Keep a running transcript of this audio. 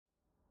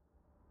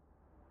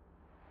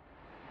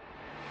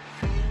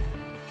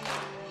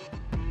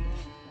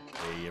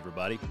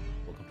everybody.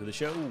 Welcome to the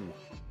show. In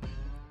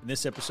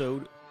this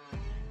episode,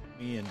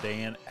 me and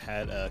Dan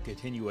had a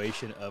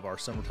continuation of our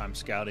summertime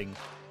scouting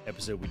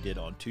episode we did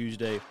on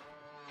Tuesday.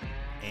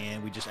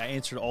 And we just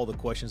answered all the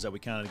questions that we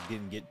kind of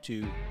didn't get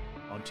to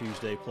on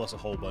Tuesday, plus a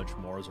whole bunch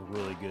more. It was a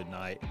really good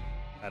night.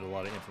 Had a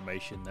lot of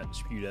information that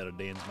spewed out of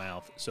Dan's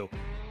mouth. So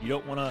you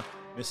don't want to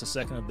miss a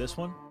second of this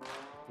one.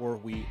 Before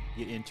we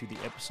get into the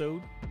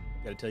episode,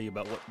 got to tell you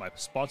about what my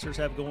sponsors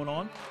have going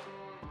on.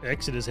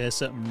 Exodus has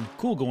something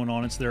cool going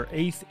on. It's their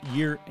 8th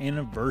year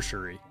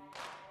anniversary,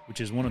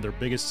 which is one of their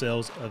biggest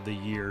sales of the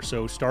year.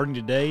 So starting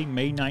today,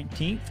 May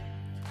 19th,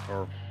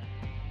 or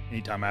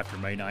anytime after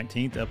May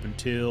 19th, up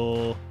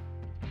until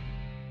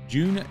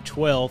June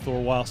 12th,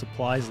 or while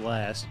supplies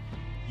last,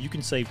 you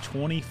can save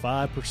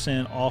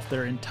 25% off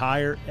their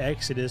entire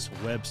Exodus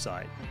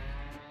website.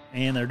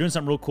 And they're doing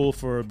something real cool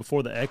for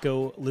Before the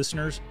Echo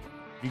listeners.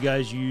 If you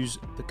guys use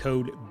the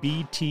code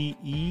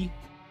BTE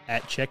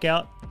at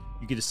checkout,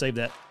 you get to save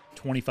that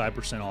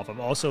 25% off. I've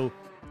also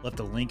left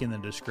a link in the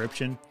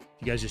description. If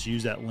you guys just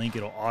use that link,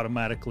 it'll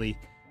automatically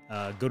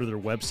go to their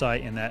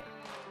website, and that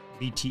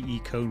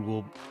BTE code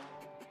will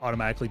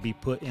automatically be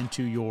put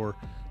into your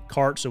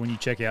cart. So when you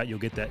check out, you'll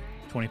get that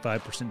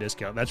 25%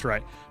 discount. That's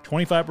right,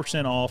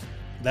 25% off.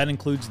 That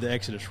includes the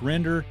Exodus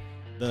Render,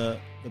 the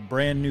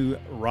brand new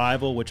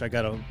Rival, which I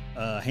got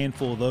a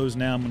handful of those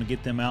now. I'm going to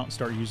get them out and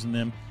start using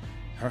them.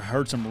 I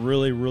heard some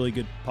really, really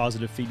good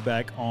positive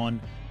feedback on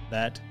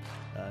that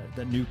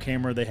new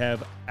camera they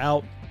have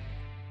out.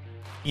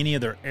 Any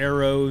of their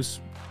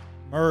arrows,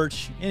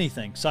 merch,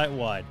 anything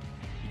site-wide,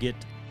 you get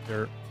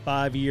their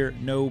 5-year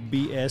no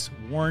BS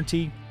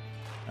warranty.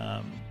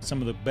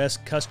 Some of the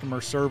best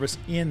customer service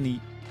in the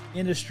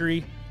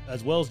industry,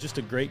 as well as just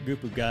a great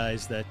group of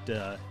guys that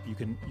you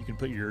can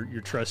put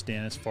your trust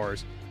in as far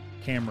as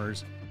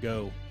cameras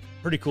go.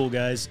 Pretty cool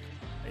guys.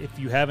 If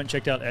you haven't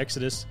checked out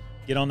Exodus,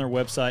 get on their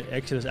website,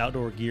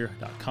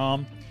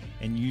 exodusoutdoorgear.com,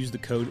 and use the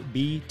code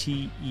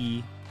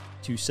BTE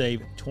to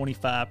save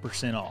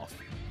 25% off.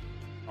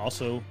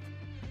 Also,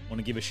 want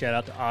to give a shout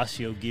out to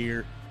Osseo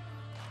Gear.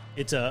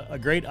 It's a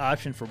great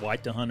option for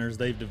whitetail hunters.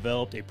 They've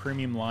developed a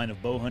premium line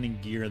of bow hunting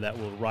gear that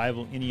will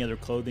rival any other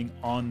clothing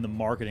on the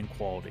market in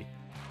quality.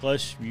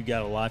 Plus, you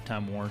got a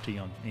lifetime warranty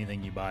on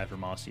anything you buy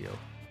from Osseo.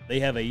 They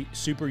have a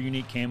super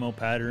unique camo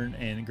pattern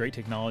and great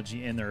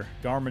technology in their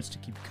garments to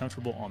keep you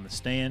comfortable on the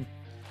stand.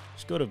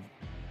 Just go to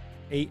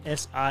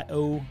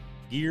asiogear.com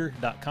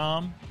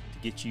to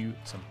get you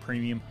some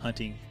premium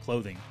hunting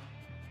clothing.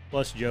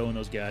 Plus, Joe and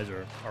those guys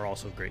are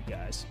also great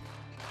guys.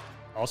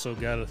 Also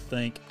got to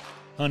thank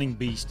Hunting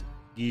Beast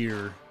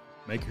Gear,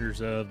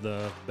 makers of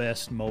the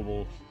best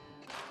mobile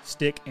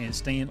stick and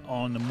stand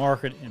on the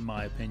market, in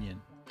my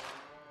opinion.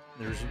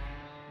 There's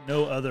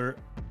no other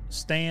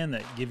stand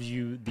that gives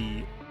you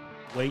the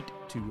weight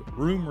to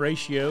room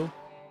ratio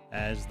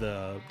as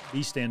the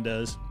Beast stand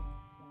does.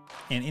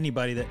 And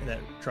anybody that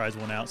tries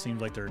one out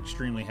seems like they're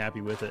extremely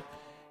happy with it.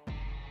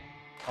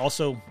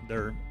 Also,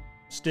 their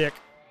stick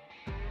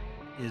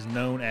is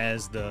known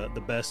as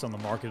the best on the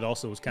market. It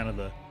also was kind of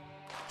the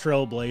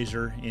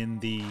trailblazer in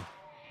the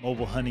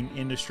mobile hunting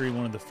industry,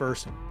 one of the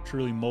first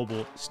truly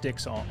mobile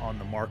sticks on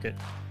the market.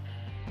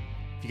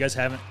 If you guys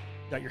haven't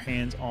got your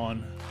hands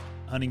on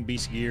Hunting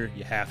Beast gear,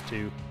 you have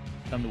to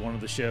come to one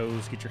of the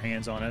shows, get your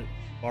hands on it,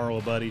 borrow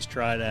a buddy's,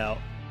 try it out.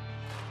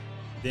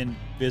 Then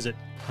visit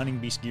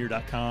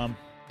huntingbeastgear.com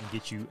and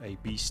get you a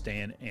beast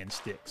stand and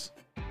sticks.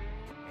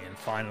 And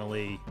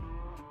finally,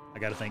 I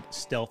got to thank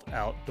Stealth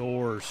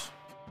Outdoors,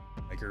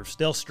 maker of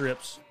stealth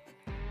strips.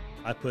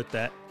 I put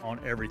that on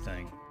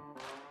everything.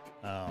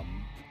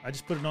 I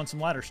just put it on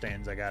some ladder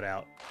stands I got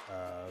out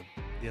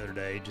the other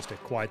day just to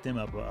quiet them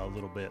up a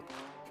little bit.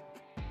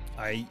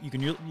 You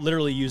can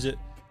literally use it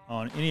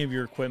on any of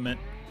your equipment.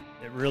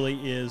 It really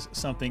is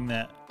something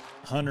that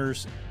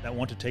hunters that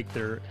want to take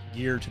their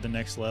gear to the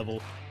next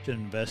level should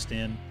invest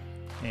in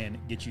and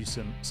get you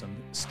some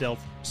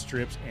stealth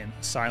strips and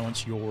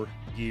silence your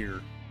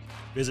gear.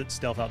 Visit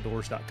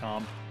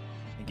stealthoutdoors.com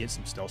and get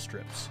some stealth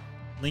strips.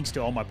 Links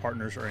to all my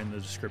partners are in the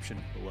description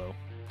below.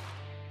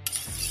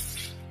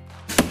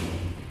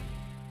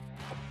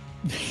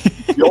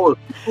 Y'all are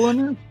people in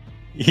there?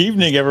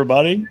 Evening,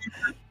 everybody.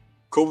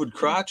 COVID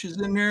crotch is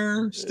in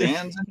there.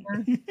 Stan's in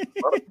there.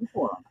 A lot of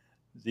people on.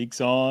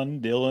 Zeke's on,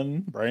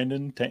 Dylan,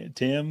 Brandon,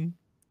 Tim.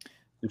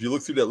 If you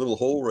look through that little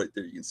hole right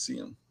there, you can see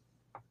him.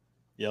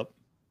 Yep.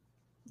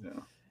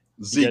 Yeah.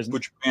 Zeke,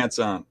 put your pants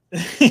on.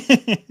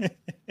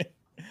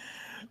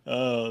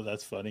 Oh,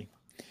 that's funny.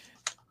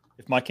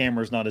 If my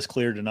camera's not as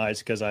clear tonight, it's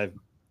because I'm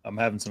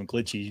having some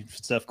glitchy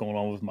stuff going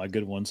on with my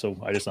good one, so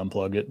I just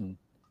unplugged it and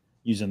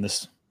using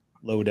this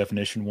low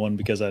definition one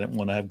because I didn't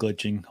want to have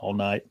glitching all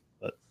night.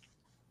 But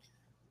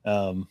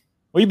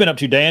what you been up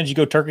to, Dan? Did you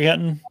go turkey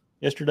hunting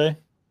yesterday?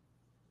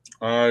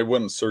 I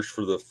went and searched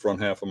for the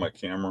front half of my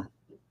camera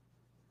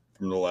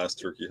from the last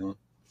turkey hunt.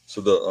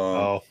 So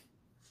the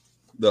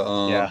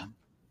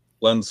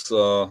lens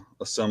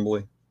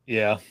assembly.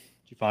 Yeah.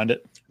 Did you find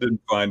it?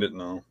 Didn't find it.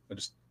 No,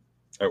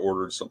 I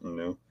ordered something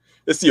new.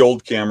 It's the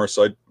old camera,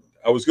 so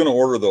I was going to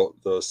order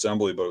the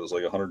assembly, but it was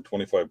like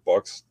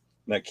 $125.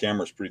 And that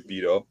camera's pretty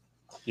beat up.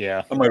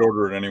 Yeah. I might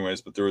order it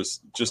anyways, but there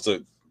was just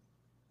a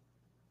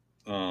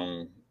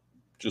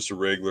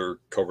regular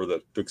cover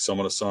that took some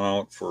of the sun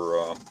out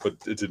for, but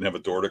it didn't have a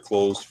door to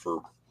close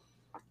for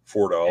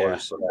 $4. Yeah.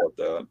 So I bought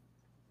that.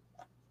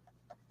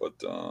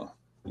 But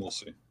we'll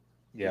see.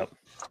 Yeah.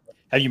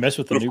 Have you messed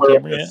with the But new if I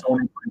camera get yet?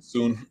 Sony pretty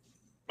soon.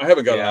 I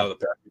haven't gotten Yeah. out of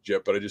the package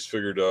yet, but I just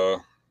figured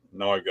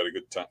now I've got a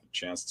good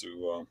chance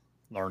to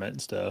Learn it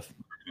and stuff.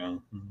 yeah.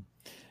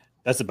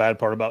 That's the bad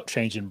part about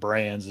changing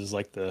brands is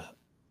like a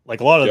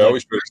lot of I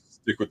always try to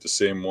stick with the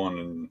same one,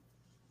 and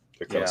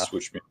they kind of Yeah.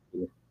 switch me.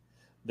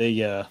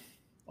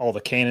 All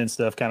the Canon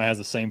stuff kind of has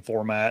the same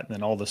format, and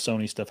then all the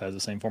Sony stuff has the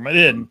same format.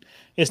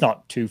 It's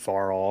not too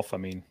far off. I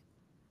mean,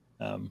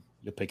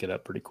 you'll pick it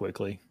up pretty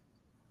quickly.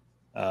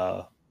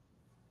 But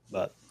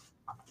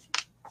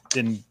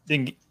then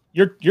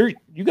you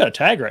got a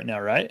tag right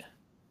now, right?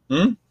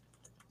 Hmm?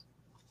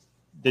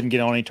 Didn't get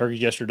on any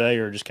turkeys yesterday,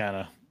 or just kind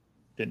of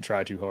didn't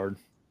try too hard?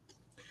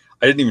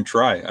 I didn't even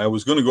try. I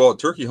was going to go out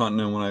turkey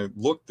hunting, and when I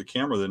looked, the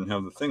camera didn't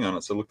have the thing on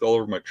it. So I looked all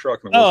over my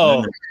truck, and it wasn't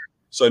in there.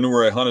 So I knew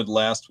where I hunted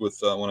last with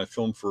when I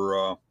filmed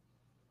for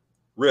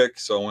Rick.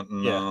 So I went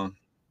and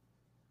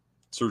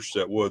searched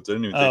that woods. I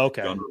didn't even take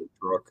the gun to the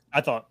truck.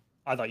 I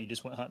thought you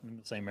just went hunting in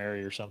the same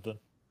area or something.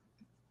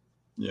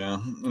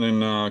 Yeah, and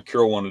then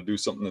Carol wanted to do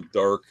something in the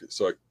dark,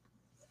 so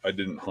I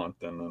didn't hunt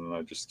then, and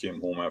I just came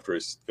home after I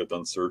got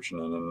done searching,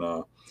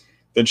 and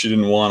then she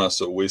didn't want us,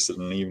 so it wasted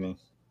an evening.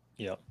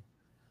 Yeah.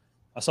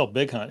 I saw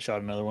Big Hunt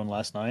shot another one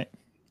last night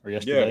or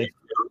yesterday. Yeah,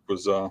 Eric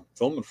was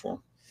filming for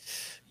him.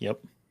 Yep.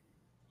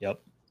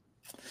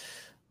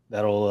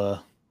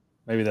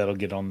 Maybe that'll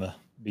get on the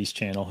Beast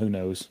channel. Who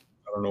knows?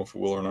 I don't know if it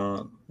will or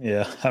not.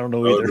 Yeah, I don't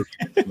know either.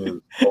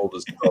 Sometimes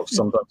it does.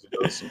 Sometimes it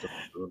doesn't.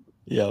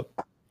 Yep.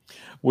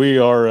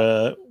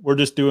 We're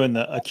just doing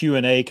a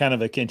Q&A, kind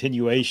of a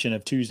continuation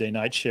of Tuesday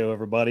night show,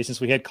 everybody. Since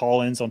we had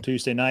call-ins on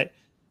Tuesday night,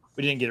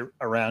 we didn't get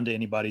around to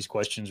anybody's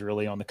questions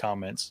really on the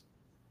comments.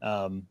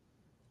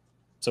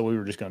 So we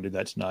were just going to do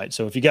that tonight.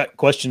 So if you got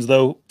questions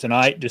though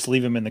tonight, just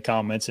leave them in the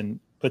comments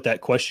and put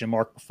that question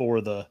mark before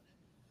the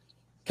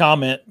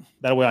comment.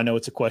 That way I know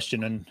it's a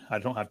question and I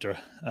don't have to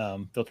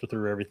filter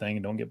through everything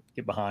and don't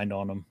get behind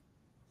on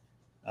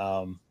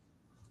them.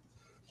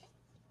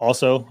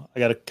 Also, I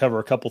got to cover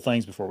a couple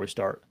things before we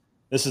start.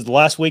 This is the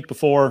last week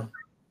before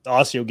the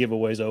Osseo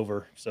giveaway is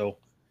over. So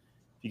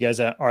if you guys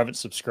haven't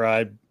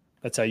subscribed,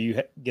 that's how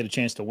you get a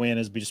chance to win,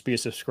 is just be a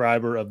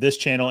subscriber of this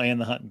channel and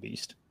the Hunting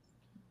Beast.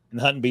 And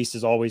the Hunting Beast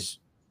is always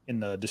in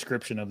the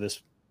description of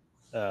these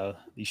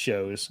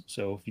shows.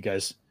 So if you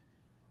guys,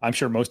 I'm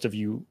sure most of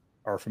you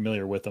are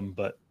familiar with them,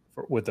 but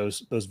with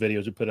those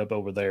videos we put up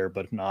over there,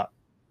 but if not,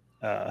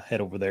 head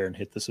over there and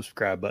hit the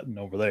subscribe button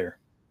over there.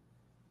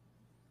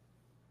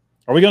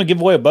 Are we going to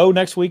give away a bow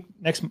next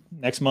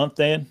month,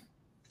 Dan?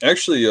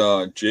 Actually,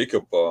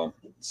 Jacob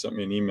sent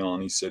me an email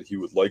and he said he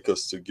would like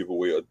us to give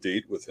away a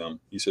date with him.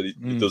 He said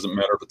it doesn't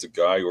matter if it's a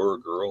guy or a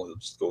girl. He'll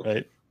just go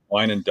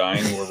wine and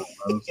dine, whoever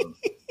comes.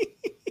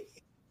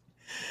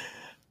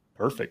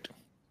 Perfect.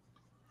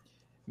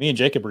 Me and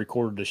Jacob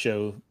recorded a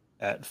show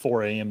at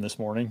 4 a.m. this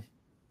morning.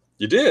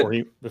 You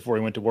did? Before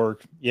he went to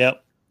work.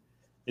 Yep.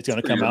 It's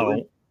going to come out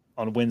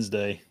on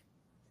Wednesday.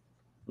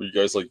 Were you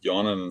guys like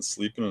yawning and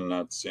sleeping and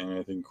not saying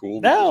anything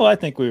cool? No, I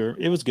think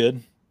it was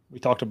good. We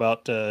talked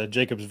about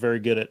Jacob's very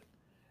good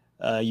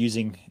at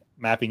using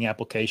mapping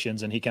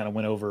applications, and he kind of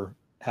went over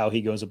how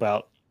he goes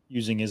about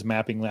using his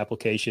mapping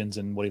applications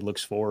and what he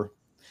looks for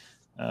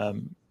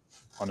on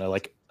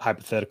a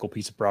hypothetical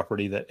piece of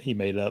property that he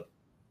made up.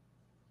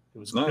 It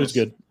was nice. It was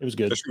good. It was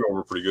good. That's going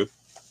over pretty good.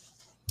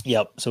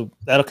 Yep. So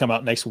that'll come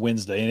out next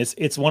Wednesday, and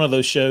it's one of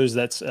those shows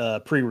that's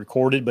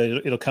pre-recorded, but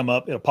it'll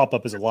pop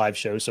up as a live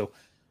show. So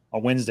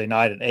on Wednesday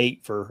night at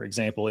 8, for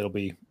example,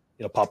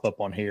 it'll pop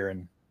up on here,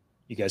 and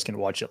you guys can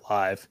watch it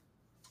live.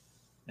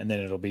 And then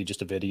it'll be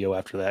just a video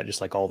after that, just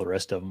like all the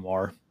rest of them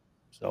are.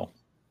 So,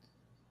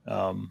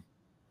 then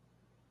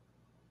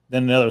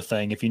another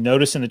thing, if you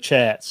notice in the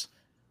chats,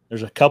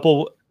 there's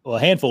a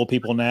handful of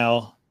people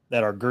now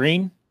that are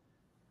green,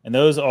 and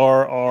those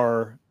are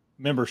our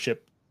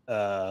membership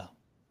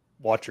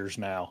watchers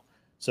now.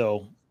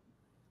 So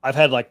I've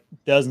had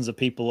dozens of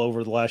people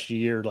over the last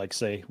year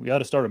say, we got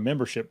to start a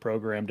membership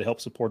program to help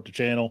support the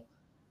channel.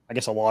 I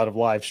guess a lot of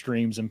live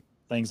streams and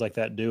things like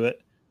that do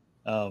it.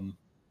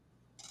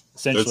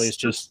 Essentially,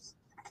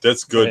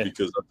 that's good,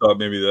 because I thought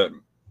maybe that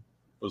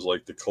was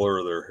the color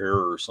of their hair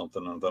or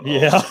something. I thought,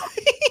 yeah.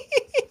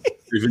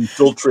 We've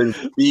infiltrated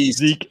the beast.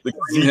 Zeke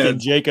and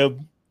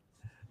Jacob.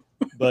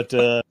 But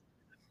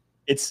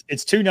it's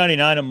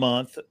 $2.99 a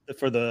month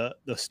for the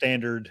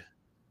standard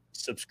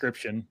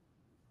subscription,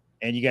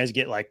 and you guys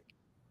get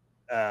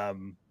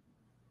emojis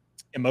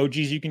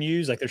you can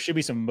use. There should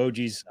be some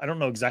emojis. I don't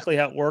know exactly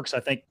how it works. I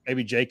think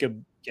maybe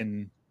Jacob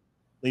can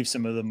leave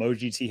some of the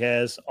emojis he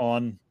has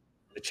on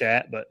the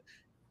chat, but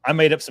I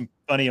made up some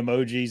funny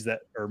emojis that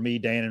are me,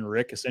 Dan, and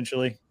Rick,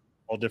 essentially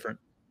all different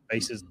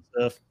faces and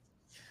stuff.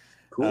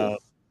 Cool.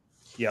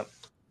 Yep.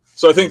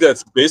 So I think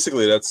that's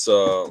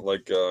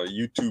like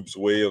YouTube's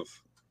way of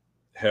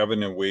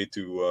having a way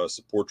to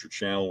support your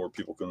channel where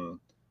people can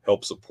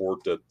help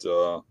support that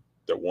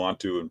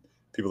want to, and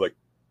people that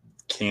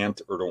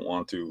can't or don't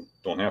want to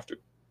don't have to.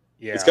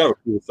 Yeah, it's kind of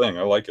a cool thing.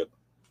 I like it.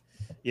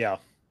 Yeah,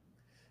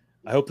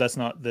 I hope that's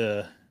not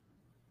the.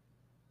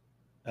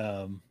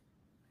 It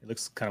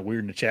looks kind of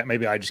weird in the chat.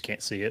 Maybe I just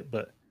can't see it,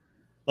 but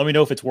let me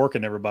know if it's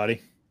working, everybody,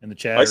 in the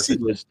chat. I see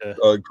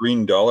a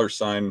green dollar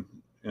sign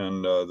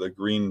and the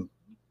green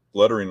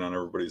lettering on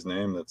everybody's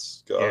name.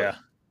 That's got it.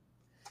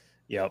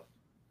 Yep.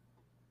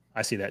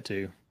 I see that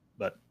too.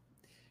 But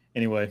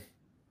anyway,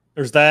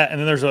 there's that, and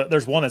then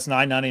there's one that's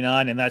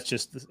 $9.99, and that's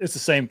just it's the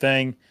same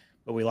thing,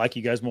 but we like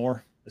you guys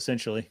more,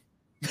 essentially.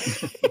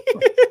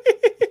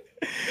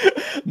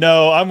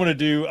 No, I'm gonna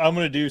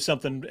do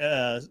something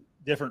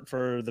different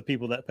for the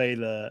people that pay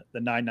the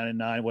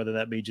 $9.99, whether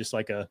that be just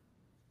like a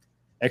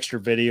extra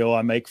video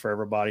I make for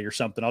everybody or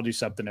something. I'll do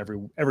something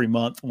every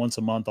month, once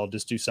a month. I'll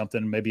just do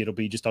something. Maybe it'll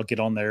be just I'll get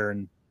on there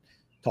and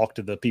talk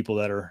to the people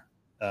that are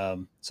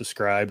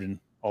subscribed and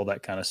all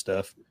that kind of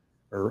stuff.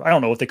 Or I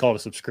don't know what they call it, a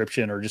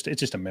subscription, or it's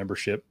just a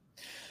membership.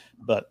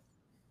 But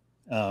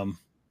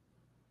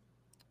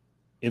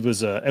it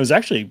was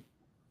actually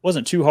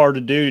wasn't too hard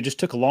to do. It just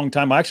took a long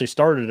time. I actually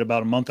started it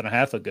about a month and a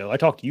half ago. I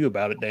talked to you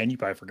about it, Dan. You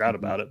probably forgot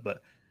about it,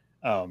 but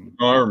I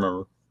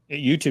remember.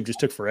 YouTube just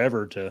took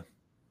forever to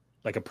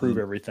like approve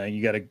everything.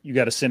 You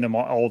got to send them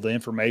all the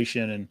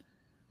information,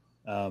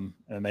 and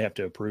they have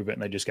to approve it.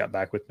 And they just got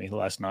back with me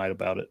last night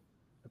about it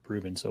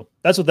approving. So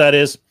that's what that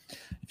is.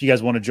 If you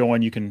guys want to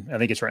join, you can. I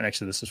think it's right next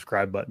to the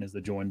subscribe button is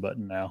the join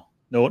button now.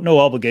 No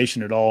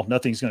obligation at all.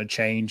 Nothing's going to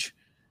change.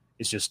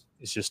 It's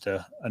just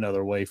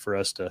another way for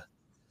us to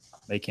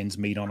make ends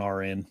meet on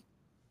our end.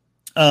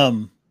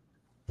 All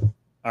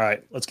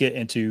right, let's get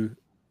into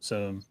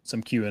some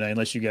Q&A.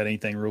 Unless you got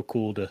anything real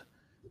cool to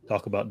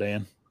talk about,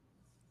 Dan.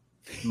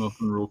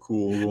 Nothing real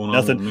cool going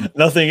on.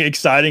 Nothing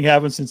exciting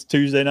happened since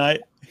Tuesday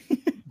night.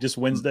 Just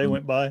Wednesday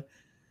went by.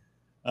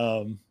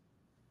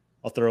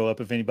 I'll throw up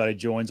if anybody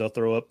joins. I'll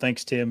throw up.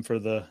 Thanks, Tim, for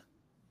the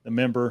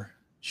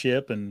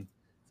membership, and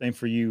same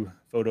for you,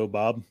 Photo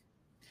Bob.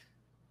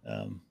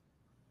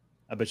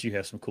 I bet you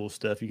have some cool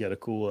stuff. You got a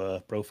cool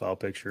profile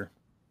picture.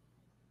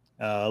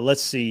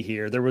 Let's see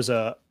here. There was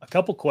a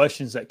couple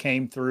questions that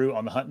came through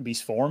on the Hunt and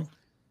Beast forum.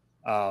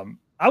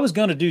 I was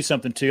going to do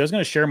something too. I was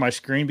going to share my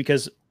screen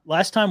because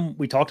last time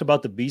we talked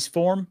about the Beast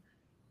forum,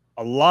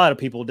 a lot of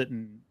people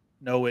didn't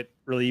know it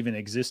really even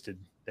existed,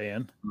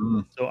 Dan.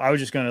 So I was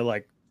just going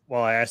to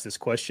while I asked this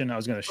question, I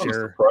was going to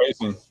share.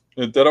 Surprising.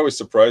 That always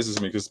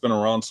surprises me because it's been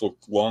around so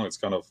long. It's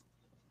kind of.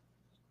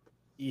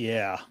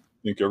 Yeah. I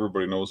think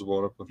everybody knows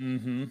about it. But...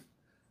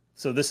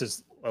 So this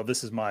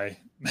is my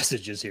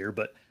messages here,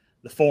 but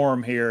the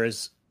forum here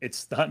it's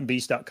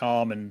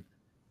thehuntandbeast.com. And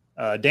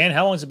Dan,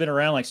 how long has it been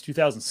around? Like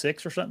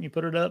 2006 or something you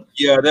put it up?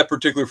 Yeah, that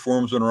particular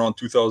forum's been around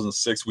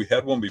 2006. We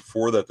had one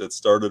before that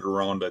started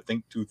around, I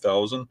think,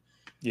 2000.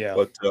 Yeah.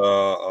 But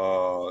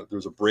there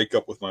was a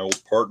breakup with my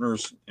old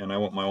partners, and I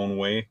went my own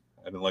way.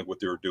 I didn't like what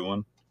they were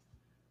doing.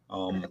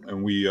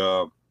 And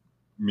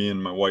me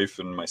and my wife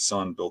and my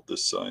son built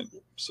this site.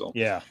 So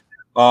yeah,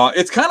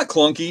 it's kind of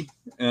clunky,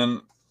 and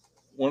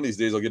one of these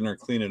days I'll get in there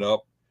and clean it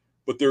up.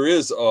 But there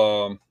is a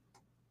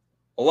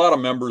lot of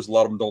members. A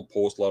lot of them don't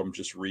post. A lot of them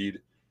just read.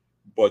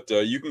 But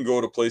you can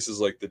go to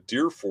places like the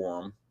Deer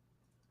Forum,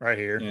 right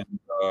here, and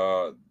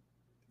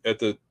at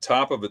the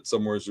top of it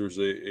somewhere there's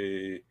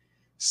a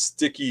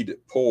stickied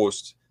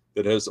post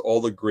that has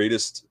all the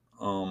greatest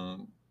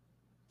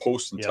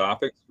posts and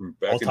topics from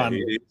back in the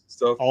 80s and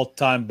stuff.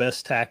 All-time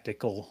best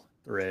tactical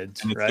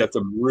threads. And it's got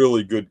some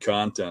really good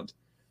content.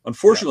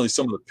 Unfortunately,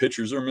 some of the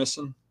pictures are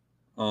missing.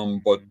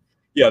 But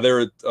yeah,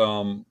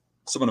 some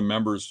of the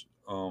members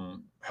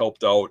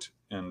helped out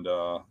and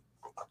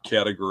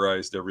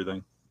categorized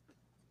everything,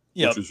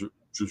 which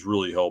was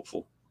really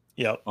helpful.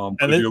 Yeah.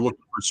 But if you're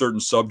looking for certain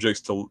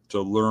subjects to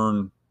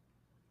learn,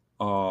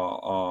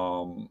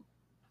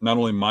 not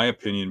only my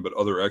opinion but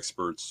other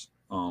experts'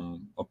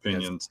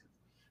 opinions,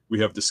 we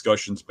have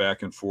discussions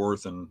back and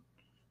forth, and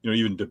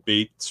even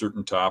debate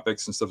certain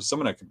topics and stuff.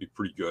 Some of that could be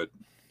pretty good.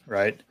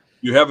 Right.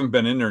 You haven't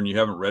been in there and you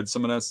haven't read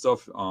some of that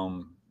stuff.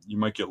 You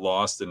might get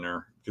lost in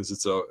there because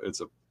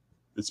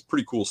it's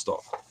pretty cool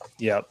stuff.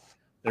 Yeah.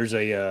 There's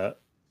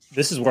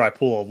this is where I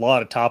pull a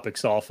lot of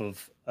topics off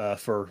of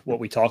for what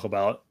we talk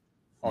about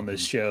on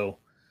this show.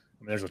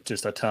 I mean, there's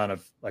just a ton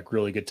of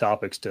really good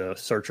topics to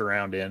search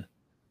around in.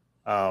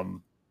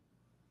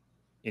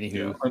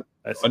 Anywho,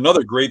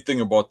 another great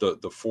thing about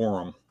the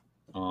forum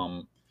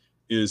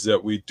is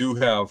that we do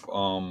have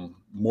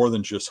more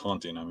than just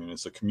hunting. I mean,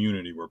 it's a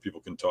community where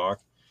people can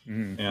talk,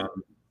 and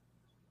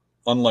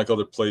unlike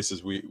other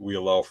places, we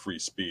allow free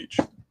speech.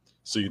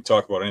 So you can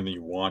talk about anything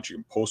you want. You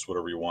can post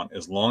whatever you want,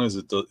 as long as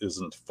it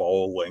isn't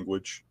foul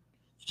language.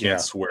 You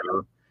can't swear,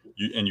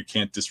 and you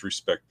can't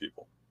disrespect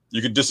people.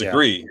 You can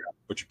disagree,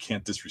 but you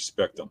can't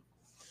disrespect them.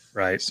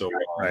 Right. So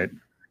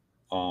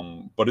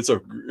but it's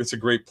a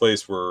great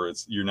place where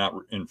you're not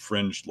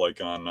infringed like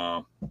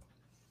on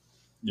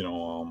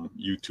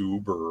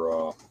YouTube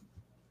or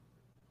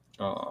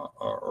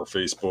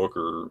Facebook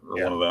or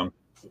one of them.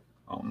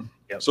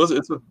 So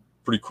it's a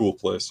pretty cool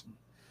place.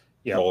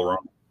 All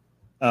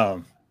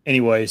around.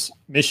 Anyways,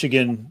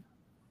 Michigan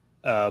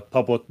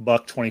Public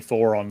Buck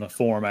 24 on the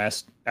forum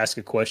asked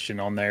a question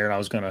on there, and I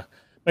was going to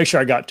make sure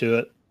I got to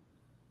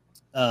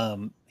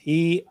it.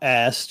 He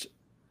asked,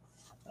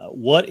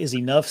 what is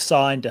enough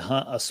sign to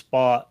hunt a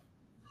spot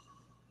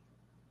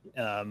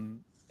in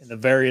the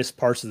various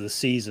parts of the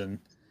season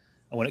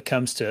when it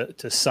comes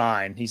to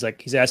sign? He's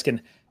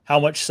asking how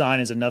much sign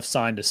is enough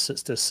sign to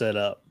set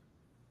up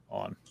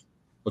on.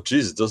 Well,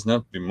 geez, it doesn't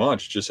have to be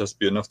much. It just has to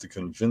be enough to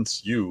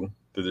convince you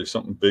that there's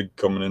something big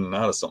coming in and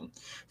out of something.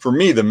 For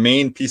me, the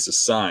main piece of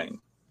sign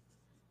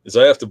is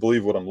I have to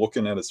believe what I'm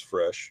looking at is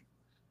fresh.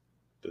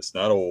 It's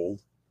not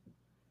old.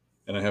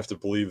 And I have to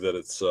believe that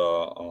it's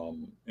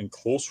in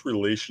close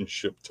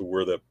relationship to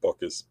where that buck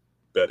is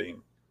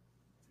bedding.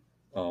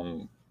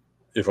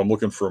 If I'm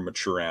looking for a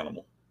mature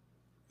animal.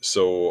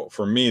 So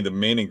for me, the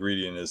main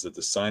ingredient is that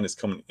the sign is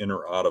coming in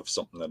or out of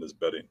something that is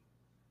bedding,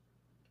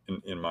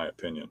 in my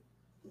opinion.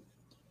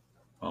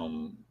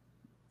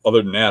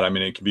 Other than that, I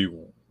mean, it can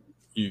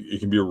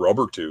be a rub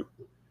or two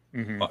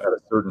at a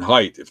certain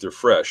height if they're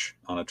fresh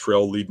on a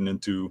trail leading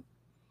into,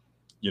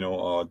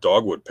 a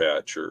dogwood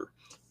patch, or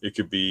it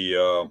could be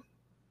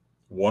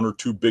one or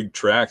two big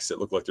tracks that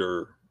look like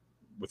they're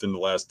within the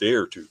last day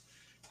or two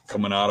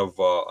coming out of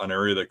an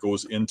area that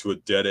goes into a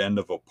dead end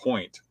of a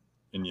point,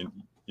 and you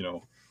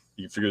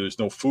figure there's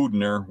no food in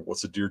there.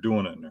 What's the deer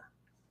doing in there?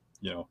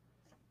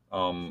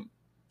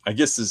 I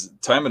guess this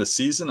time of the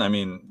season, I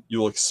mean,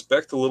 you'll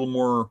expect a little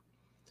more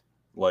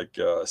like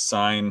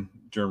sign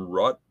during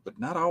rut, but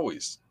not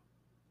always.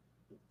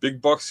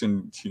 Big bucks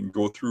can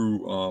go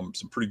through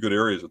some pretty good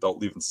areas without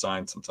leaving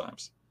sign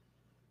sometimes.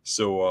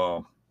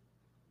 So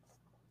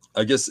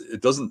I guess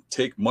it doesn't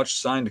take much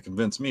sign to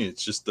convince me.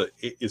 It's just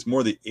it's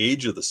more the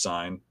age of the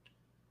sign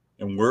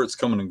and where it's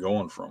coming and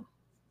going from.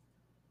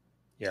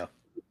 Yeah.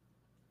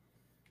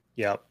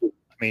 I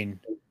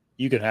mean,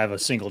 you could have a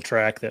single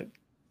track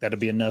that'd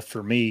be enough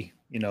for me,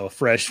 a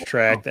fresh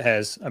track that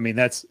has, I mean,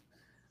 that's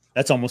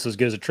almost as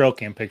good as a trail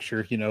cam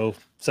picture,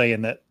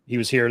 saying that he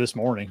was here this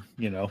morning,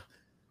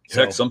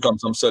 Heck,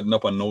 sometimes I'm setting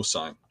up on no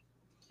sign.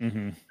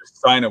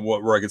 Sign it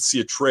where I can see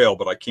a trail,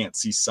 but I can't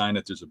see sign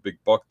that there's a big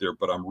buck there,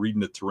 but I'm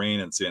reading the terrain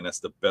and saying that's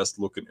the best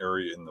looking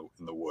area in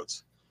the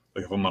woods.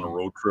 Like if I'm on a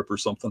road trip or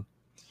something.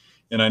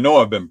 And I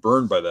know I've been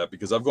burned by that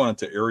because I've gone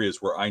into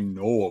areas where I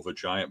know of a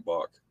giant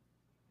buck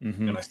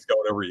and I scout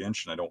every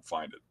inch and I don't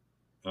find it.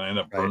 And I end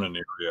up burning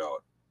the area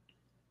out.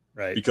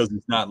 Right. Because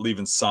he's not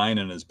leaving sign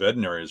in his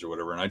bedding areas or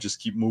whatever. And I just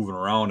keep moving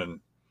around. And,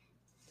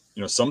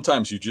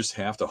 sometimes you just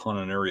have to hunt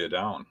an area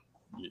down,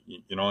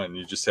 and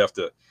you just have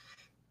to,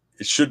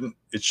 it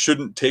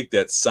shouldn't take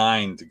that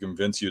sign to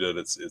convince you that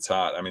it's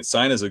hot. I mean,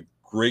 sign is a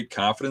great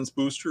confidence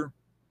booster,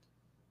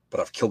 but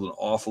I've killed an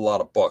awful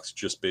lot of bucks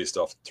just based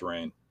off the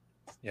terrain.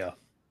 Yeah.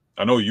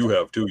 I know you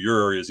have too.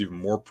 Your area is even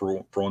more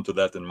prone to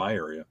that than my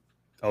area.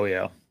 Oh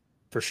yeah,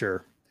 for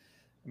sure.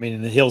 I mean,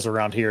 in the hills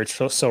around here, it's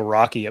so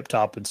rocky up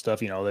top and stuff,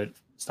 that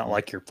it's not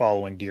like you're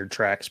following deer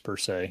tracks per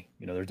se.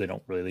 They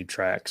don't really leave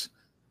tracks.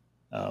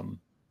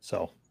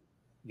 So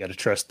you got to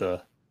trust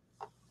the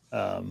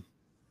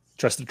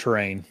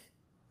terrain.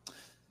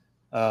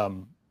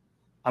 I'm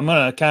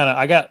going to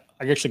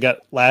I actually got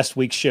last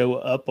week's show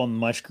up on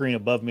my screen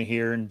above me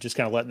here and just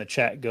kind of letting the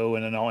chat go,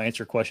 and then I'll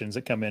answer questions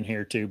that come in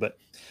here too. But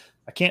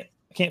I can't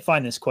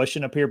find this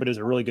question up here, but it was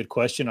a really good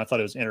question. I thought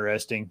it was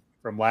interesting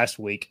from last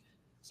week.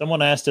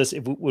 Someone asked us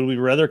would we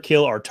rather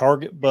kill our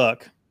target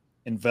buck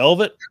in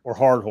velvet or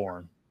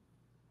hardhorn?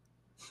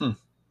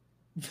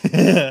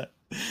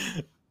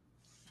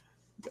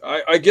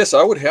 I guess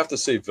I would have to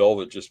say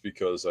velvet just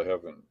because I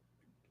haven't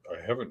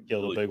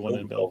killed really a big one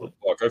in velvet.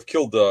 Buck. I've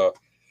killed a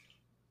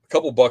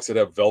couple bucks that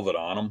have velvet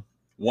on them.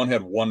 One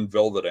had one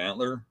velvet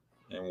antler,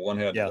 and one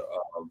had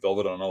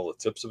velvet on all the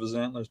tips of his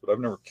antlers. But I've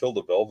never killed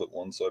a velvet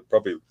one, so I'd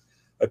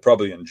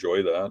probably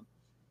enjoy that.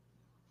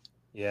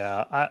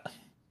 Yeah,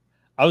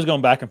 I was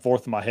going back and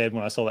forth in my head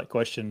when I saw that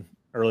question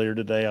earlier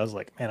today. I was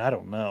like, man, I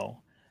don't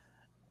know,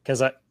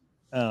 because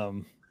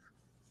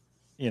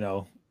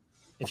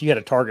if you had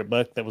a target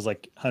buck that was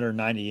like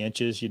 190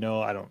 inches,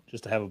 I don't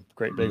just to have a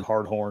great big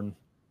hard horn.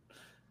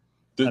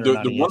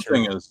 The one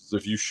thing is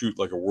if you shoot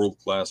like a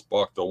world-class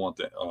buck, they'll want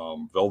the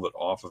velvet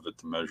off of it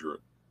to measure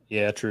it.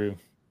 Yeah, true.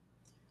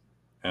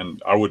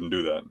 And I wouldn't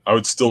do that. I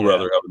would still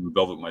rather have it in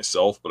velvet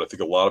myself, but I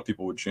think a lot of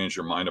people would change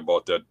their mind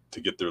about that to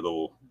get their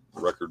little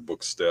record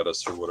book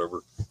status or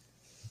whatever.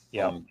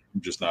 Yeah. I'm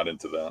just not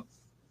into that.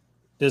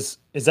 Is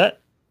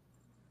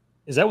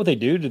that what they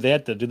do? Do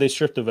they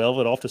strip the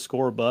velvet off to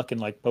score a buck in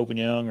like Pope and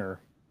Young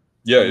or?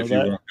 Yeah, if you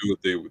won't do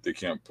it, they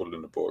can't put it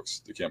in the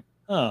books. They can't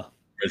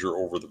measure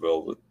over the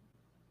velvet.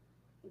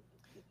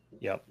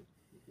 Yep.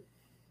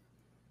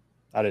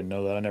 I didn't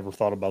know that. I never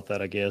thought about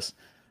that. I guess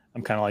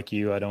I'm kind of like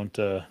you. I don't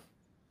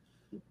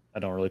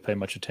really pay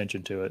much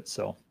attention to it.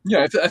 So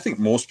yeah, I think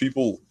most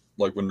people,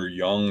 like when they're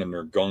young and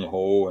they're gung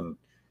ho and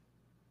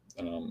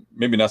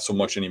Maybe not so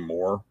much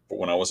anymore, but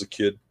when I was a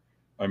kid,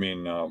 I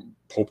mean,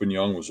 Pope and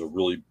Young was a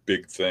really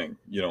big thing,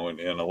 and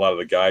a lot of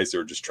the guys, they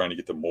were just trying to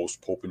get the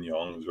most Pope and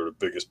Youngs or the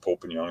biggest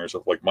Pope and Young or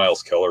stuff like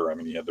Miles Keller. I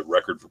mean, he had the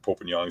record for Pope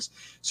and Youngs.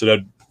 So that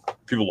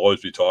people will always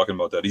be talking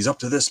about that. He's up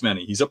to this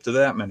many. He's up to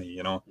that many,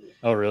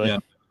 Oh, really?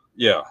 And,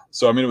 yeah.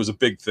 So, I mean, it was a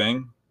big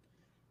thing.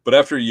 But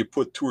after you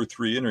put 2 or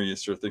 3 in there, you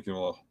start thinking,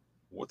 well,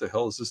 what the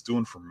hell is this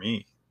doing for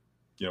me?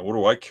 What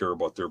do I care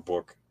about their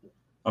book?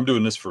 I'm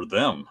doing this for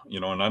them,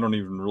 and I don't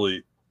even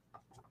really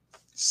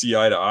see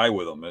eye to eye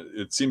with them.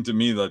 It seemed to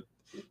me that,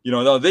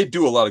 they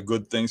do a lot of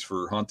good things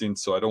for hunting.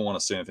 So I don't want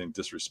to say anything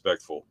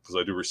disrespectful because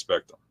I do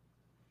respect them.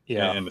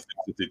 Yeah. And the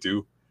things that they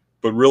do.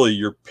 But really,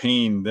 you're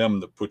paying them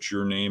to put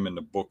your name in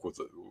the book with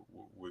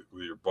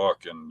your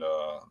buck. And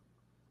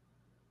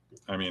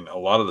I mean, a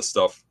lot of the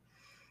stuff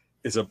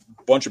is a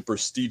bunch of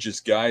prestigious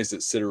guys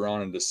that sit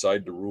around and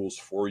decide the rules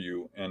for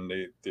you. And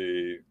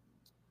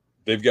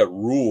they've got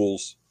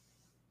rules.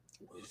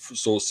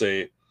 So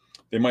say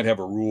they might have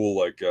a rule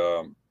like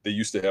they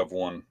used to have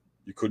one,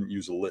 you couldn't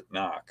use a lit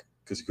knock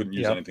because you couldn't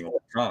use anything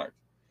electronic.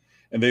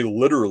 And they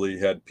literally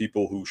had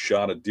people who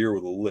shot a deer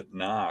with a lit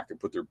knock and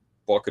put their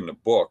buck in the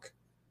book.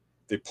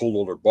 They pulled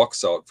all their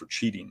bucks out for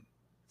cheating,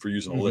 for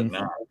using a lit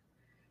knock.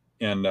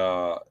 And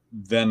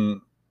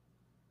then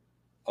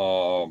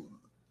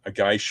a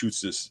guy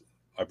shoots this,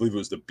 I believe it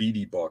was the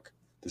Beatty buck,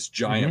 this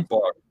giant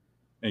buck,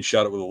 and he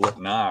shot it with a lit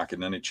knock.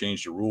 And then they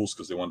changed the rules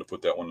because they wanted to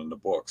put that one in the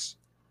books.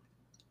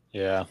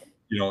 Yeah.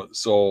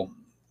 So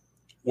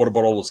what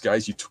about all those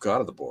guys you took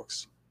out of the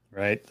books?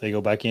 Right. They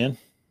go back in?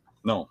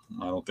 No,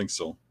 I don't think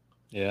so.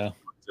 Yeah.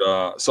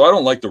 So I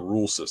don't like the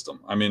rule system.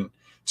 I mean,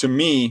 to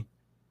me,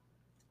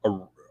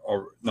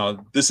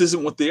 now this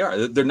isn't what they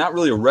are. They're not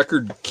really a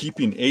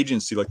record-keeping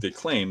agency like they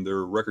claim. They're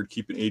a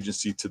record-keeping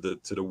agency to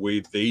the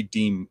way they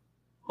deem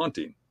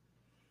hunting.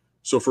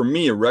 So for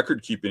me, a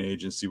record-keeping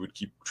agency would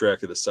keep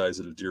track of the size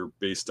of the deer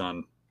based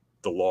on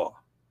the law.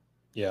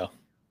 Yeah.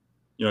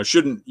 It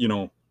shouldn't,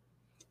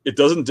 it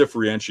doesn't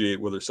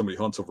differentiate whether somebody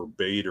hunts over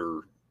bait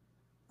or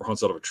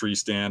hunts out of a tree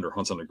stand or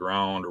hunts on the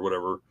ground or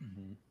whatever.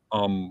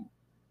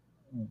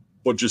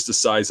 But just the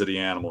size of the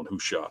animal and who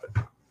shot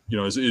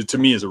it, to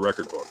me is a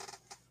record book.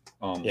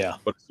 But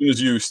as soon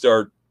as you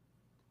start,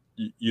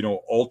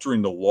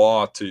 altering the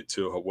law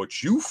to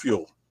what you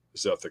feel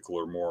is ethical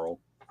or moral,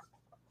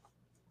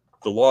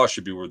 the law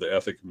should be where the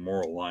ethic and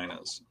moral line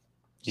is.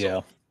 So.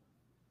 Yeah.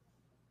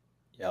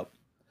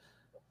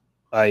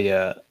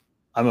 Yep.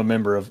 I'm a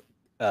member of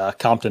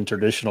Compton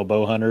Traditional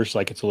Bow Hunters.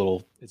 Like it's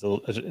not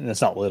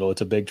little,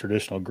 it's a big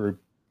traditional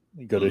group.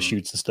 You go to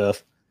shoots and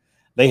stuff.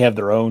 They have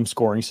their own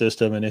scoring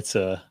system, and it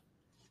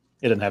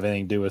doesn't have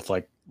anything to do with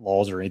like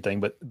laws or anything,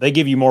 but they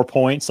give you more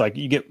points. Like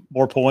you get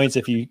more points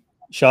if you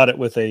shot it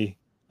with a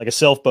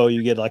self bow,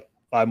 you get like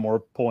 5 more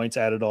points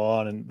added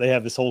on. And they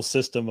have this whole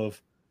system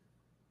of,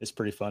 it's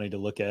pretty funny to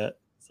look at.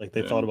 It's like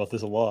they thought about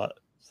this a lot.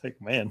 It's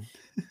like, man.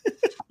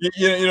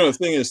 The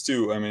thing is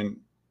too, I mean,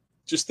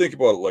 just think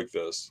about it like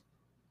this.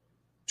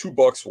 2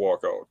 bucks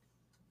walk out.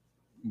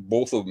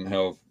 Both of them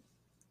have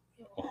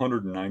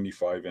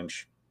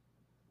 195-inch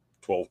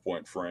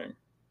 12-point frame.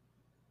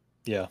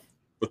 Yeah.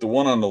 But the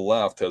one on the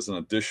left has an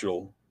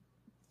additional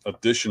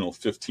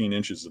 15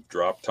 inches of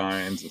drop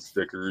tines and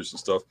stickers and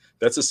stuff.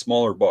 That's a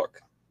smaller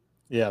buck.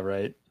 Yeah,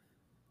 right.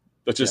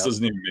 That just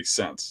doesn't even make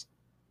sense.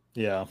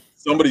 Yeah.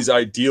 Somebody's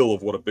ideal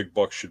of what a big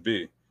buck should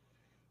be.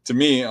 To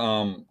me,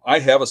 I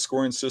have a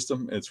scoring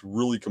system. It's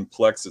really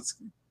complex. It's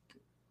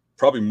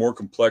probably more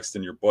complex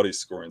than your buddy's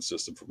scoring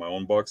system for my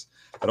own bucks.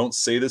 I don't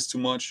say this too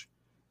much,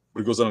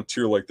 but it goes on a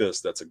tier like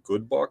this. That's a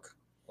good buck,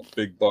 a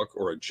big buck,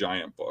 or a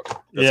giant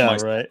buck.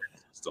 That's my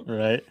system.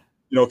 Right.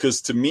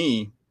 Because to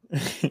me,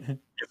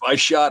 if I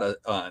shot an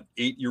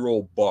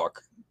 8-year-old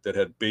buck that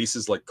had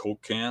bases like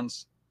Coke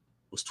cans,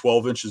 was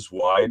 12 inches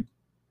wide,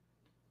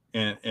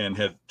 and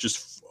had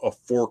just a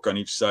fork on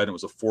each side, and it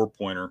was a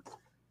 4-pointer,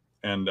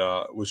 and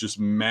was just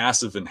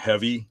massive and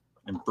heavy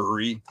and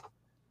burry,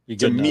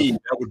 to me,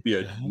 that would be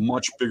a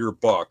much bigger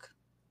buck.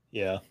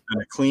 Yeah.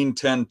 Than a clean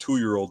 10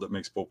 2-year-old that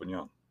makes Pope and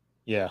Young.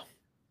 Yeah.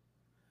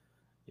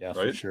 Yeah, right?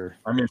 For sure.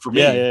 I mean, for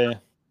me, yeah.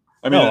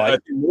 I mean, I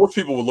think most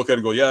people would look at it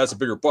and go, yeah, that's a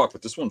bigger buck,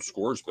 but this one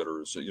scores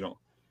better. So,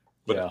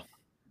 but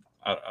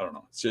I don't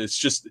know. It's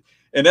just,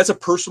 and that's a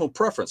personal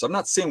preference. I'm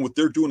not saying what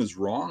they're doing is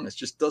wrong. It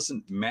just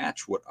doesn't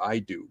match what I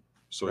do.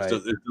 So it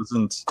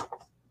doesn't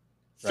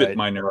fit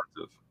my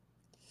narrative.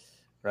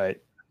 Right.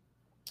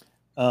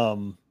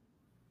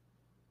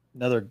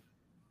 Another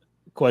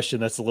question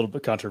that's a little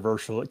bit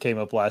controversial that came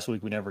up last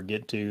week we never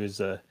get to is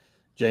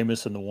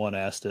Jameson the One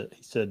asked it.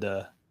 He said,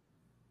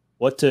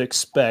 what to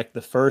expect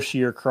the first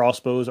year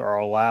crossbows are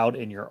allowed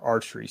in your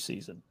archery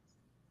season.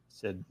 He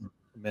said,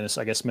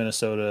 I guess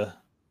Minnesota,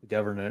 the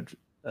governor,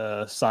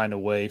 signed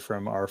away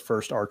from our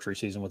first archery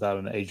season without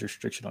an age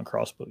restriction on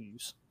crossbow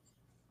use.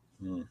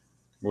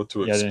 What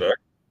to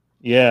expect?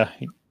 Yeah.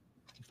 He's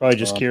probably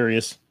just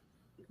curious.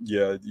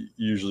 Yeah.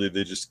 Usually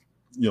they just,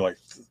 like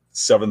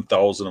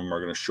 7,000 of them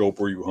are going to show up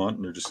where you hunt,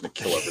 and they're just going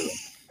to kill everything.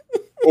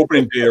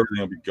 Opening day, everything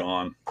will be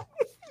gone.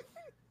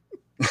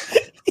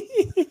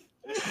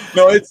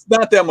 No, it's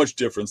not that much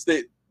difference.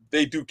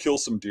 They do kill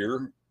some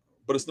deer,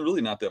 but it's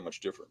really not that much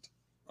different.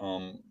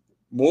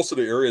 Most of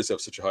the areas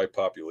have such a high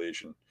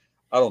population.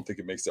 I don't think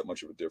it makes that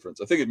much of a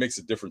difference. I think it makes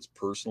a difference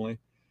personally,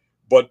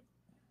 but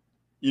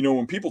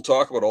when people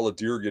talk about all the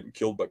deer getting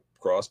killed by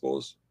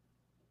crossbows,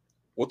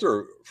 what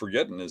they're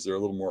forgetting is they're a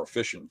little more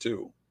efficient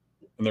too,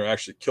 and they're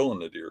actually killing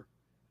the deer.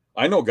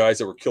 I know guys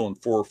that were killing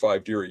 4 or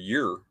 5 deer a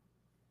year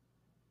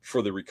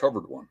for the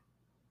recovered one.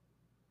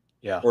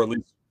 Yeah. Or at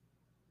least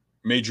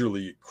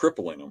majorly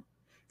crippling them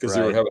because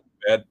they were having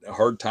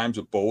hard times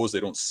with bows.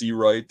 They don't see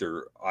right.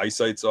 Their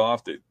eyesight's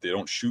off. They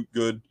don't shoot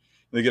good. And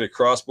they get a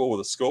crossbow with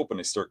a scope and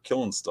they start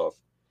killing stuff.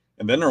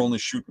 And then they're only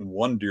shooting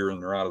one deer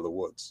and they're out of the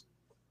woods.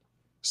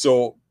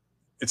 So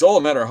it's all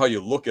a matter of how you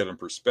look at it in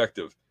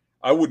perspective.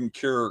 I wouldn't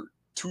care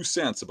 2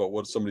 cents about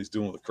what somebody's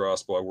doing with a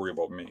crossbow. I worry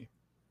about me.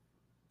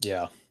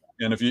 Yeah.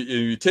 And if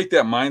you take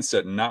that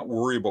mindset and not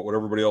worry about what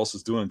everybody else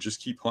is doing and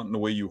just keep hunting the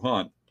way you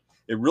hunt,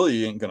 it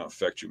really ain't going to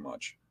affect you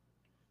much.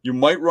 You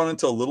might run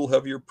into a little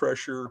heavier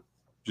pressure.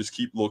 Just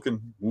keep looking,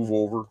 move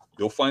over.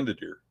 You'll find a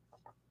deer.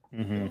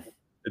 Mm-hmm.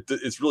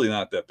 It's really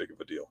not that big of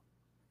a deal.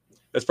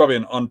 That's probably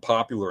an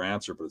unpopular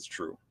answer, but it's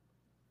true.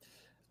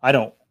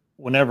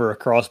 Whenever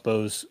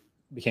crossbows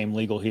became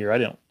legal here, I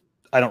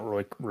don't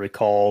really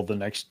recall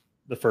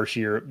the first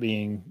year it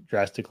being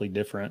drastically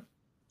different.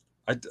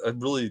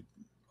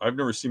 I've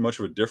never seen much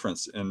of a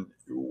difference. And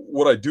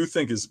what I do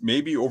think is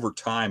maybe over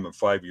time in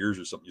 5 years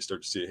or something, you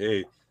start to see,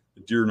 hey,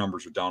 the deer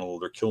numbers are down a little.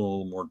 They're killing a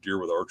little more deer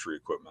with archery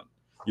equipment.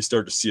 You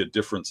start to see a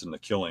difference in the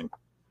killing.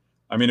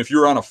 I mean, if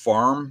you're on a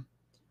farm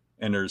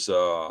and there's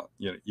you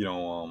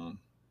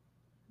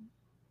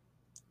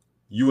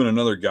and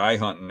another guy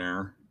hunting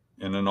there,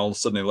 and then all of a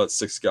sudden they let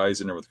 6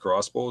 guys in there with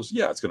crossbows,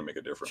 yeah, it's going to make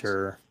a difference.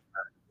 Sure.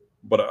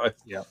 But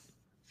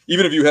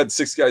even if you had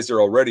 6 guys there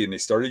already and they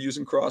started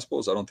using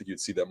crossbows, I don't think you'd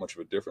see that much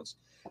of a difference.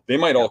 They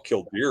might all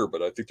kill deer,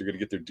 but I think they're going to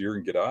get their deer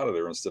and get out of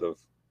there instead of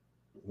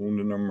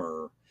wounding them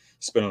or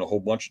spending a whole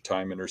bunch of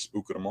time in there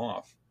spooking them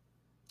off.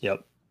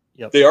 Yep.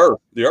 They are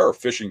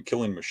efficient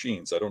killing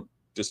machines. I don't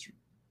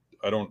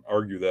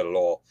argue that at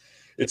all.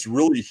 It's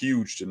really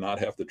huge to not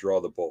have to draw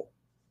the bow.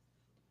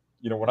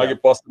 When I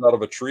get busted out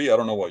of a tree, I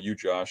don't know about you,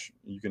 Josh.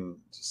 You can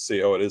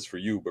say how it is for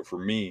you, but for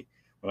me,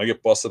 when I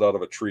get busted out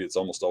of a tree, it's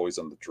almost always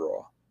on the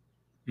draw.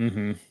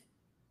 Mm-hmm.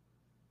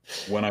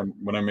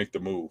 When I make the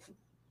move,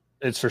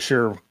 it's for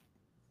sure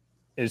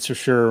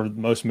the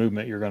most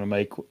movement you're going to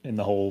make in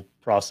the whole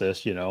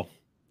process. Yep.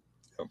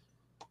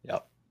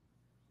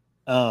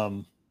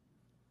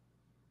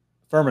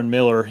 Furman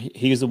Miller,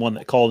 he's the one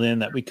that called in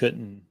that we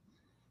couldn't.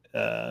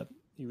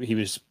 He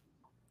was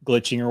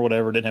glitching or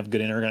whatever, didn't have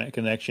good internet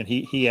connection.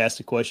 He asked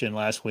a question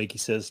last week. He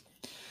says,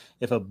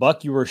 if a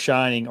buck you were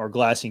shining or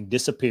glassing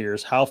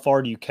disappears, how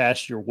far do you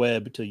cast your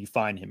web until you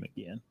find him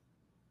again?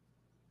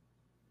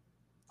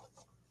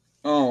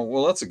 Oh,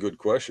 well, that's a good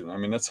question. I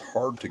mean, that's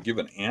hard to give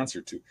an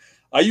answer to.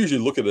 I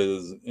usually look at it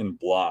as in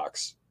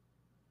blocks.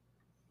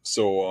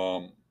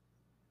 So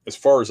as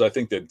far as I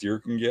think that deer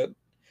can get,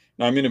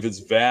 now, I mean, if it's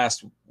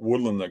vast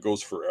woodland that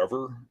goes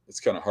forever,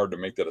 it's kind of hard to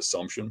make that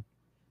assumption.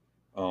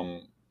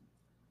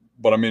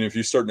 But I mean, if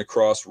you're starting to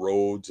cross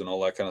roads and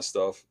all that kind of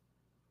stuff,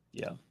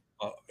 yeah.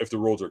 If the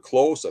roads are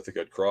close, I think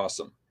I'd cross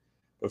them.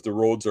 But if the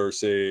roads are,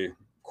 say,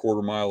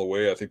 quarter mile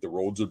away, I think the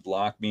roads would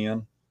block me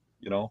in,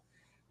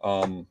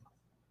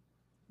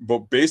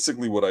 But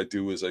basically what I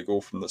do is I go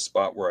from the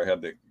spot where I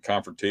had the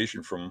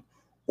confrontation from,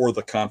 or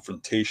the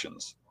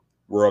confrontations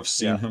where I've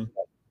seen him.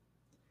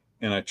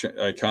 And I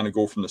kind of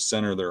go from the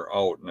center there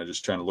out, and I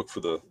just trying to look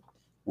for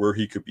where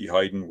he could be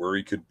hiding, where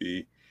he could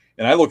be.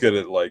 And I look at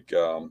it like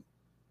I'm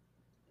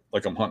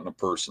hunting a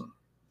person.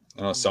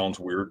 I know it sounds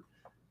weird,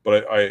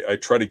 but I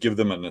try to give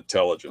them an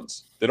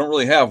intelligence. They don't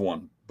really have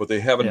one, but they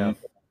have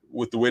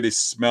with the way they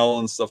smell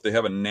and stuff, they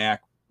have a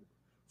knack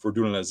for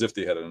doing it as if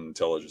they had an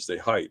intelligence. They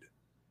hide.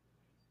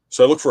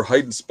 So I look for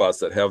hiding spots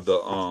that have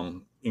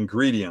the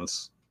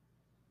ingredients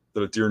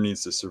that a deer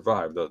needs to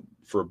survive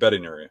for a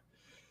bedding area.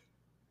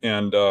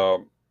 And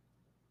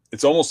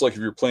it's almost like if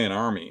you're playing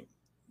Army,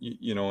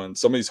 and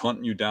somebody's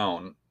hunting you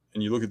down,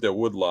 and you look at that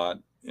wood lot,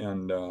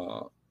 and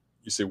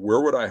you say,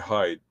 where would I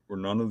hide where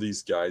none of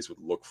these guys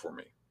would look for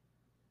me?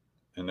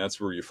 And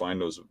that's where you find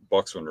those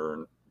bucks when they're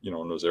in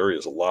those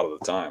areas a lot of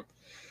the time.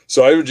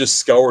 So I would just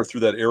scour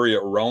through that area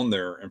around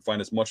there and find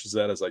as much of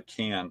that as I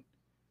can,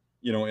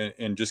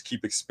 and just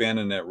keep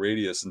expanding that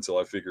radius until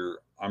I figure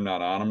I'm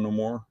not on them no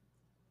more,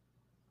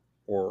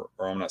 or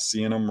I'm not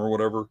seeing them or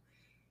whatever.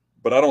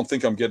 But I don't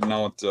think I'm getting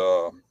out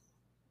a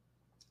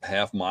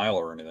half mile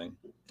or anything.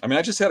 I mean,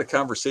 I just had a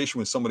conversation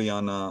with somebody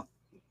online.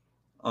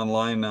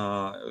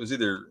 It was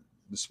either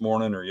this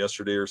morning or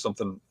yesterday or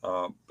something.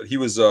 But he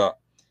was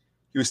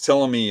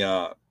telling me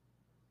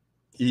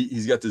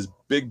he's got this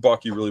big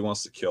buck he really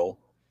wants to kill.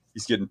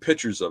 He's getting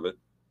pictures of it,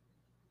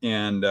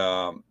 and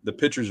the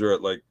pictures are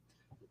at like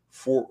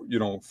 4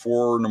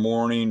 in the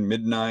morning,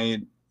 midnight,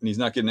 and he's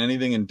not getting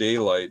anything in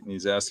daylight. And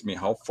he's asking me,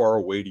 how far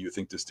away do you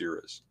think this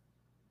deer is?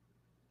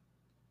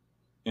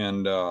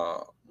 And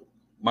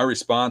my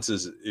response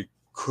is,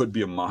 could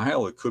be a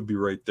mile, it could be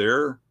right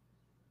there.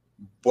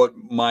 But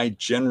my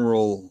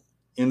general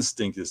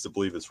instinct is to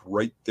believe it's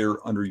right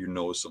there under your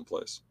nose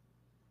someplace.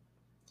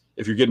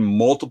 If you're getting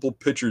multiple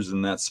pictures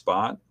in that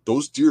spot,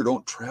 those deer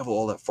don't travel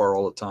all that far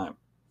all the time.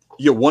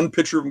 You get one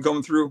picture of them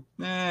coming through,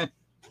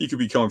 he could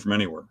be coming from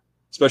anywhere,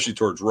 especially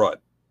towards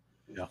rut.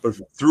 Yeah. But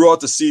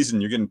throughout the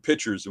season, you're getting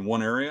pictures in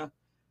one area.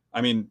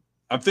 I mean,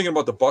 I'm thinking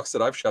about the bucks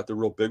that I've shot, the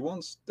real big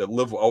ones that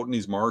live out in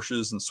these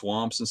marshes and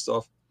swamps and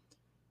stuff.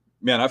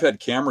 Man, I've had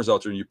cameras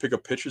out there and you pick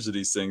up pictures of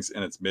these things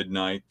and it's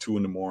midnight, 2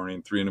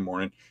 a.m, 3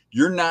 a.m.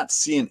 You're not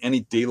seeing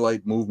any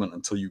daylight movement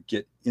until you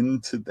get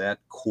into that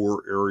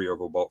core area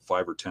of about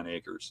 5 or 10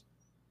 acres.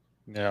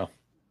 Yeah.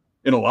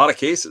 In a lot of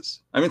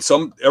cases. I mean,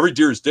 every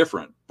deer is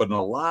different, but in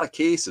a lot of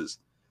cases,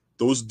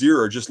 those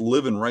deer are just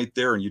living right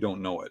there and you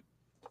don't know it.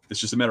 It's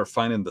just a matter of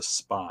finding the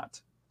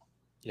spot.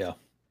 Yeah.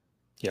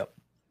 Yep.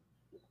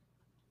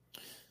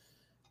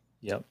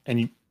 Yep.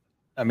 And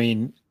I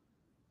mean,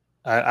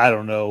 I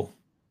don't know.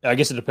 I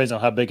guess it depends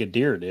on how big a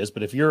deer it is,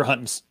 but if you're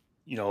hunting,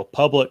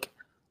 public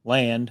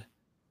land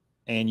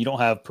and you don't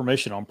have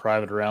permission on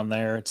private around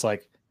there, it's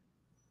like,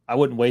 I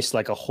wouldn't waste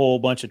like a whole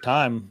bunch of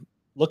time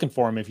looking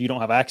for them if you don't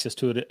have access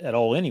to it at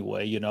all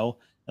anyway,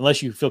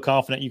 unless you feel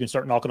confident you can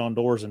start knocking on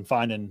doors and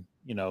finding,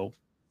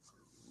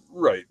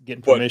 right,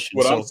 getting permission.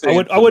 But so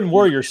I wouldn't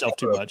worry yourself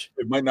too much.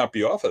 It might not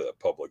be off of that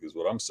public is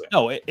what I'm saying.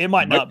 No, it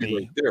might not be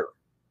right there.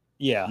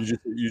 Yeah.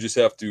 You just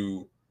have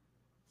to,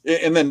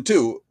 and then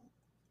too,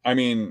 I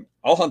mean,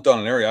 I'll hunt down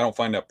an area. I don't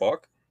find that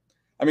buck.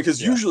 I mean,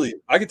 because usually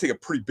I could take a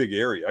pretty big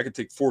area. I could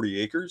take 40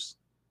 acres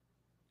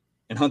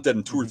and hunt that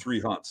in 2 or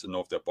 3 hunts and know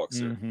if that buck's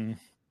there.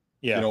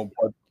 Yeah.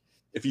 But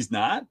if he's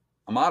not,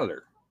 I'm out of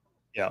there.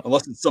 Yeah.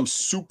 Unless it's some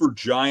super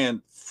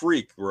giant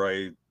freak where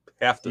I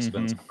have to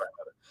spend some time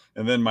at it.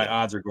 And then my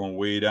odds are going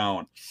way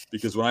down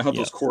because when I hunt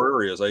those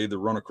core areas, I either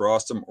run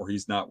across him or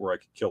he's not where I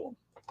could kill him.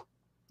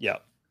 Yeah.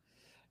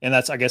 And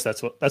I guess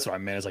that's what I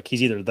meant. Is like,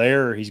 he's either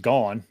there or he's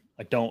gone.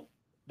 Like, don't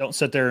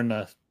sit there in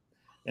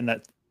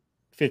that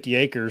 50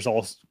 acres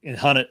and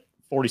hunt it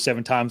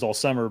 47 times all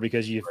summer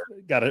because you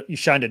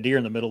shined a deer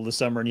in the middle of the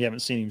summer and you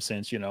haven't seen him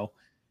since.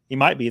 He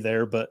might be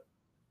there, but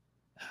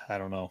I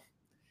don't know.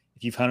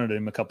 If you've hunted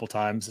him a couple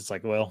times, it's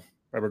like, well,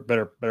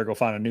 better go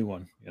find a new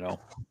one.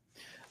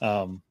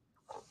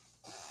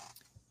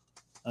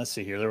 Let's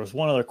see here. There was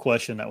one other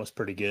question that was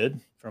pretty good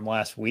from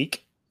last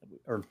week,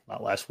 or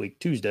not last week,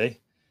 Tuesday.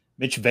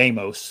 Mitch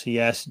Vamos, he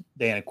asked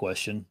Dan a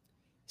question. He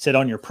said,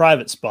 on your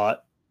private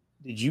spot,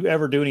 did you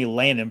ever do any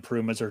land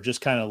improvements or just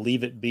kind of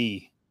leave it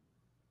be?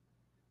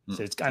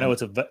 So I know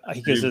it's he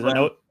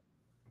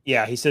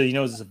said he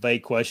knows it's a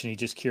vague question. He's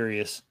just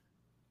curious.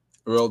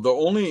 Well,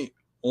 the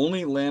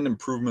only land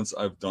improvements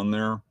I've done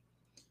there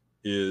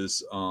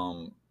is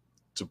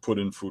to put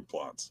in food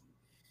plots.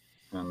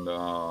 And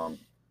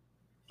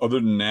other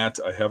than that,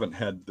 I haven't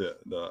had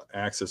the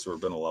access or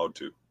been allowed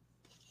to.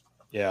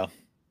 Yeah.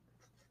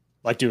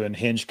 Like doing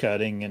hinge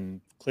cutting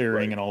and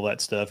clearing and all that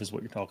stuff is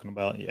what you're talking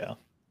about. Yeah.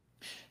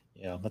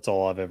 Yeah. That's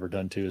all I've ever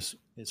done too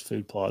is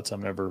food plots. I've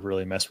never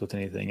really messed with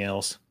anything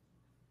else.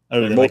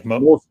 Other than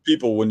most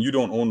people, when you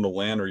don't own the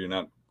land or you're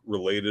not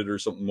related or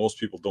something, most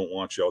people don't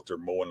want you out there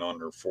mowing on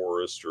their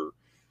forest or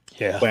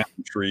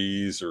planting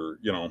trees or,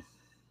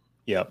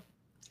 Yeah.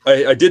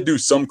 I did do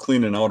some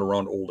cleaning out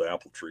around old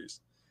apple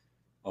trees.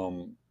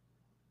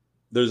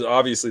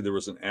 There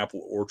was an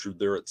apple orchard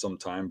there at some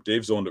time.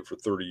 Dave's owned it for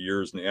 30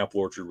 years, and the apple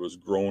orchard was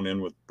grown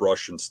in with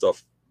brush and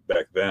stuff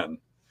back then,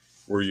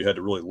 where you had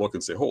to really look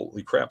and say,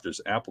 holy crap,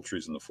 there's apple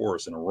trees in the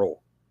forest in a row.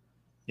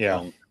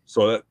 Yeah.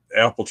 So that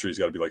apple tree's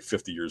got to be like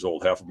 50 years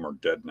old. Half of them are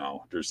dead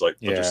now. There's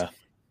there's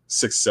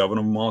 6, 7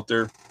 of them out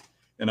there.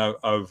 And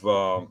I've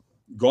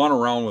gone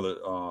around with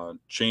a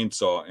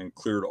chainsaw and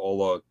cleared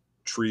all the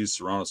trees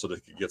surrounded so they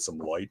could get some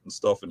light and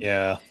stuff. And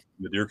the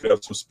deer could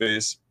have some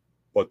space.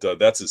 But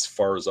that's as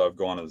far as I've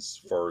gone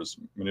as far as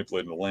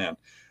manipulating the land.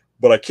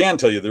 But I can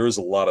tell you there is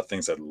a lot of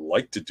things I'd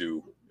like to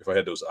do if I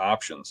had those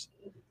options.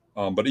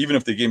 But even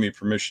if they gave me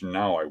permission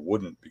now, I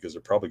wouldn't because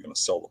they're probably going to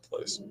sell the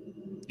place.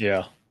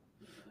 Yeah.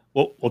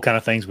 What kind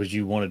of things would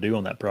you want to do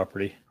on that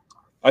property?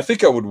 I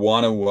think I would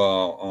want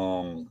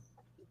to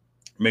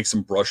make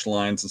some brush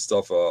lines and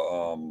stuff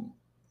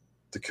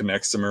to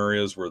connect some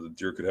areas where the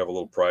deer could have a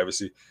little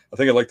privacy. I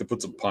think I'd like to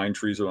put some pine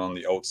trees around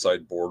the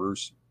outside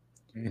borders.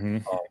 Mm-hmm.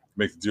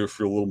 Make the deer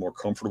feel a little more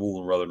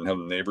comfortable rather than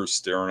having neighbors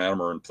staring at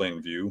them or in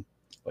plain view,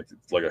 like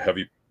a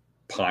heavy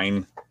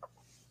pine.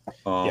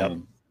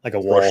 Like a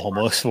wall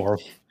almost for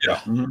them. Yeah.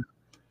 Mm-hmm.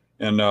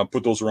 And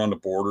put those around the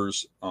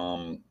borders.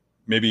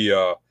 Maybe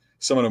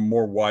some of the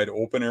more wide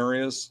open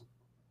areas,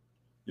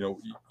 you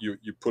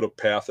put a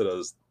path that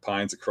has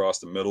pines across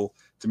the middle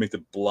to make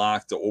the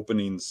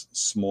openings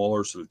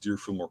smaller so the deer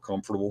feel more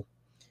comfortable.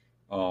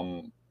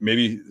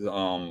 Maybe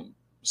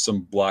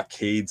some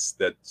blockades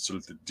that sort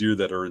of the deer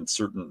that are in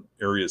certain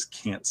areas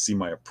can't see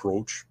my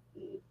approach.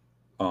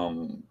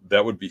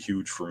 That would be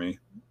huge for me.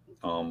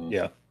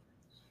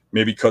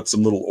 Maybe cut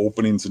some little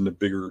openings into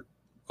bigger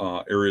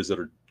areas that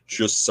are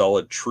just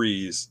solid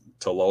trees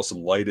to allow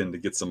some light in to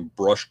get some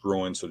brush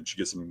growing so that you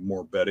get some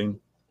more bedding.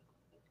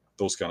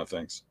 Those kind of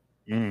things.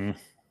 Mm.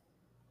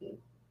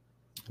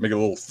 Make it a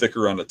little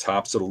thicker on the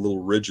tops of the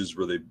little ridges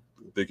where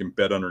they can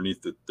bed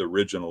underneath the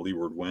ridge on a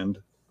leeward wind.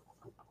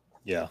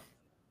 Yeah.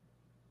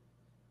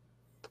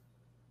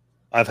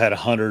 I've had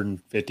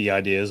 150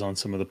 ideas on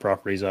some of the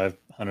properties I've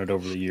hunted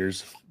over the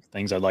years,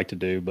 things I'd like to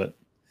do, but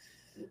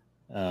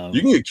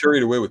you can get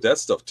carried away with that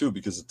stuff too,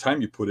 because the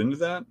time you put into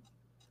that.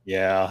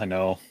 Yeah, I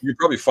know. You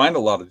probably find a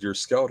lot of deer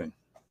scouting.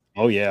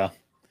 Oh yeah.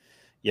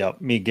 Yeah.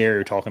 Me and Gary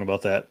were talking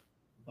about that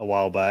a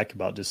while back,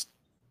 about just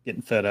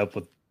getting fed up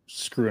with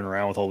screwing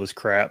around with all this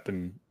crap.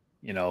 And,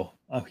 he's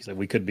like,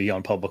 we could be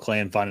on public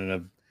land finding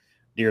a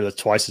deer that's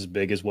twice as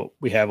big as what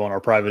we have on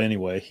our private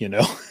anyway,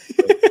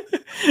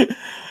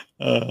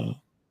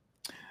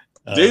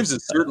 Dave's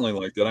is certainly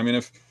like that. I mean,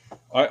 if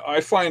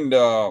I find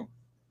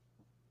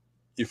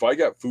if I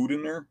got food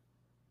in there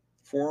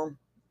for him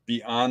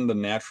beyond the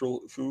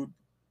natural food,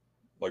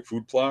 like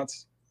food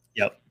plots,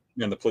 yep,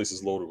 and the place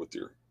is loaded with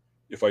deer.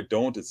 If I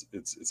don't,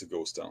 it's a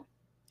ghost town.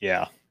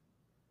 Yeah.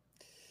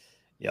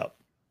 Yep.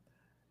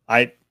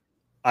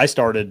 I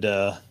started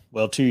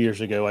 2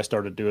 years ago. I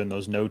started doing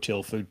those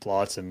no-till food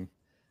plots, and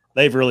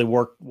they've really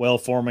worked well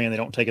for me, and they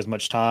don't take as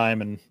much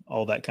time and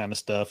all that kind of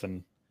stuff.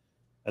 And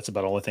that's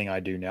about the only thing I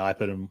do now. I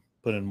put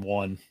in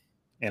one,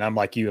 and I'm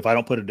like you. If I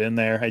don't put it in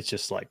there, it's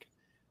just like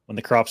when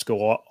the crops go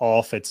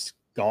off, it's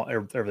gone.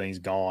 Everything's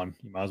gone.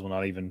 You might as well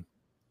not even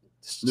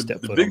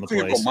step foot on the place. The big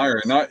thing about my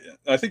area, and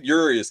I think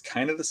your area is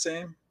kind of the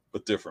same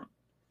but different.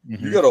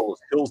 Mm-hmm. You got all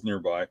those hills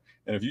nearby,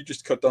 and if you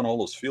just cut down all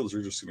those fields,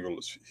 you're just going to go to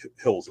those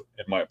hills,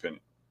 in my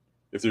opinion,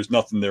 if there's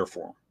nothing there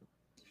for them.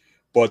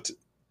 But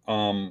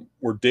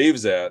where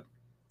Dave's at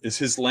is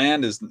his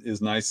land is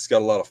nice. It's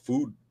got a lot of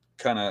food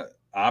kind of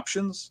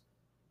options.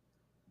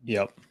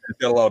 Yep. It's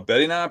got a lot of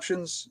bedding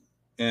options,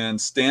 and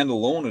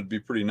standalone it'd be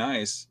pretty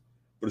nice.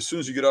 But as soon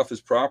as you get off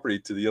his property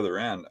to the other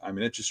end, I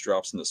mean, it just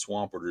drops in the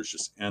swamp where there's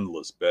just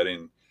endless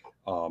bedding.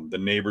 The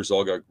neighbors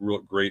all got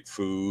great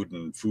food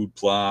and food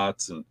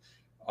plots, and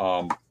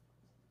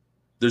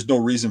there's no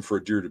reason for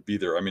a deer to be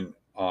there. I mean,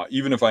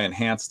 even if I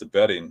enhance the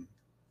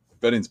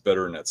bedding's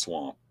better in that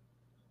swamp.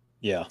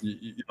 Yeah.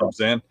 You know what I'm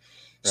saying?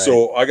 Right.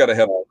 So I got to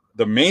have,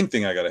 the main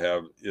thing I got to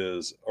have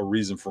is a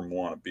reason for them to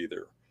want to be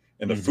there.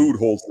 And the food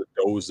holds the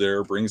does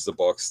there, brings the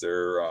bucks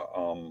there.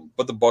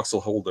 But the bucks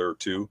will hold there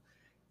too.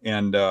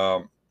 And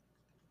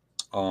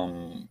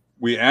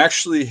we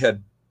actually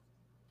had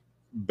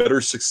better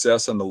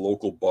success on the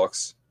local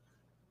bucks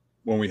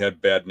when we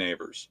had bad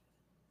neighbors,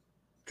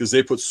 because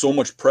they put so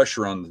much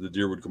pressure on the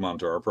deer would come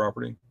onto our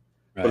property.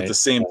 Right. But at the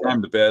same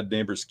time, the bad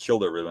neighbors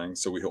killed everything.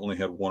 So we only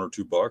had 1 or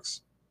 2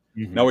 bucks.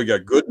 Mm-hmm. Now we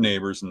got good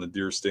neighbors, and the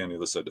deer stay on the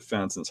other side of the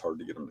fence, and it's hard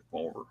to get them to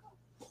come over.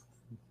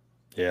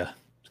 Yeah.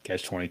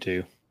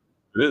 Catch-22.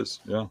 It is.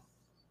 Yeah.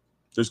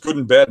 There's good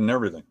and bad in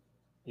everything.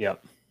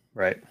 Yep.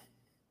 Right.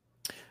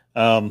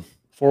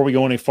 Before we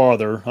go any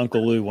farther,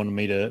 Uncle Lou wanted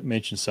me to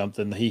mention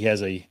something. He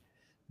has a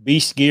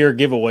Beast Gear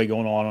giveaway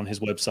going on his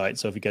website.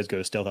 So if you guys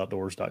go to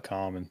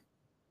stealthoutdoors.com and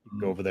you can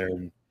go over there,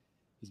 and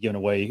he's giving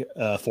away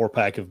a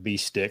 4-pack of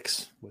Beast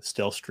sticks with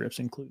stealth strips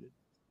included.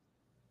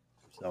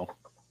 So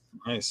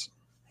nice.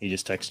 He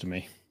just texted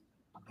me.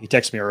 He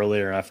texted me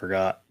earlier and I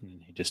forgot.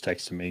 And he just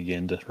texted me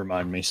again to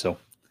remind me. So,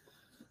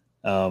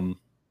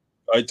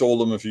 I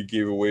told him if he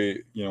gave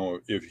away,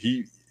 if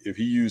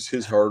he used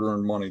his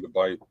hard-earned money to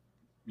buy,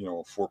 a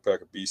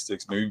 4-pack of Beast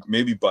sticks,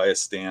 maybe buy a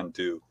stand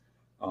too.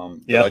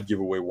 Yeah, I'd give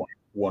away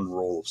one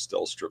roll of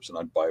stealth strips, and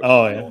I'd buy it with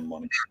my own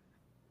money.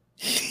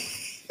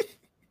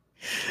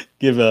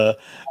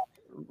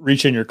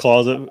 Reach in your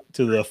closet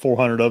to the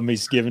 400 of them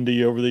he's given to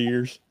you over the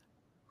years.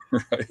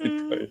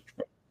 Right.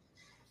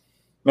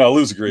 No,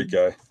 Lou's a great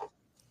guy.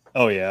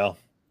 Oh yeah.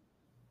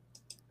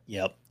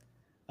 Yep.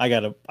 I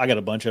got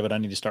a bunch of it I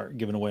need to start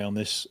giving away on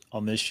this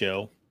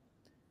show.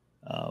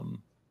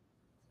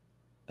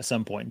 At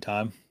some point in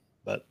time,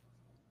 but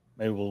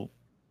maybe we'll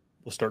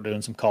start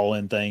doing some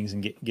call-in things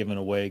and giving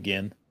away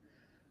again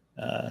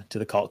to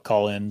the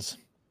call-ins.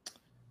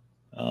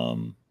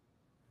 All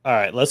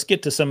right, let's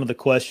get to some of the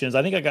questions.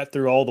 I think I got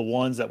through all the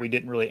ones that we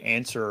didn't really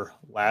answer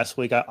last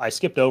week. I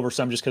skipped over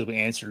some just because we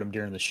answered them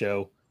during the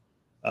show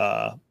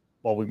while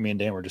me and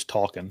Dan were just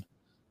talking.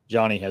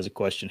 Johnny has a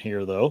question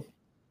here, though.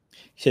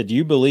 He said, do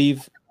you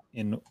believe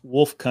in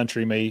wolf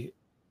country may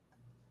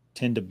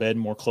tend to bed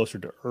more closer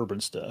to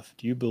urban stuff?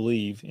 Do you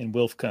believe in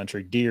wolf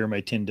country deer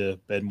may tend to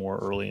bed more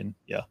early? And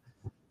yeah,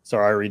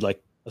 sorry, I read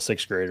like a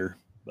 6th grader,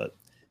 but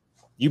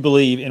you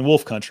believe in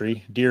wolf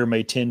country deer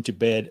may tend to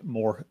bed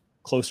more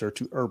closer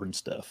to urban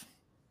stuff?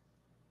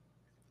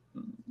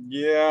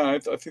 Yeah,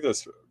 I think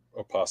that's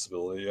a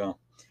possibility. Yeah,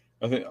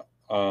 I think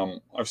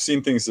I've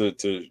seen things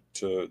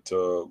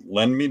to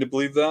lend me to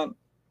believe that,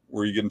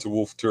 where you get into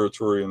wolf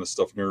territory and the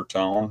stuff near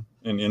town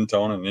and in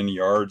town and in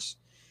yards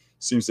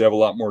seems to have a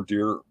lot more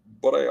deer.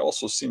 But I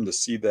also seem to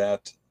see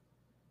that,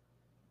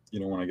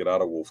 when I get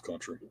out of wolf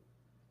country,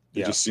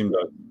 it just seemed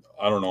to,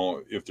 I don't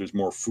know if there's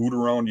more food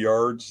around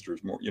yards,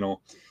 there's more,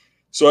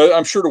 so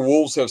I'm sure the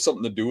wolves have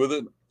something to do with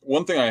it.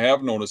 one thing I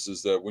have noticed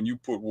is that when you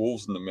put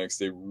wolves in the mix,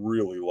 they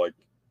really like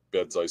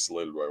beds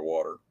isolated by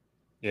water.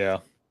 Yeah.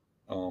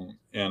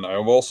 And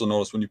I've also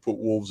noticed when you put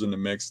wolves in the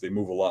mix, they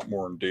move a lot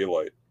more in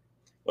daylight.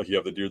 Like you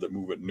have the deer that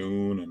move at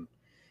noon,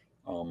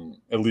 and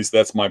at least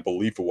that's my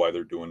belief of why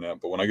they're doing that.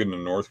 But when I get in the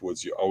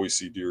Northwoods, you always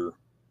see deer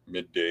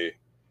midday,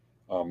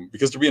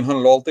 because they're being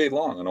hunted all day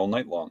long and all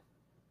night long.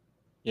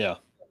 Yeah.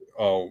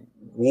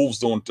 Wolves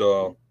don't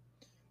follow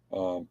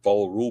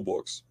rule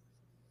books.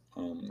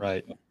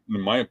 Right.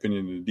 In my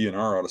opinion, the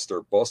DNR ought to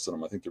start busting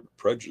them. I think they're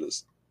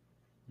prejudiced.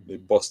 They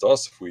bust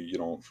us if we,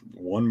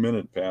 1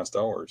 minute past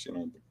hours.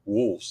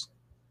 Wolves,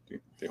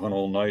 they hunt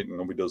all night and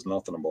nobody does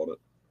nothing about it.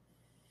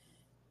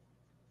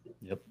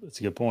 Yep, that's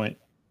a good point.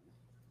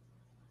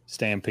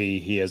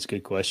 Stampede, he has a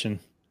good question.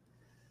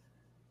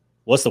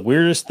 What's the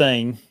weirdest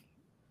thing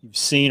you've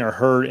seen or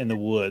heard in the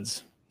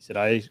woods? He said,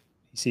 I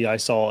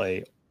saw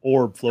a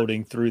orb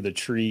floating through the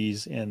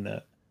trees in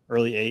the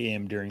early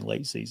AM during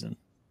late season.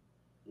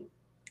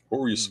 What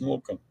were you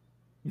smoking?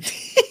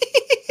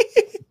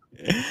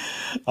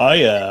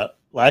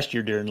 Last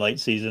year during late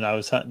season, I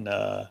was hunting,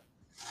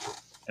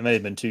 it may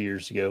have been 2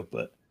 years ago,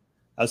 but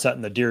I was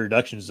hunting the deer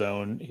reduction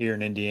zone here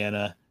in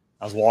Indiana.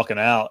 I was walking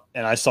out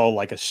and I saw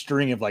like a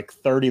string of like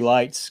 30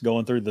 lights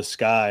going through the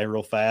sky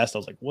real fast. I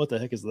was like, what the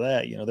heck is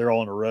that? They're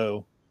all in a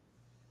row.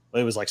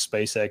 It was like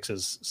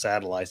SpaceX's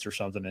satellites or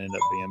something it ended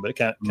up being, but it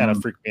kind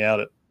of freaked me out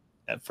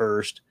at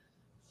first.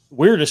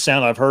 Weirdest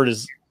sound I've heard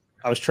is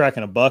I was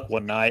tracking a buck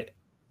one night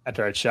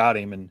after I'd shot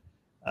him, and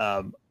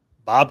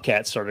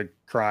bobcats started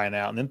crying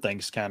out, and them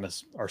things kind of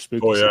are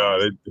spooky.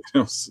 Oh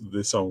yeah,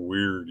 they sound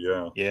weird.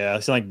 Yeah, yeah,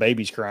 they sound like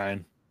babies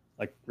crying,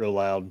 like real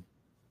loud.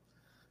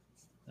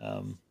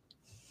 What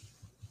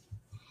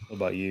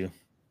about you?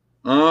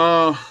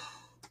 I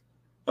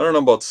don't know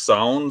about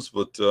sounds,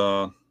 but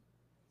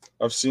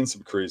I've seen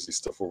some crazy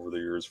stuff over the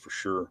years for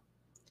sure.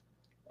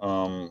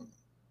 One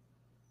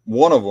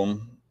of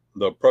them,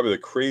 probably the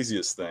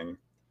craziest thing,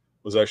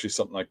 was actually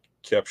something I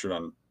captured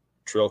on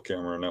trail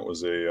camera, and that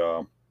was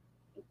an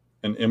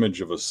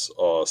image of a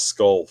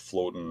skull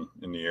floating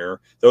in the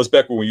air. That was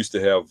back when we used to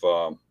have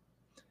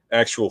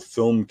actual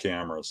film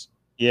cameras.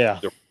 Yeah,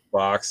 there was a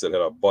box that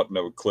had a button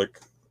that would click,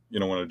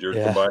 when a deer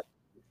come by.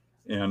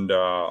 And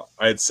I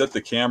had set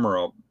the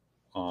camera up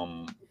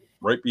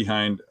right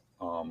behind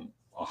a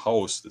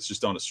house that's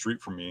just down the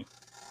street from me,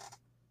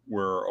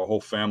 where a whole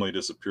family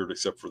disappeared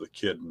except for the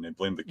kid, and they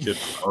blamed the kid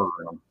for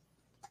murdering him.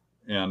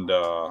 And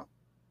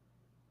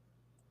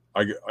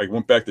I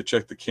went back to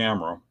check the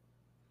camera,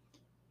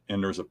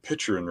 and there's a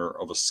picture in there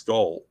of a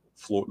skull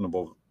floating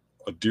above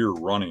a deer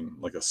running,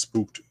 like a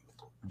spooked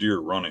deer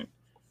running.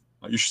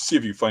 You should see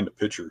if you find a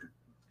picture.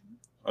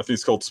 I think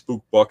it's called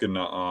Spook Buck in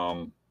the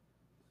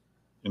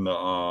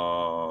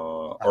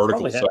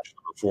article section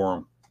of the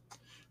forum.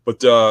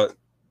 But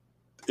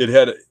it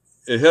had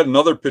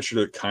another picture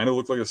that kind of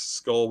looked like a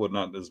skull, but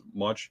not as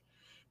much.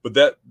 But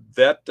that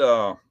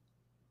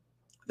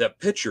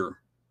picture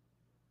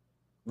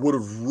would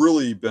have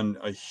really been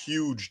a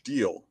huge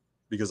deal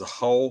because of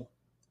how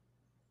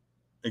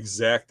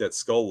exact that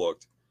skull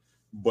looked,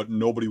 but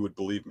nobody would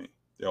believe me.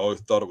 They always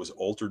thought it was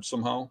altered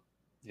somehow.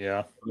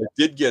 Yeah. I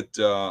did get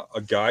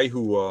a guy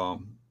a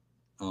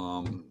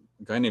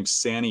guy named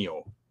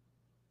Sanio.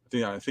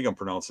 I think I'm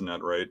pronouncing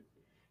that right.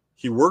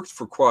 He worked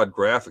for Quad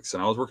Graphics,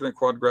 and I was working at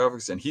Quad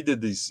Graphics, and he did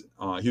these.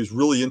 He was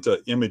really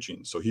into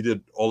imaging, so he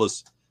did all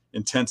this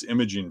intense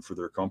imaging for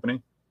their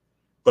company.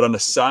 But on the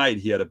side,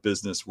 he had a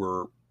business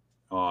where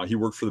he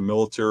worked for the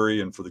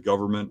military and for the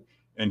government,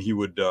 and he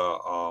would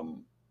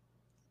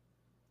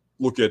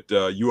look at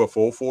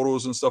UFO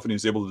photos and stuff, and he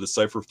was able to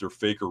decipher if they're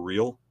fake or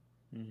real.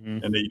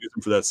 Mm-hmm. And they used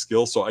him for that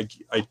skill. So I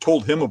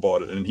told him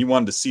about it, and he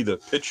wanted to see the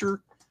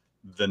picture,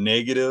 the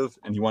negative,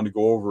 and he wanted to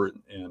go over it.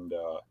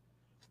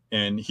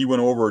 And he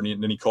went over it,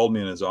 and then he called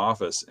me in his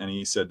office, and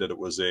he said that it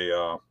was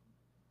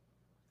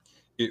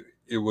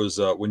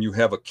when you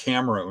have a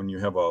camera, when you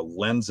have a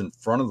lens in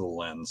front of the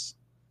lens,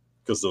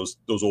 because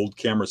those old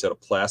cameras had a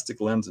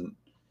plastic lens and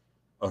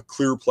a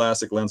clear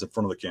plastic lens in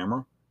front of the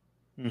camera.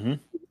 Mm-hmm.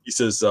 He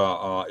says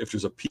if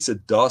there's a piece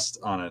of dust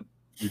on it,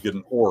 you get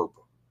an orb.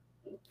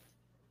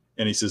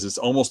 And he says it's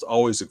almost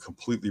always a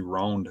completely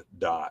round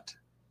dot.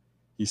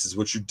 He says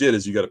what you did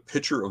is you got a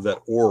picture of that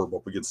orb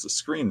up against the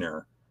screen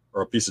there,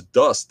 or a piece of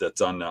dust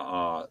that's on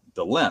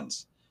the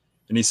lens.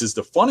 And he says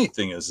the funny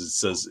thing is, it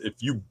says if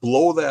you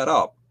blow that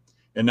up,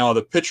 and now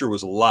the picture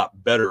was a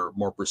lot better,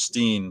 more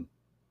pristine,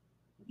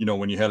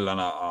 when you had it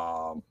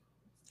on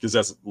because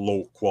that's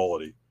low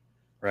quality.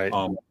 Right.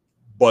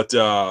 But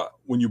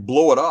when you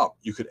blow it up,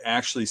 you could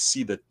actually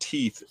see the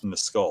teeth in the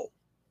skull.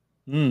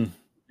 And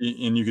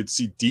you could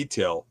see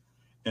detail.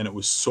 And it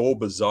was so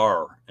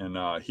bizarre.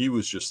 And he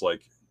was just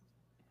like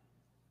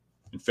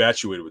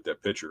infatuated with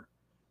that picture.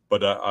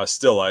 But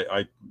still,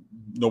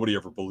 nobody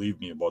ever believed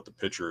me about the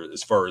picture,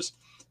 as far as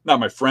not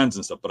my friends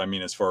and stuff, but I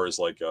mean, as far as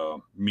like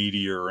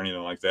media or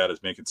anything like that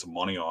is making some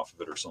money off of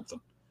it or something.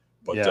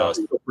 But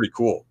still pretty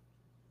cool.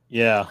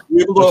 Yeah.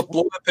 You able to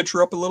blow that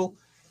picture up a little,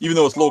 even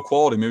though it's low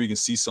quality? Maybe you can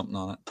see something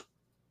on it.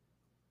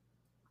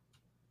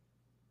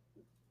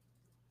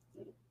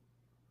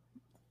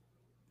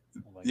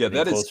 Like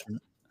Yeah,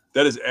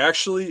 that is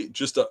actually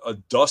just a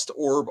dust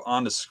orb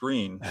on the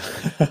screen,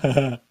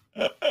 and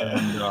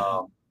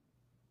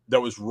that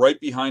was right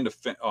behind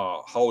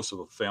a house of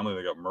a family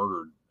that got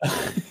murdered.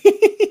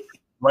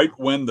 Right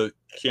when the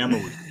camera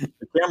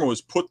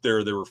was put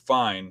there, they were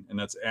fine, and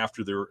that's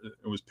after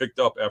it was picked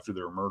up after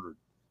they were murdered.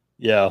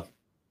 Yeah,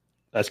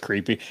 that's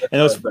creepy.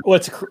 And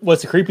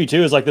what's creepy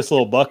too is like this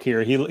little buck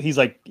here. He's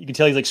like, you can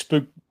tell he's like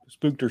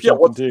spooked or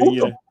something too.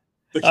 Yeah,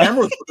 the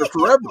camera was there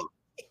forever.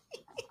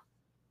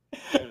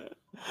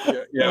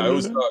 Yeah, it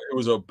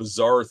was a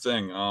bizarre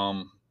thing.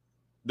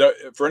 That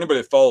for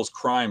anybody that follows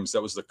crimes,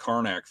 that was the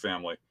Karnak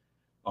family.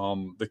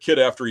 The kid,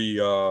 after he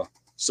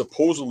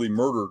supposedly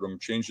murdered him,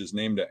 changed his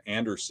name to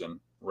Anderson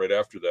right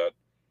after that.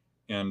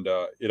 And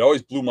it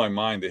always blew my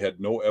mind. They had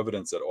no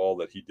evidence at all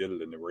that he did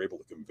it, and they were able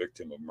to convict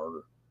him of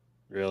murder.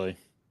 Really?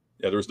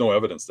 Yeah, there was no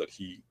evidence that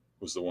he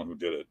was the one who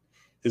did it.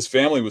 His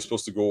family was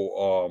supposed to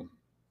go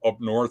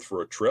up north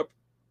for a trip,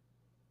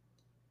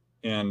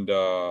 and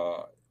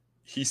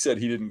he said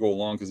he didn't go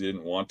along because he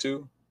didn't want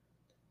to,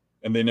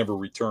 and they never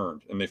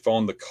returned. And they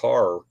found the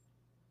car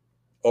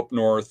up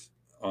north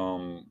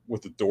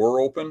with the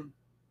door open,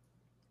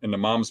 and the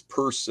mom's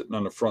purse sitting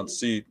on the front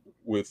seat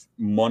with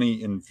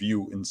money in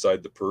view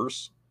inside the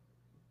purse.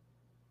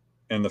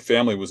 And the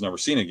family was never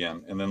seen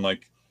again. And then,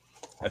 like,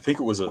 I think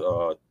it was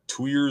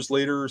 2 years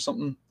later or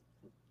something,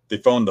 they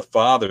found the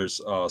father's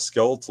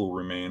skeletal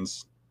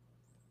remains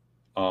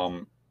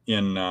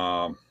in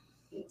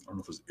I don't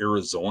know if it was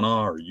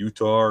Arizona or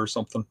Utah or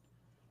something,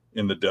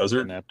 in the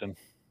desert.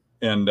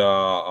 And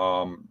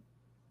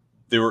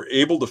they were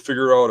able to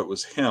figure out it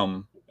was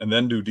him and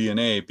then do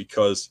DNA,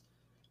 because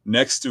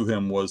next to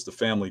him was the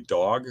family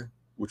dog,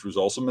 which was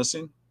also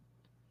missing.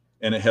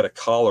 And it had a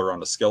collar on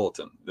the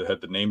skeleton that had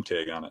the name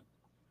tag on it.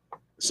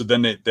 So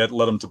then that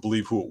led them to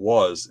believe who it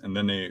was. And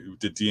then they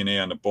did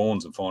DNA on the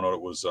bones and found out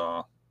it was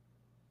the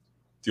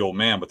old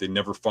man, but they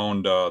never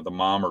found the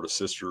mom or the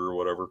sister or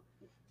whatever.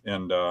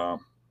 And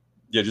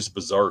yeah, just a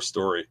bizarre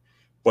story.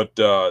 But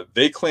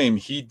they claim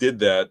he did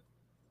that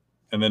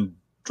and then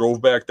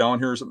drove back down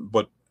here or something.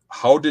 But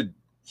how did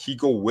he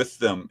go with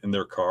them in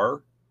their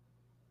car?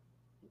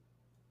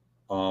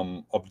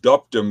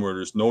 Abduct him where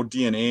there's no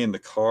DNA in the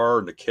car,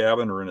 in the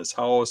cabin, or in his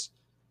house.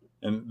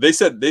 And they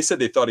said they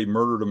thought he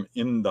murdered him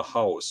in the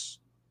house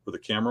where the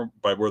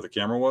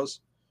camera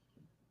was.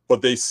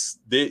 But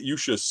you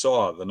should have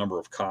saw the number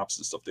of cops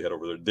and stuff they had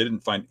over there. They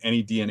didn't find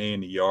any DNA in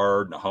the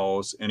yard, in the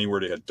house, anywhere.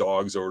 They had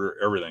dogs over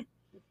there, everything.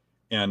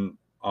 And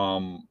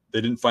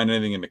they didn't find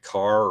anything in the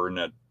car or in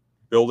that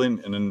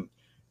building. And then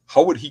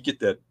how would he get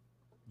that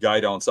guy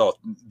down south?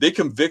 They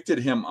convicted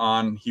him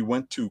he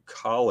went to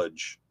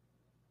college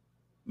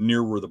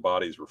near where the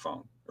bodies were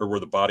found, or where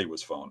the body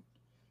was found.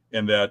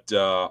 And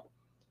that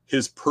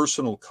his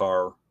personal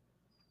car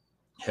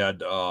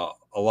had a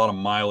lot of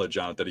mileage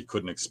on it that he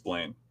couldn't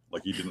explain.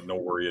 Like, he didn't know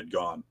where he had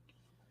gone.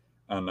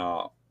 And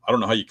I don't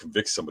know how you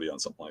convict somebody on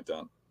something like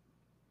that.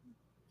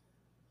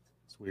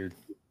 It's weird.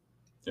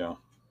 Yeah.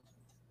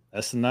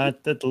 That's the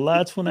night that the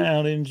lights went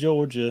out in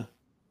Georgia.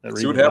 That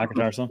See what happened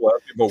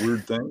about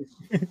weird things.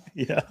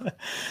 Yeah.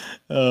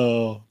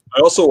 Oh. I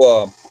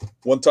also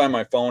one time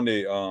I found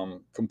a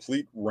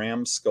complete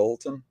ram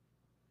skeleton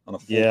on a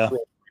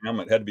full ram.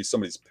 It had to be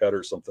somebody's pet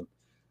or something.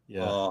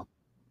 Yeah.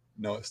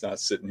 No, it's not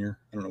sitting here.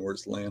 I don't know where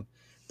it's laying.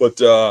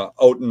 But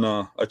out in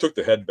I took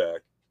the head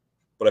back,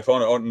 but I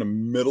found it out in the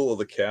middle of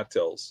the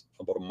cattails,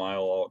 about a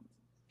mile out.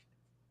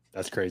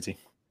 That's crazy.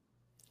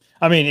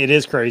 I mean, it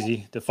is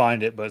crazy to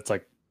find it, but it's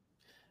like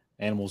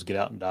animals get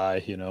out and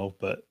die,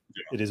 but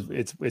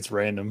it's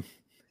random.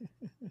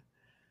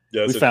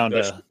 Yeah, we found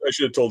I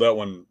should have told that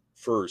one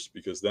first,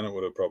 because then it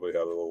would have probably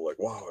had a little like,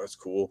 wow, that's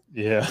cool.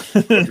 Yeah.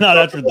 Not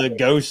after the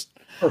ghost,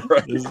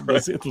 right.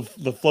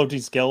 The floating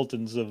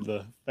skeletons of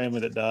the family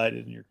that died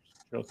in your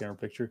trail camera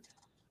picture.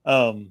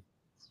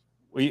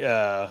 We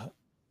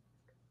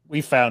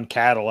found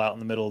cattle out in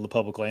the middle of the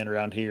public land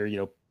around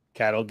here.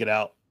 Cattle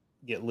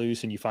get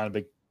loose, and you find a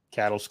big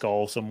cattle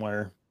skull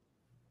somewhere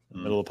in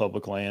the middle of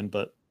public land,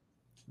 but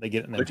they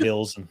get in the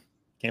hills and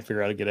can't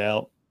figure out how to get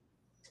out.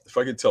 If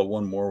I could tell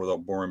one more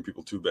without boring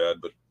people too bad,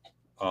 but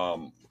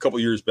a couple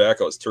of years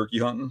back, I was turkey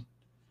hunting,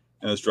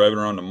 and I was driving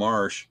around the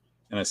marsh,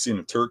 and I seen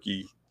a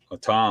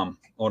tom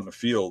out in the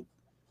field.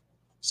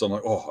 So I'm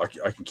like, oh,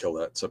 I can kill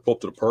that. So I pull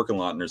up to the parking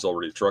lot, and there's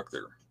already a truck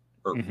there,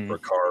 or a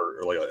car,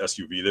 or like an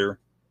SUV there.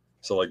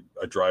 So like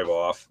I drive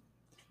off.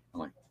 I'm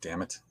like,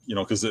 damn it,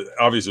 because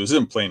obviously it was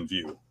in plain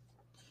view.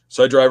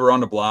 So I drive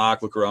around the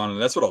block, look around,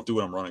 and that's what I'll do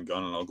when I'm running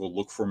gun, and I'll go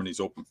look for them in these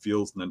open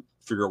fields, and then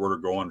figure out where they're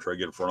going and try to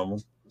get in front of them.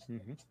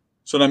 Mm-hmm.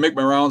 So then I make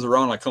my rounds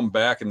around, and I come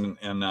back, and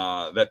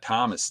that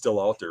tom is still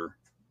out there.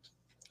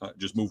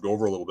 Just moved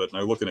over a little bit,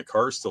 and I look in the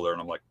car still there,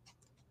 and I'm like,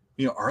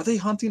 are they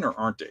hunting or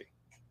aren't they?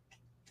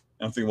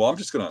 And I'm thinking, well, I'm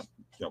just gonna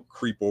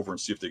creep over and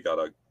see if they got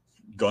a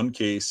gun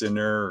case in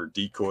there or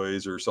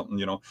decoys or something.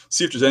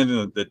 See if there's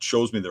anything that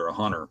shows me they're a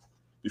hunter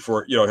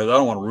before, because I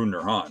don't want to ruin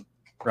their hunt.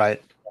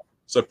 Right.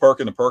 So I park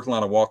in the parking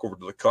lot. I walk over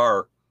to the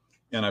car,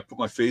 and I put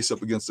my face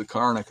up against the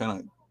car, and I kind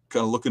of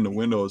kind of look in the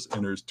windows,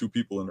 and there's two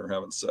people in there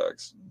having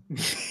sex.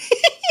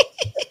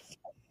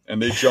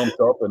 And they jumped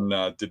up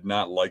and did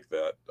not like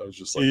that. I was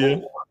just like,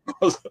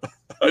 oh.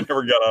 I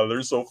never got out of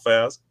there so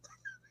fast.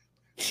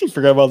 You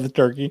forgot about the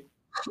turkey.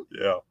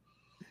 Yeah.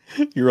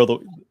 You roll the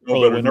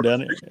window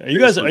down. Are you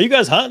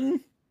guys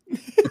hunting?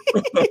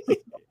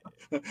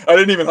 I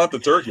didn't even hunt the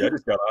turkey. I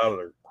just got out of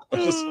there.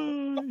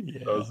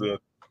 That was it.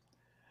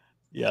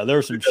 Yeah, there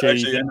were some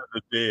shady. Actually, end of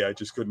the day, I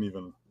just couldn't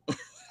even.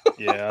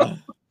 Yeah.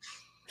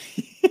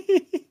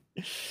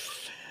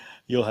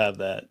 You'll have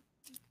that.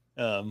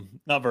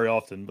 Not very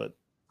often, but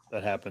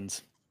that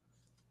happens.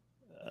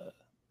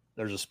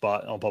 There's a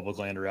spot on public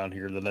land around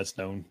here that's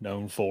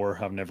known for.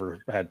 I've never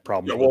had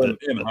problems with it.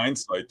 In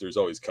hindsight, there's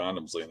always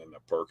condoms laying in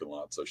that parking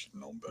lot, so I should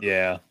have known better.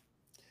 Yeah.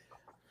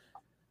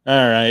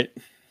 All right.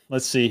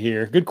 Let's see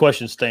here. Good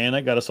question, Stan.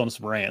 That got us on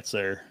some rants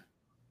there.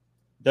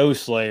 Doe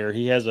Slayer.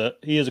 He has a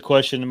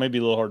question that may be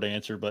a little hard to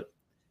answer, but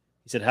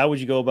he said, how would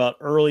you go about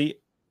early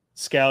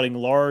scouting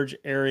large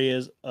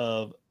areas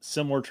of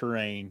similar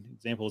terrain?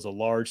 Example is a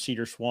large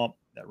cedar swamp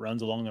that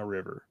runs along a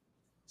river.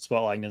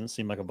 Spotlighting doesn't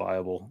seem like a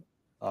viable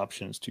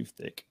option. It's too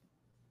thick.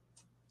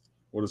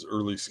 What does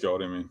early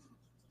scouting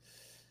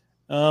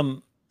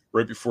mean?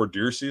 Right before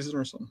deer season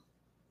or something?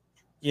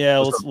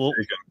 Yeah,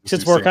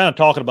 since we're kind of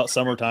talking about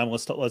summertime,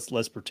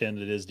 let's pretend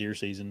it is deer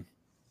season.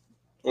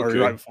 Okay.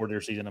 Or right before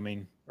deer season, I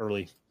mean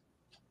early.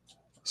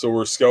 So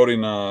we're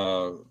scouting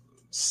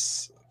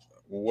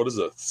what is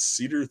a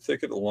cedar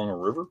thicket along a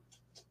river?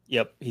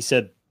 Yep. He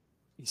said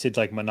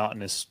like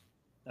monotonous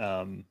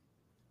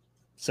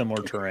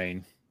similar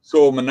terrain.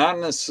 So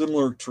monotonous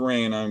similar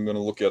terrain, I'm going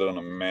to look at it on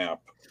a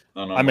map.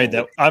 I made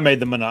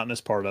the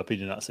monotonous part up. He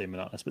did not say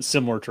monotonous, but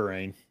similar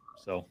terrain.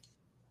 So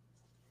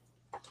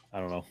I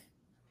don't know.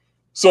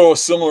 So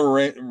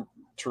similar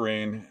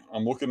terrain,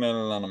 I'm looking at it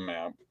on a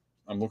map.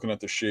 I'm looking at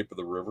the shape of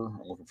the river.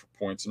 I'm looking for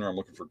points in there. I'm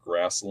looking for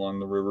grass along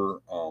the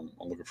river. I'm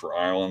looking for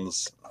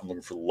islands. I'm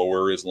looking for low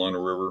areas along the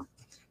river.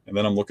 And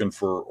then I'm looking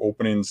for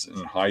openings in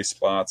high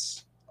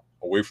spots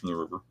away from the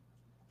river.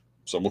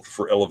 So I'm looking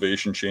for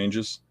elevation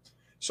changes.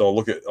 So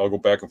I'll go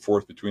back and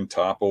forth between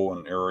topo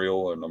and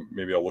aerial, and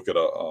maybe I'll look at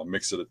a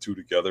mix of the two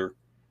together.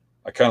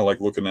 I kind of like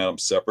looking at them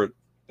separate.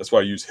 That's why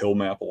I use hill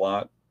map a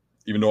lot.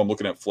 Even though I'm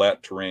looking at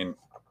flat terrain,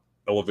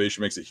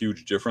 elevation makes a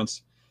huge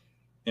difference.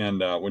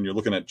 And when you're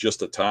looking at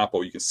just a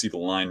topo, you can see the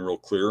line real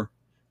clear.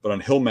 But on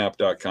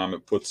hillmap.com,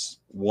 it puts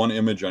one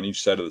image on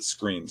each side of the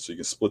screen, so you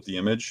can split the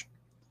image.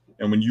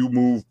 And when you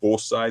move, both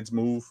sides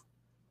move.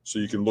 So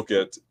you can look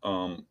at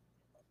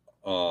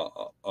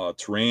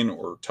terrain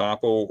or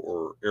topo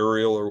or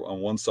aerial on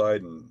one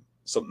side and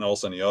something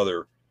else on the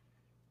other.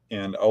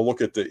 And I'll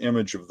look at the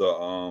image of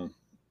the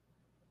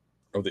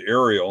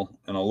aerial,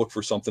 and I'll look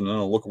for something, and then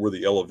I'll look at where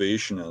the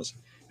elevation is.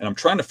 And I'm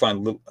trying to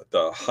find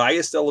the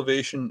highest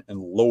elevation and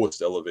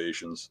lowest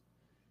elevations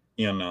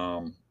in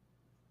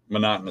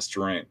monotonous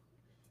terrain.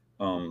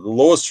 The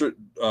lowest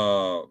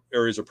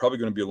areas are probably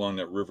going to be along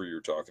that river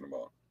you're talking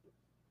about.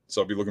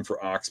 So I'll be looking for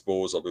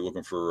oxbows. I'll be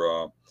looking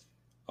for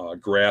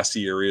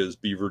grassy areas,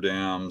 beaver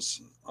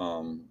dams,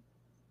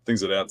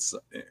 things of that.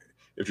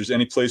 If there's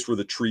any place where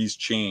the trees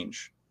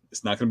change,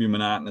 it's not going to be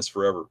monotonous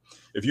forever.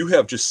 If you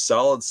have just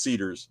solid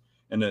cedars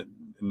and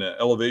the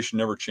elevation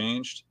never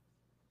changed,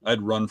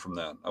 I'd run from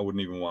that. I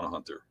wouldn't even want to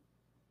hunt there.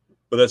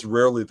 But that's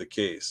rarely the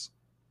case.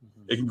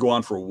 Mm-hmm. It can go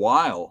on for a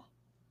while,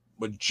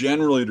 but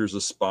generally there's a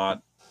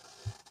spot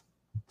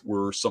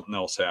where something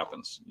else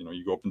happens.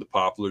 You go up into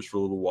poplars for a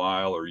little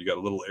while, or you got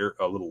a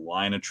little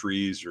line of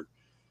trees, or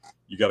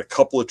you got a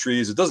couple of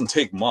trees. It doesn't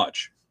take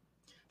much.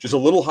 Just a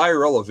little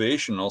higher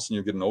elevation, all of a sudden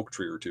you'll get an oak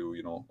tree or two,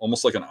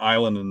 almost like an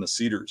island in the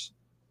cedars.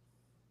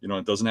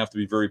 It doesn't have to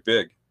be very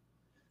big.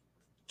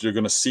 You're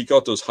going to seek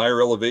out those higher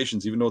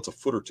elevations, even though it's a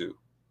foot or two.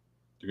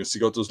 You're going to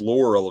seek out those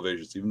lower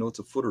elevations, even though it's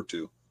a foot or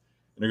two.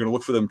 And they're going to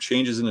look for them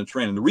changes in the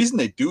terrain. And the reason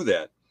they do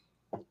that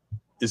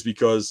is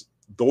because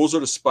those are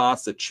the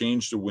spots that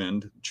change the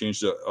wind, change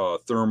the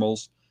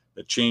thermals,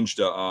 that change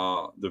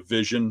the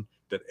vision,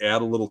 that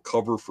add a little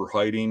cover for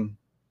hiding.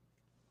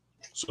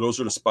 So those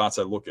are the spots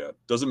I look at.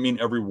 Doesn't mean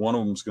every one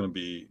of them is going to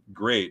be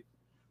great,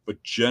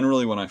 but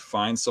generally when I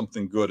find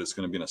something good, it's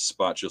going to be in a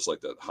spot just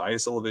like that.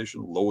 Highest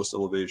elevation, lowest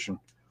elevation,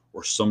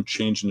 or some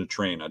change in the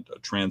terrain, a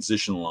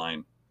transition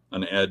line,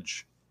 an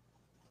edge.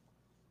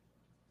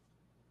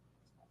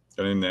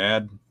 Anything to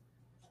add?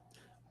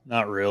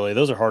 Not really.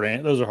 Those are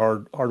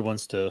hard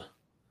ones to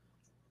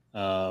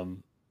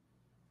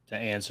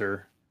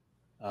answer.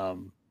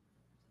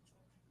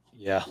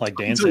 Yeah, like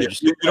Dan said,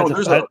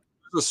 there's a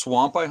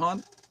swamp I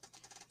hunt,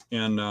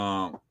 and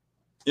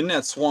in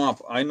that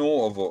swamp, I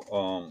know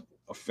of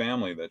a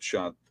family that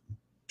shot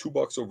 2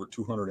 bucks over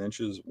 200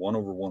 inches, one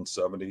over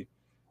 170,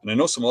 and I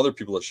know some other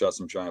people that shot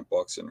some giant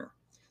bucks in there.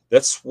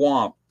 That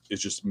swamp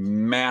is just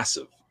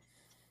massive.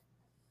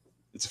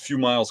 It's a few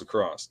miles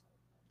across.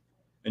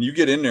 And you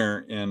get in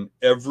there and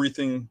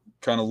everything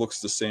kind of looks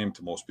the same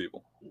to most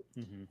people.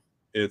 Mm-hmm.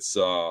 It's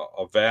a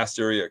vast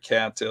area of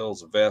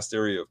cattails, a vast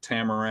area of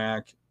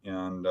tamarack,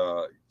 and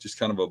just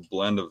kind of a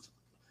blend of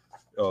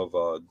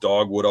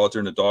dogwood out there,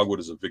 and the dogwood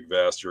is a big,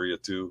 vast area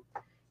too.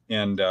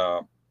 And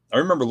I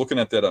remember looking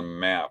at that on a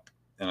map,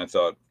 and I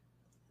thought,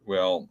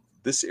 well,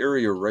 this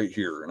area right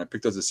here, and I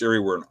picked up this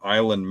area where an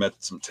island met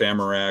some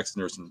tamaracks, and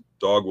there was some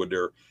dogwood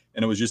there,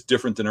 and it was just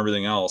different than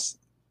everything else.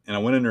 And I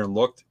went in there and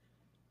looked,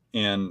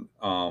 and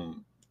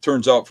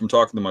turns out from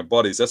talking to my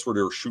buddies, that's where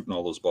they were shooting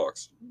all those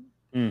bucks.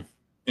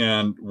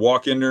 And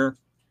walk in there,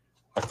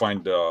 I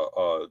find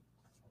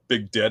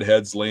big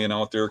deadheads laying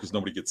out there because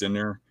nobody gets in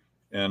there,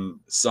 and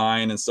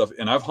sign and stuff.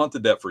 And I've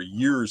hunted that for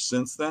years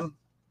since then.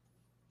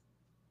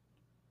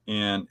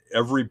 And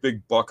every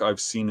big buck I've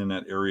seen in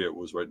that area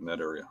was right in that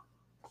area.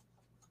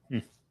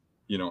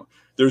 You know,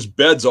 there's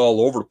beds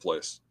all over the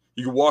place.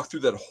 You can walk through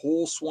that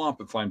whole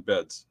swamp and find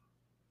beds.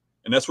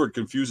 And that's where it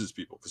confuses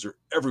people because they're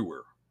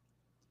everywhere.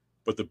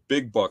 But the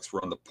big bucks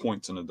were on the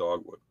points in the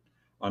dogwood,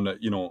 on the,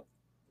 you know,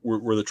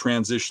 where the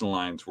transition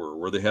lines were,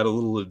 where they had a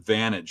little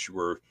advantage,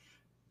 where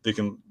they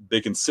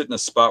can sit in a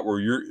spot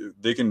where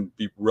they can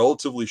be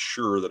relatively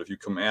sure that if you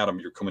come at them,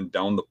 you're coming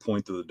down the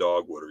point of the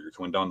dogwood, or you're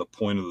coming down the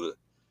point of the,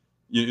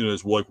 you know,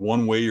 there's like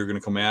one way you're going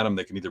to come at them.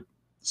 They can either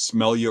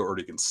smell you or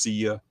they can see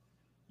you,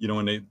 you know,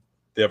 and they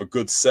have a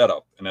good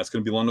setup, and that's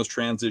going to be along those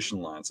transition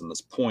lines and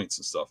those points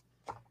and stuff.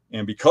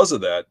 And because of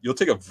that, you'll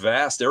take a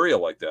vast area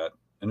like that,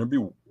 and there'll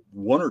be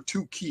one or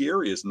two key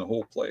areas in the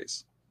whole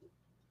place.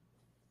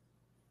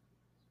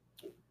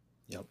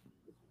 Yep.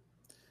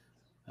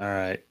 All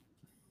right.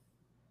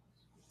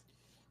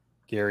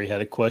 Gary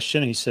had a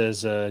question. He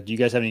says, do you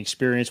guys have any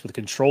experience with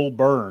controlled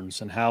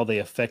burns and how they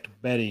affect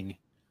bedding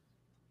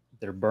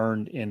that are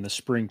burned in the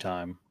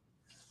springtime?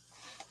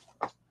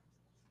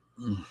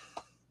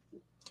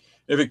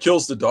 If it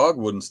kills the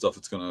dogwood and stuff,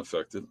 it's going to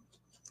affect it.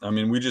 I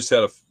mean, we just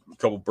had a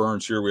couple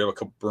burns here. We have a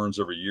couple burns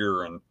every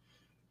year, and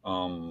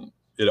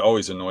it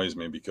always annoys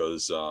me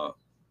because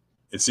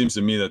it seems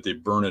to me that they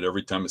burn it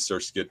every time it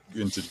starts to get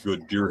into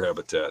good deer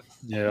habitat.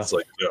 Yeah. It's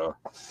like, they're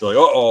like,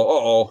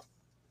 uh-oh.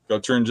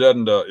 Got to turn that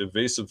into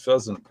invasive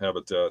pheasant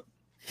habitat.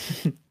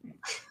 We're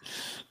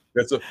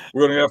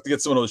going to have to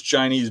get some of those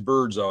Chinese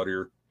birds out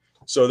here.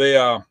 So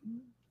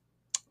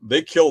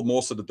they killed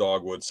most of the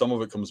dogwood. Some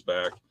of it comes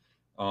back.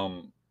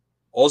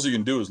 All you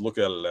can do is look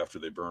at it after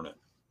they burn it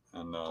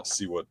and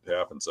see what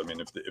happens. I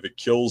mean, if it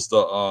kills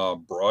the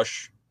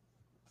brush,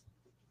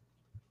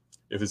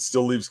 if it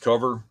still leaves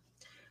cover.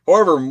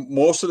 However,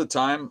 most of the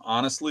time,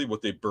 honestly,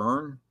 what they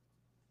burn,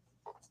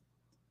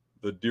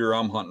 the deer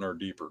I'm hunting are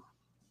deeper.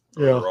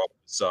 Yeah. They're off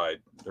the side.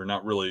 They're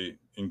not really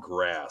in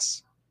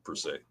grass per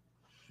se.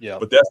 Yeah.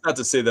 But that's not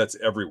to say that's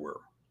everywhere.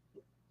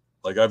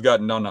 Like I've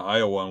gotten down to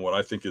Iowa, and what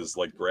I think is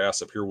like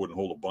grass up here wouldn't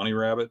hold a bunny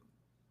rabbit.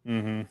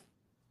 Mm-hmm.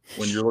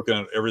 When you're looking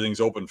at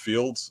everything's open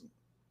fields,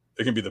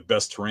 it can be the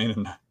best terrain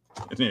in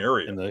the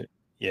area.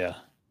 Yeah.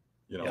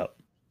 You know, yep.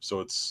 So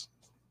it's.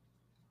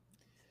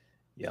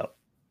 Yep.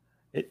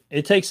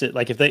 It takes it,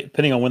 like if they,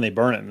 depending on when they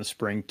burn it in the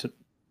spring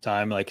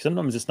time, like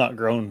sometimes it's not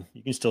grown.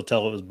 You can still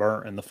tell it was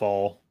burnt in the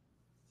fall.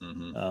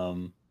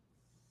 Mm-hmm.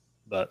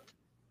 But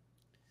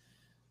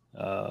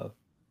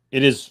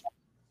it is,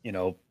 you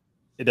know,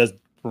 it does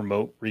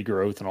promote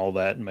regrowth and all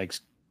that, and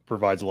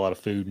provides a lot of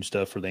food and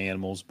stuff for the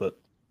animals. But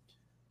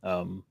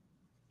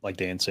like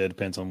Dan said,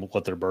 depends on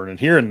what they're burning.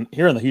 Here in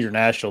the Hoosier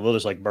National, they'll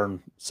just like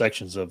burn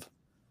sections of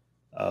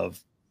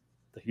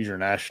the Hoosier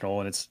National,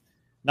 and it's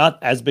not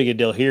as big a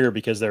deal here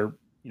because they're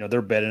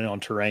bedding on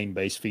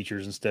terrain-based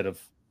features instead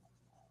of,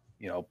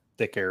 you know,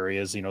 thick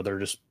areas. You know,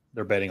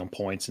 they're bedding on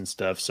points and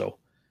stuff, so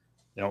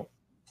they don't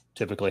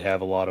typically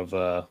have a lot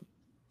of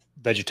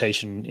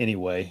vegetation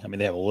anyway. I mean,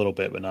 they have a little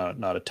bit, but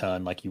not a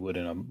ton like you would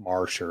in a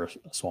marsh or a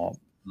swamp.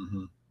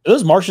 Mm-hmm. Do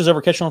those marshes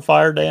ever catch on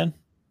fire, Dan?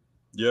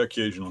 Yeah,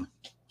 occasionally.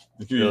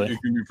 It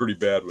can be pretty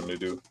bad when they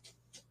do.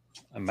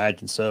 I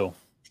imagine so.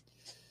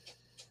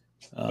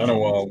 I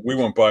know we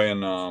went by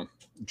and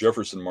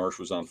Jefferson Marsh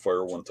was on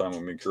fire one time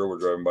when me and Carol were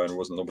driving by, and there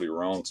wasn't nobody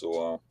around.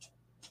 So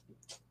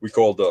we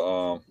called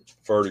the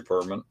fire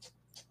department,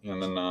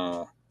 and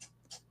then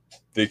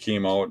they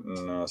came out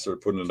and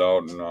started putting it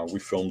out, and we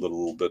filmed it a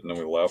little bit, and then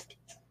we left.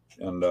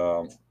 And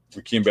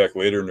we came back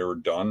later, and they were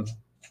done.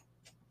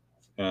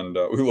 And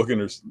we look,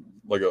 and there's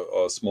like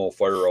a small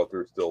fire out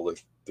there still.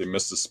 They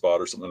missed a spot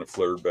or something, and it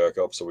flared back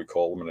up. So we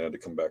called them, and they had to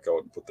come back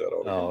out and put that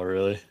out. Oh, again.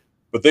 Really?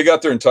 But they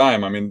got there in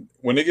time. I mean,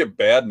 when they get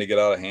bad and they get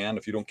out of hand,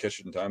 if you don't catch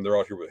it in time, they're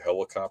out here with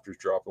helicopters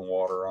dropping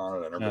water on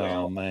it and everything.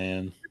 Oh,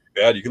 man.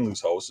 Bad. You can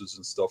lose houses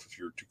and stuff if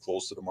you're too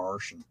close to the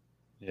marsh.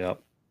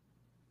 Yep.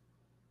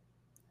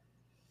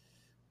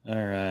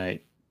 All right.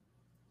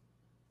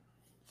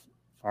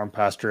 Farm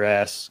Pastor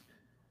asks,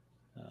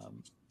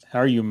 how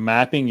are you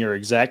mapping your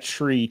exact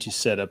tree to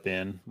set up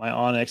in? My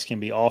Onyx can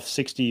be off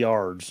 60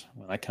 yards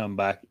when I come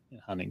back in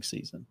hunting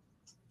season.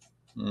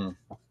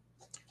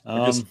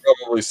 I guess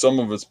probably some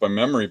of it's by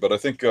memory, but I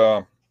think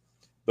the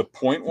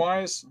point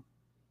wise,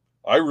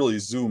 I really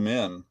zoom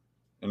in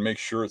and make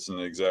sure it's in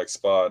the exact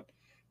spot.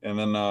 And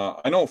then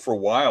I know for a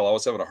while I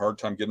was having a hard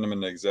time getting them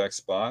in the exact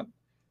spot.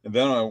 And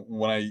then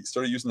when I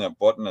started using that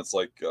button that's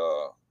like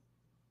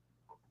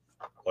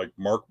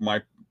mark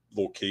my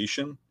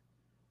location,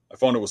 I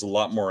found it was a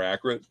lot more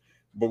accurate.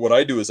 But what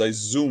I do is I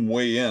zoom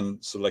way in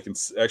so that I can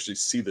actually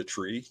see the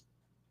tree,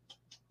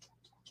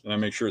 and I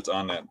make sure it's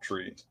on that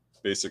tree,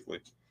 basically.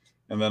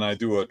 And then I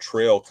do a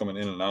trail coming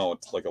in and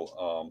out, like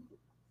a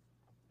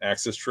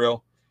access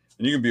trail,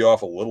 and you can be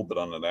off a little bit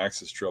on an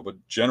access trail, but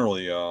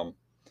generally,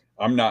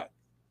 I'm not.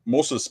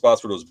 Most of the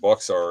spots where those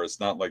bucks are, it's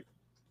not like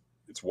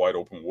it's wide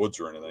open woods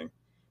or anything.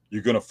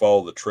 You're going to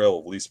follow the trail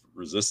of least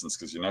resistance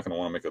because you're not going to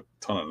want to make a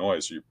ton of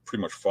noise. So you're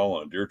pretty much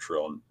following a deer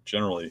trail, and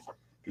generally,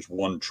 there's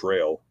one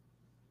trail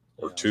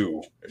or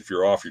two. If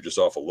you're off, you're just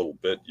off a little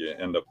bit. You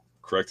end up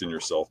correcting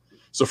yourself.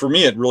 So for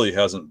me, it really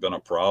hasn't been a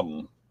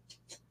problem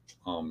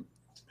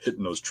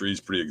hitting those trees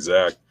pretty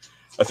exact.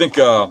 I think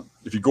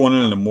if you're going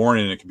in the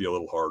morning, it can be a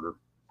little harder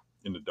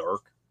in the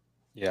dark.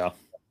 Yeah.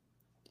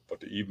 But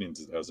the evenings,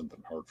 it hasn't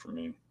been hard for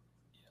me.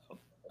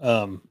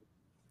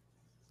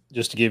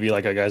 Just to give you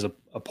like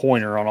a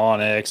pointer on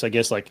OnX, I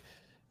guess like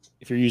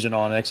if you're using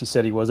OnX, he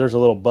said there's a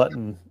little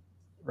button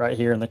right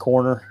here in the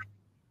corner,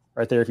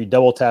 right there. If you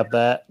double tap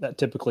that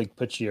typically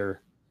puts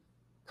your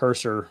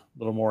cursor a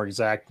little more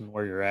exact than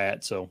where you're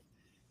at. So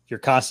if you're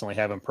constantly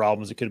having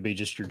problems, it could be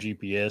just your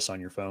GPS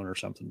on your phone or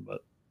something.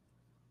 But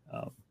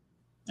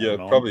yeah, it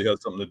probably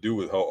has something to do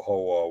with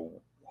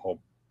how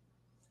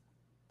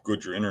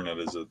good your internet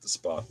is at the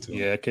spot too.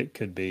 Yeah, it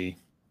could be.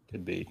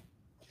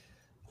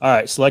 All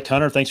right, Select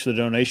Hunter, thanks for the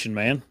donation,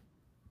 man.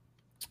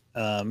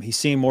 He's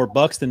seeing more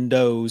bucks than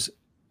does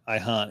I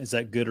hunt. Is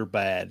that good or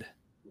bad?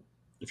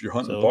 If you're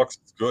hunting bucks,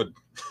 it's good.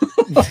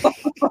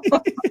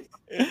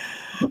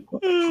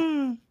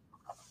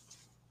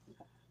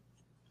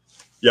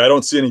 Yeah, I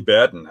don't see any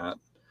bad in that.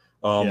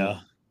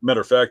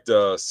 Matter of fact,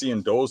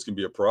 seeing does can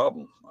be a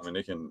problem. I mean,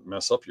 they can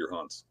mess up your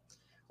hunts.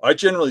 I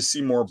generally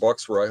see more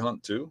bucks where I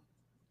hunt too.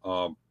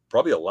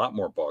 Probably a lot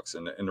more bucks.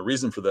 And the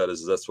reason for that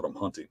is that's what I'm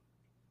hunting.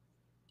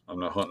 I'm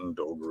not hunting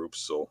doe groups.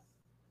 So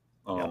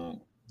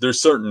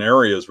there's certain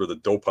areas where the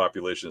doe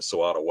population is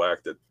so out of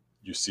whack that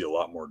you see a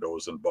lot more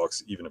does than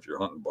bucks, even if you're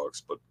hunting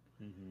bucks. But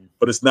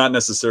it's not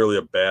necessarily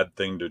a bad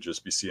thing to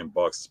just be seeing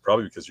bucks. It's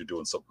probably because you're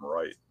doing something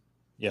right.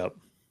 Yep.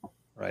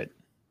 Right.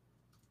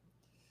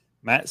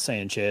 Matt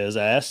Sanchez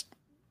asked,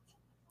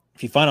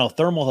 if you find a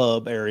thermal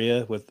hub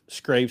area with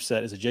scrapes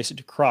that is adjacent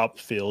to crop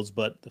fields,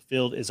 but the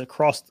field is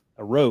across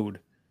a road,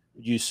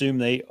 would you assume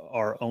they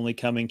are only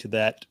coming to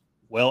that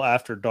well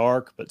after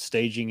dark, but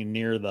staging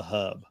near the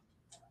hub?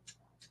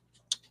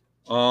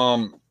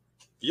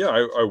 Yeah,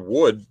 I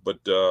would, but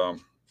I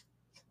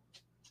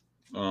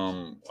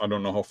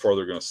don't know how far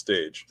they're going to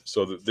stage.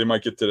 So they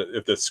might get to,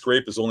 if the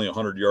scrape is only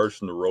 100 yards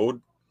from the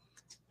road,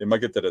 they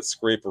might get to that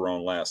scrape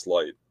around last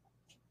light.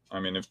 I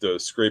mean, if the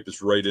scrape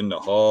is right in the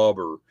hub,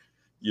 or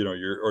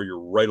you're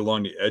right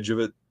along the edge of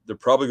it, they're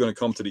probably going to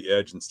come to the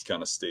edge and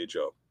kind of stage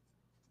up,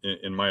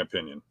 in my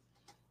opinion.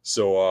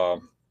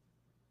 So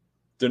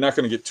they're not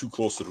going to get too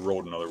close to the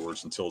road, in other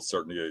words, until it's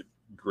starting to get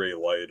gray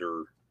light,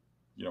 or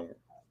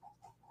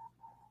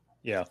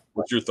Yeah.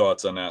 What's your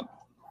thoughts on that?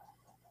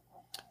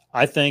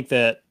 I think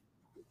that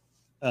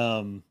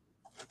a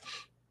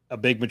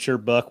big mature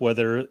buck,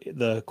 whether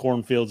the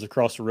cornfield's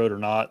across the road or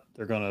not,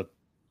 they're going to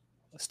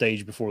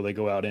stage before they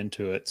go out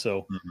into it.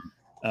 So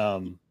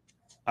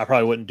I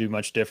probably wouldn't do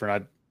much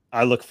different.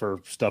 I look for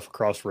stuff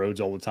across roads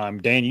all the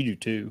time. Dan, you do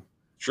too.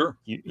 Sure.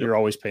 You're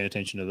always paying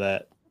attention to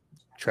that.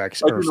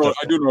 Tracks. I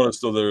do notice,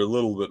 though, they're a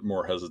little bit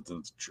more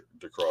hesitant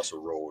to cross a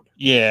road.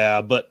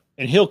 Yeah, but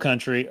in hill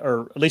country,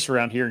 or at least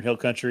around here in hill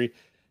country,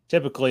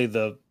 typically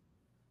the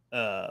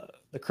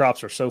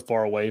crops are so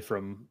far away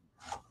from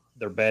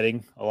their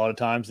bedding. A lot of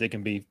times they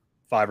can be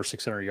 500 or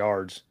 600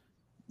 yards.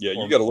 Yeah,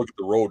 you got to look at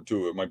the road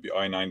too. It might be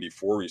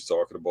I-94 he's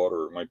talking about,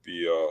 or it might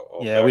be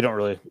we don't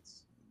really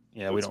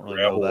know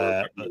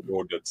that. A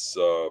road that's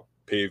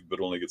paved but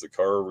only gets a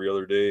car every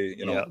other day.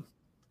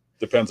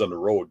 Depends on the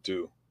road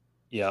too.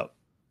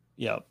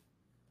 Yeah,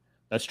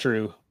 that's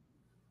true.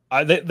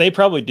 They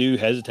probably do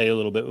hesitate a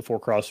little bit before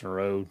crossing a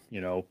road,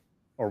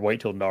 or wait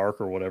till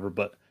dark or whatever.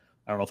 But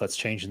I don't know if that's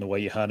changing the way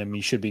you hunt them.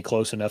 You should be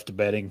close enough to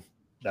bedding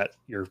that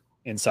you're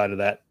inside of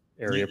that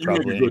area,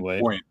 probably anyway.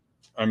 Good point.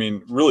 I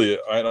mean, really,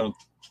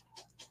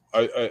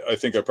 I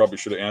think I probably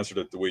should have answered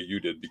it the way you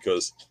did,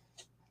 because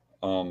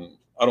I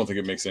don't think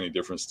it makes any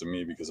difference to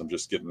me, because I'm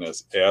just getting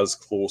as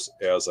close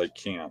as I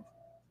can.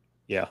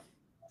 Yeah,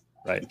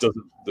 right. It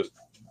doesn't.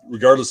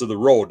 Regardless of the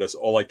road, that's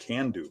all I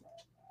can do.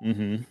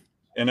 Mm-hmm.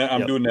 And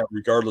I'm doing that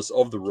regardless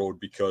of the road,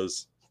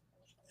 because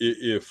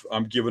if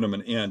I'm giving them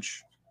an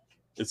inch,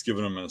 it's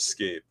giving them an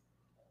escape.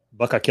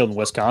 Buck I killed in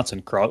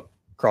Wisconsin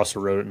cross the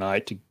road at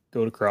night to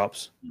go to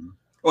crops. Mm-hmm.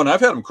 Oh, and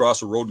I've had them cross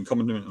the road and come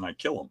in and I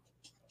kill them.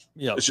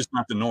 Yeah, it's just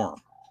not the norm.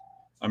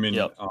 I mean,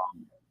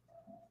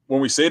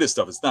 when we say this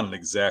stuff, it's not an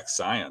exact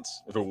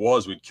science. If it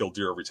was, we'd kill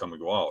deer every time we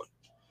go out.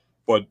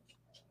 But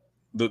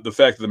the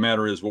fact of the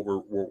matter is, what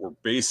we're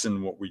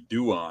basing what we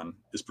do on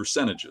is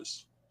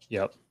percentages.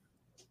 Yep.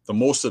 The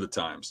most of the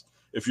times,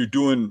 if you're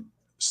doing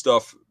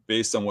stuff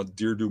based on what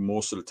deer do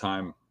most of the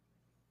time,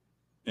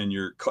 and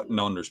you're cutting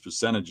down those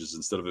percentages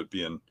instead of it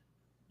being,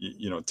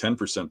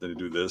 10% that they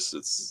do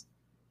this,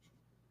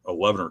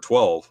 11 or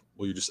 12,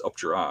 well, you just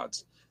upped your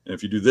odds. And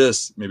if you do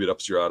this, maybe it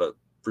ups your odd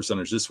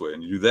percentage this way.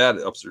 And you do that,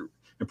 it ups your,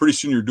 and pretty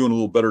soon you're doing a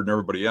little better than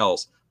everybody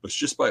else. But it's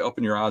just by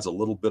upping your odds a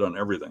little bit on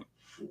everything.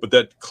 But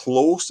that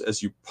close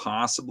as you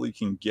possibly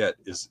can get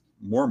is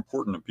more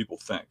important than people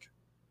think.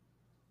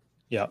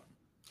 Yep.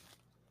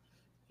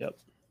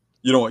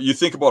 You know, you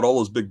think about all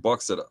those big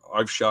bucks that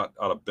I've shot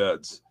out of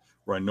beds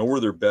where I know where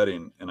they're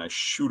bedding and I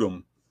shoot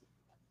them,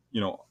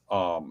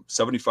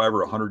 75 or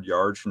 100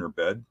 yards from their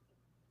bed.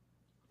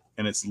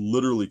 And it's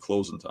literally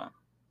closing time.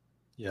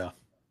 Yeah.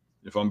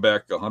 If I'm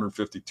back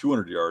 150,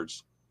 200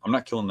 yards, I'm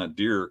not killing that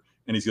deer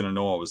and he's going to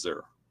know I was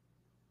there.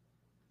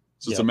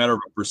 So it's a matter of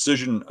a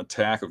precision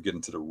attack of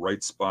getting to the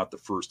right spot the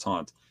first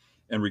hunt.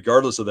 And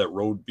regardless of that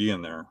road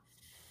being there,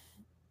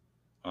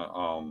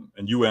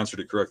 and you answered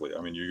it correctly.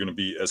 I mean, you're going to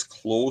be as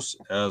close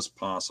as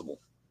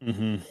possible.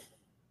 Mm-hmm.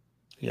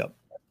 Yep.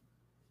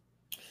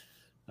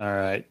 All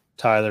right.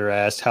 Tyler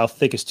asked, how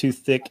thick is too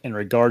thick in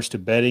regards to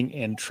bedding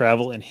and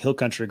travel in hill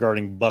country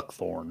regarding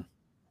buckthorn?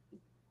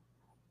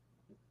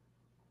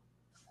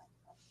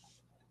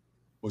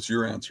 What's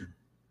your answer?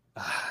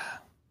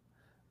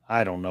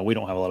 I don't know. We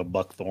don't have a lot of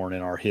buckthorn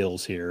in our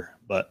hills here,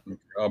 but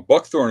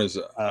buckthorn is,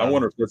 I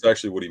wonder if that's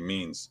actually what he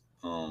means.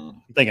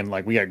 I'm thinking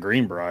like we got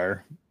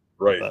greenbrier.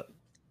 Right.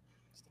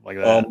 Like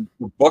that.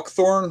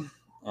 Buckthorn,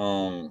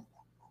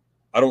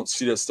 I don't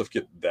see that stuff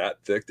get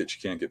that thick that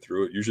you can't get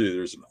through it. Usually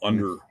there's an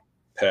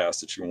underpass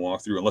that you can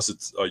walk through, unless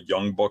it's a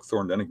young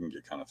buckthorn, then it can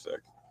get kind of thick.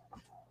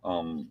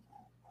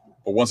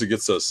 But once it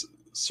gets a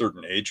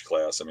certain age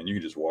class, I mean, you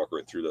can just walk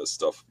right through that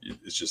stuff.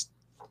 It's just,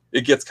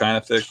 it gets kind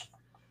of thick.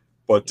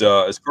 But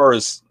as far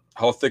as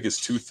how thick is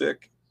too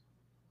thick,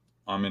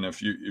 I mean,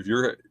 if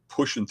you're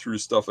pushing through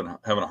stuff and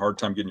having a hard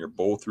time getting your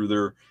bow through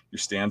there, your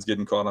stand's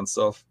getting caught on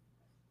stuff,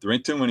 there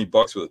ain't too many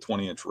bucks with a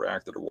 20-inch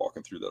rack that are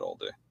walking through that all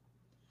day.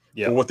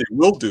 Yeah. But what they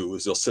will do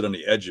is they'll sit on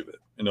the edge of it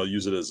and they'll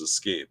use it as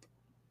escape.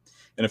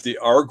 And if they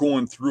are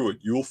going through it,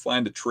 you'll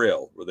find a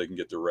trail where they can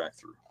get their rack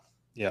through.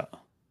 Yeah.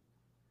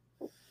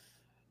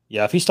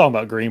 Yeah. If he's talking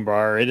about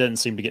greenbrier, it doesn't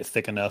seem to get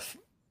thick enough.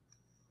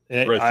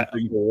 Right.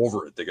 They can go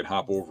over it. They can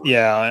hop over it.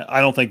 Yeah. I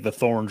don't think the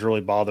thorns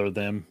really bother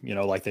them,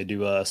 like they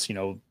do us,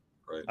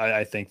 Right.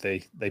 I think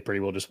they pretty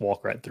well just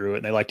walk right through it.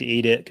 And they like to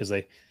eat it because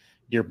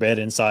your bed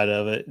inside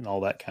of it and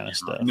all that kind of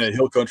stuff. And the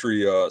hill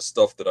country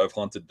stuff that I've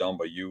hunted down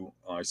by you,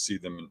 I see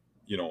them,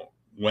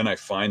 when I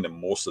find them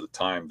most of the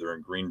time, they're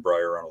in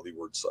greenbrier on a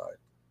leeward side.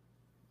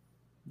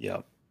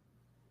 Yeah.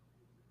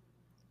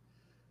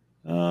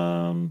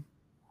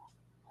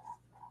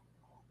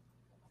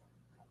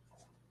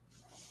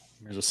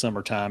 Here's a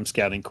summertime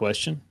scouting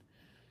question.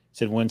 It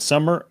said, when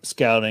summer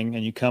scouting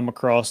and you come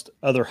across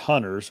other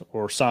hunters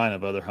or sign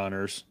of other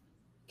hunters,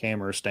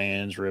 camera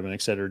stands, ribbon,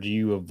 etc., do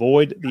you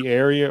avoid the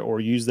area or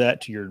use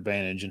that to your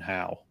advantage, and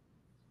how?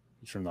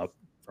 He's from PA,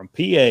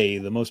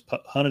 the most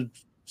hunted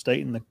state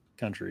in the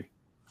country.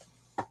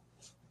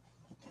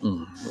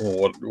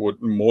 Well,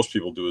 what most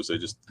people do is they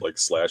just like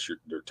slash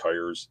their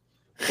tires,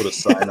 put a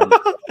sign on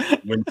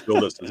the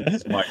windshield that says, "This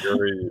is my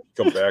area. You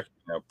come back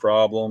and have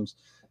problems."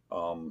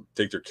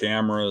 Take their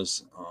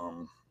cameras.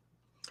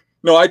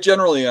 No, I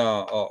generally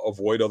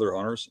avoid other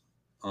hunters.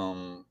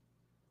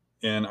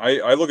 And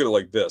I look at it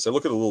like this. I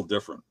look at it a little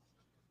different.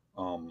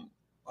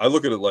 I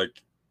look at it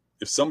like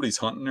if somebody's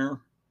hunting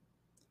there,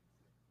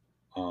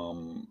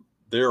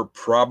 they're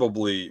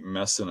probably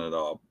messing it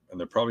up and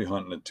they're probably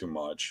hunting it too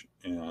much.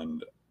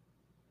 And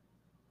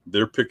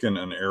they're picking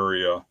an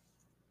area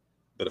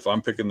that if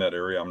I'm picking that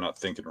area, I'm not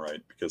thinking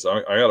right, because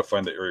I got to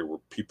find the area where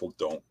people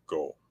don't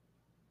go.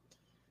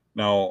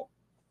 Now,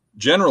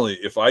 generally,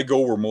 if I go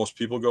where most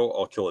people go,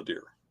 I'll kill a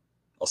deer.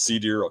 I'll see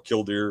deer, I'll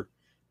kill deer,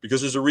 because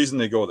there's a reason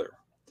they go there.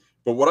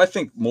 But what I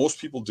think most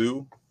people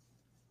do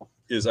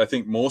is I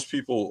think most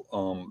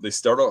people, they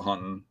start out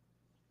hunting,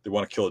 they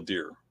want to kill a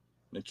deer.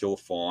 They kill a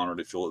fawn or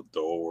they kill a doe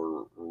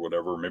or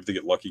whatever. Maybe they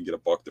get lucky and get a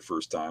buck the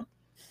first time.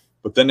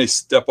 But then they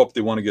step up,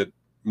 they want to get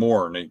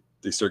more, and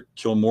they start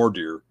killing more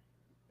deer.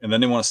 And then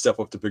they want to step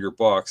up to bigger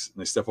bucks,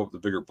 and they step up to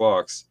bigger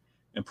bucks.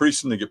 And pretty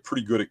soon they get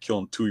pretty good at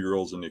killing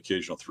 2-year-olds and the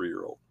occasional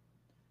 3-year-old.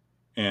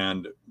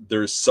 And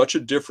there's such a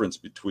difference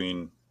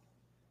between,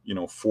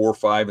 4,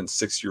 5, and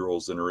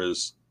 6-year-olds than there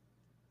is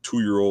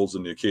 2-year-olds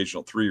and the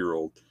occasional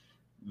 3-year-old,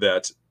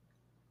 that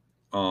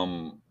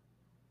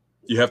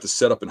you have to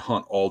set up and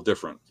hunt all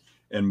different.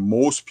 And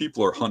most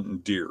people are hunting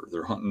deer.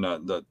 They're hunting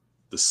the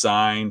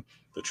sign,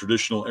 the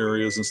traditional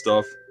areas and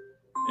stuff.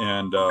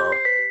 And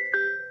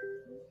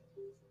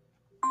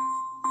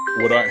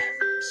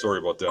sorry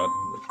about that.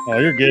 Oh,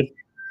 you're good.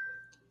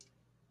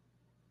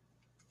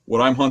 What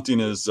I'm hunting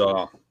is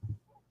the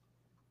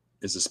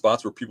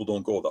spots where people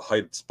don't go, the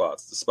height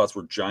spots, the spots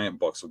where giant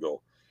bucks will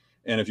go.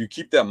 And if you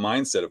keep that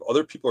mindset, if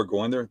other people are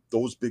going there,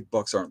 those big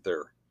bucks aren't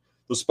there.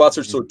 Those spots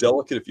are so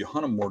delicate. If you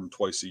hunt them more than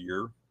twice a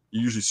year,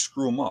 you usually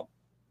screw them up.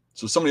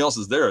 So if somebody else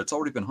is there, it's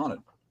already been hunted.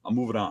 I'm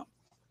moving on.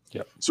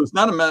 Yep. So it's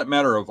not a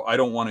matter of I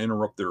don't want to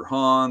interrupt their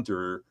hunt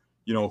or,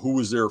 who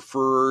was there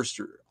first.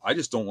 Or I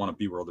just don't want to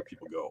be where other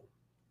people go.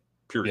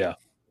 Period. Yeah.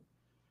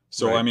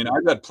 So, Right. I mean,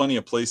 I've had plenty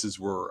of places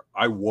where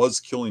I was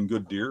killing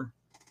good deer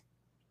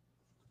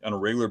on a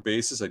regular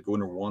basis. I'd go in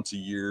there once a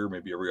year,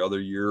 maybe every other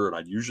year, and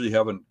I'd usually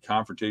have a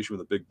confrontation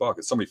with a big buck.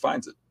 And somebody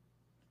finds it.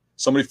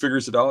 Somebody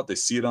figures it out. They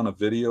see it on a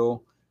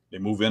video. They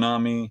move in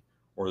on me,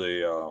 or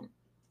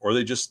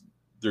they just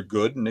they're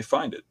good and they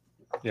find it.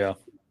 Yeah.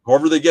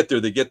 However they get there,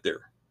 they get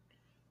there.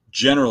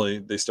 Generally,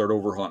 they start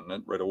over hunting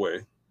it right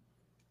away.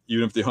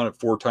 Even if they hunt it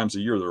 4 times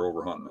a year, they're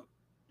over hunting it,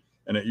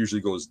 and it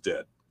usually goes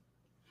dead.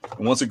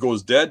 And once it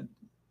goes dead,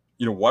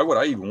 why would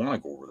I even want to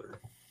go over there?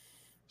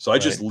 So I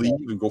just leave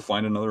and go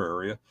find another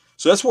area.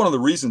 So that's one of the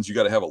reasons you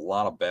got to have a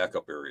lot of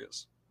backup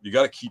areas. You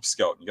got to keep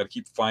scouting. You got to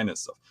keep finding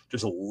stuff.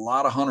 There's a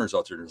lot of hunters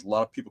out there. There's a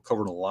lot of people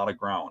covering a lot of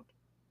ground.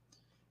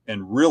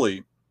 And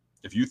really,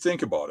 if you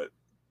think about it,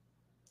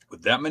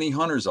 with that many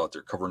hunters out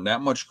there covering that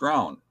much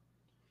ground,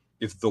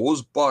 if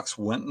those bucks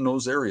went in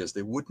those areas,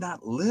 they would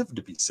not live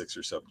to be 6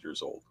 or 7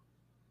 years old.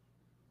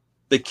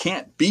 They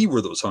can't be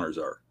where those hunters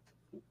are.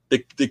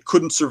 They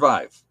couldn't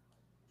survive.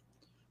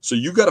 So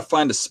you got to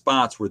find the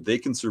spots where they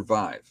can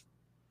survive.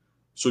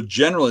 So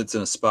generally, it's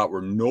in a spot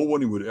where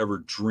nobody would ever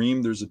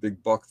dream there's a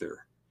big buck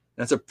there.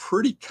 That's a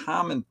pretty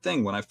common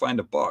thing when I find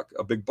a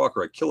big buck,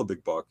 or I kill a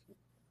big buck.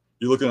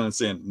 You're looking at it and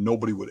saying,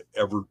 nobody would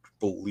ever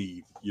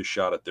believe you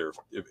shot it there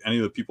if any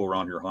of the people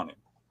around here hunting.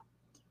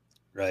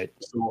 Right.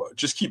 So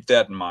just keep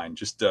that in mind.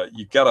 Just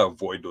you got to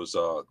avoid those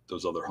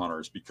other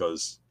hunters,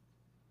 because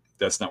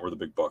that's not where the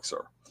big bucks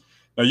are.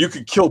 Now, you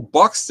could kill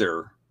bucks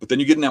there, but then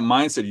you get in that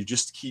mindset, you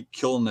just keep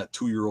killing that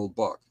 2-year-old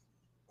buck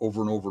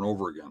over and over and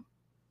over again.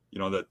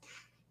 And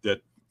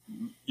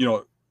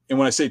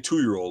when I say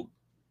 2-year-old,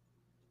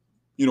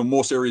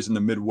 most areas in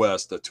the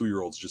Midwest, a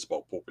 2-year-old is just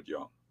about pulpit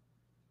young.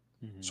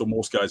 Mm-hmm. So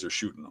most guys are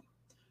shooting them.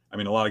 I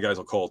mean, a lot of guys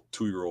will call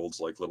 2-year-olds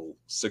like little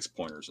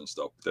 6-pointers and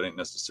stuff, but that ain't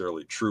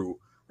necessarily true,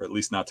 or at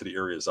least not to the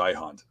areas I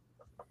hunt.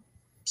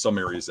 Some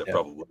areas that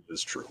probably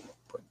is true.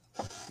 But.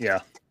 Yeah.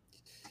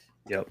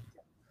 Yep.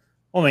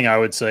 One thing I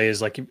would say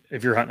is, like,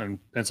 if you're hunting in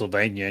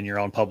Pennsylvania and you're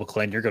on public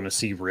land, you're going to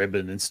see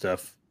ribbon and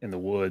stuff in the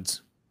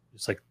woods.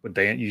 It's like, but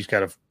you just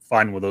got to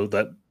find with those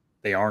that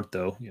they aren't,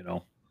 though.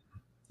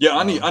 Yeah.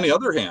 On the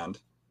other hand,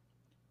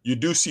 you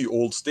do see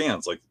old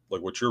stands like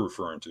what you're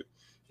referring to,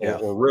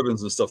 or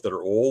ribbons and stuff that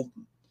are old.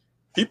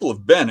 People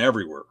have been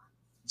everywhere.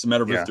 It's a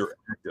matter of if they're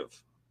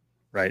active.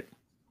 Right.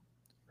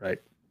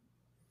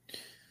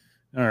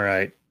 All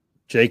right.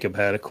 Jacob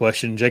had a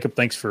question. Jacob,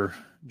 thanks for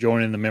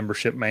joining the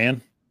membership,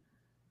 man.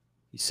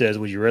 He says,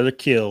 would you rather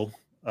kill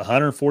a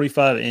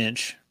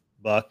 145-inch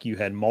buck you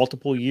had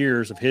multiple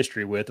years of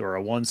history with, or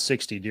a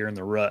 160 during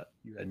the rut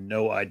you had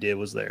no idea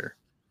was there?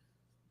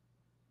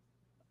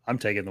 I'm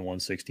taking the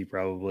 160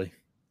 probably.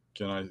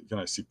 Can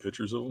I see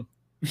pictures of them?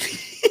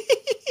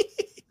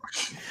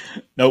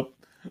 Nope.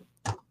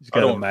 Just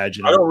gotta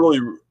imagine. I don't really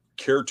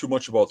care too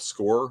much about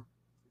score,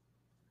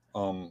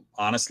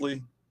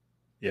 honestly.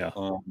 Yeah.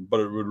 But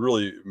it would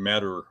really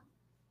matter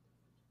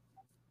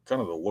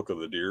kind of the look of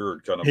the deer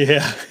and kind of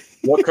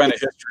what kind of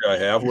history I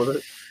have with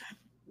it.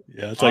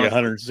 Yeah, it's like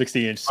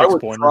 160-inch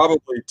 6-pointer. I would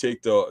probably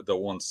take the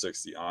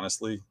 160,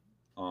 honestly.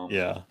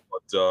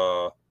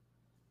 But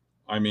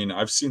I mean,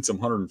 I've seen some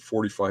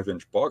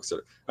 145-inch bucks.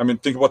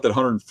 Think about that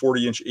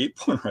 140-inch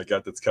 8-pointer I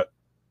got that's got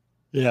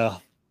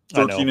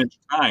 13-inch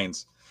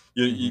tines.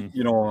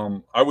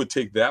 I would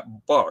take that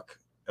buck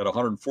at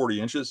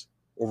 140 inches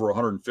over a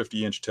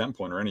 150-inch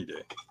 10-pointer any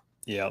day.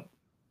 Yep.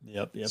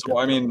 So,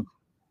 I mean,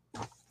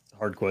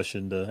 hard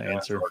question to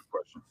answer. Hard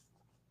question.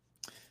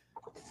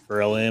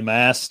 For LM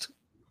asked,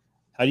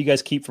 how do you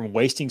guys keep from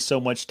wasting so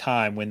much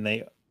time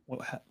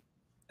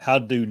how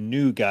do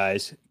new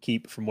guys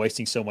keep from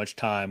wasting so much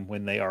time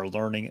when they are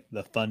learning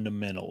the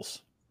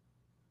fundamentals?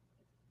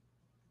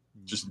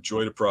 Just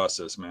enjoy the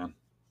process, man.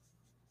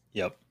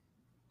 Yep.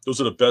 Those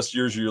are the best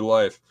years of your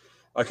life.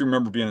 I can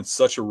remember being in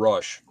such a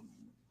rush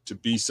to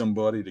be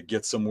somebody, to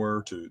get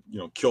somewhere, to,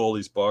 kill all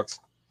these bucks.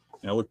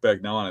 And I look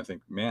back now and I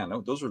think, man,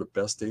 those were the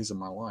best days of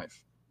my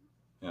life.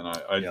 And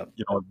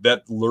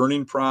that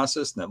learning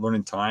process and that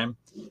learning time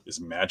is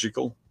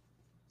magical.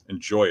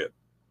 Enjoy it.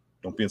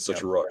 Don't be in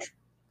such a rush.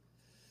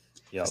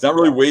 Yep. It's not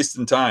really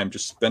wasting time.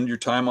 Just spend your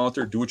time out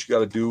there. Do what you got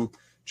to do.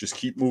 Just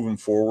keep moving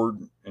forward,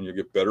 and you'll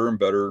get better and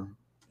better.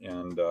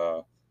 And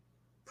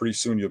pretty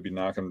soon you'll be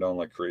knocking them down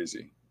like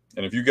crazy.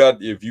 And if you got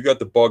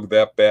the bug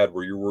that bad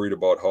where you're worried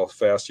about how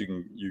fast you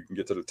can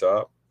get to the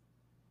top,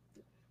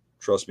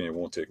 trust me, it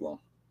won't take long.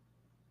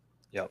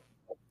 Yep.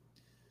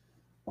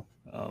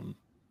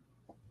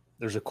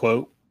 There's a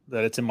quote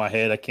that it's in my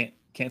head. I can't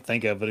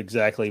think of it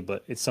exactly,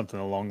 but it's something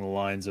along the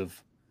lines of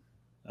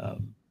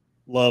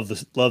love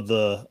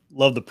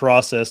the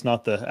process,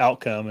 not the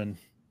outcome, and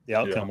the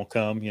outcome will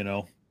come.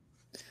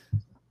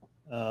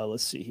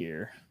 Let's see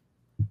here.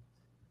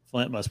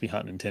 Flint must be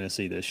hunting in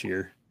Tennessee this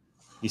year.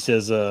 He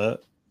says,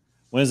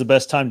 when is the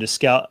best time to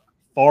scout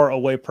far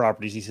away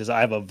properties? He says, I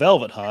have a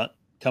velvet hunt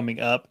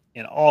coming up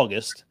in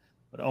August,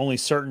 but only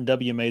certain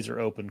WMAs are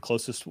open.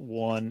 Closest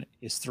one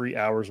is 3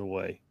 hours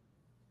away.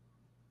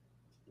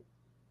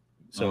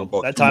 So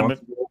that time,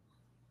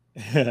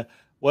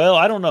 Well,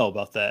 I don't know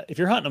about that. If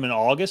you're hunting them in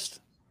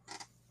August,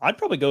 I'd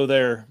probably go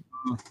there.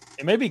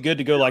 It may be good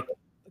to go like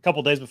a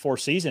couple days before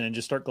season and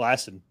just start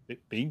glassing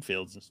bean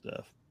fields and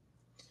stuff.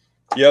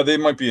 Yeah, they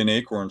might be in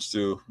acorns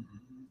too.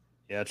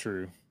 Yeah,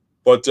 true.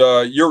 But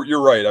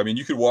you're right. I mean,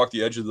 you could walk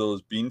the edge of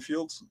those bean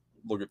fields,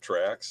 look at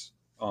tracks.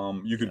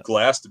 You could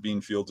glass the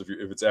bean fields if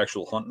it's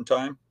actual hunting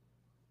time,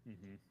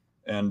 Mm-hmm.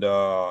 and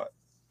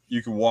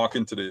you can walk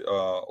into the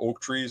oak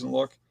trees and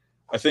look.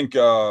 I think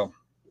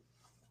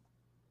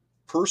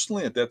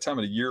personally, at that time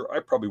of the year, I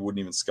probably wouldn't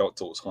even scout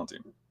till it was hunting.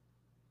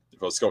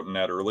 If I was scouting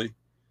that early,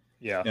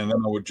 Yeah. and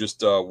then I would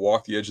just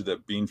walk the edge of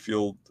that bean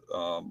field,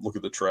 look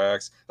at the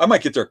tracks. I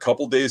might get there a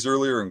couple days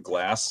earlier and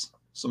glass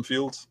some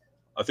fields.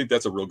 I think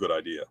that's a real good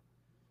idea.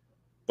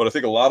 But I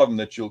think a lot of them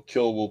that you'll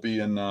kill will be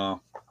in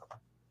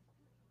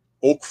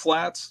oak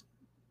flats.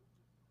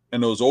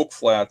 And those oak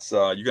flats,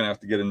 you're going to have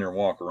to get in there and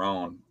walk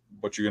around.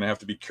 But you're going to have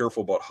to be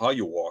careful about how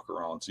you walk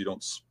around so you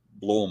don't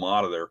blow them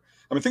out of there.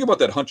 I mean, think about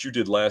that hunt you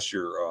did last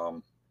year,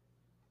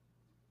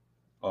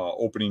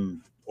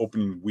 opening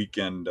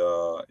weekend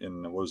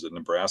in, what was it,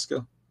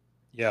 Nebraska?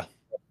 Yeah.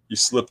 You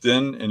slipped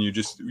in and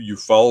you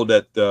followed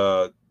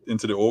that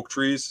into the oak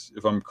trees,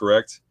 if I'm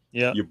correct.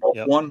 Yeah. You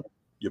bumped one,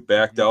 you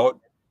backed out,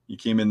 you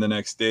came in the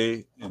next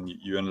day, and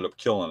you ended up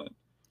killing it.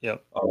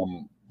 Yep.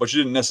 But you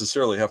didn't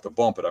necessarily have to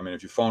bump it. I mean,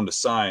 if you found a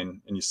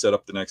sign and you set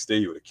up the next day,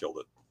 you would have killed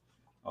it.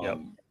 Yep.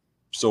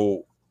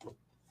 So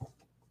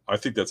I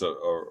think that's a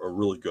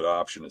really good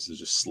option, is to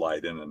just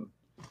slide in. And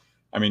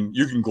I mean,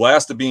 you can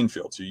glass the bean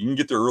field, so you can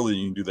get there early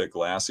and you can do that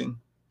glassing.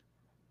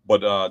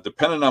 But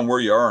depending on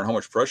where you are and how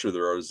much pressure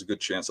there are, there's a good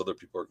chance other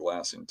people are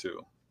glassing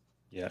too.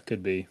 Yeah, it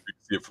could be. You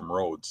can see it from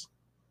roads.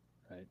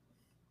 Right.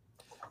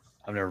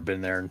 I've never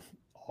been there in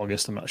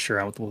August. I'm not sure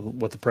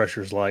what the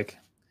pressure is like.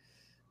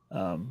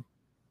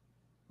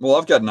 Well,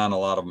 I've gotten on a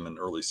lot of them in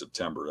early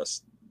September.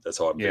 That's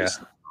how I'm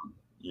basing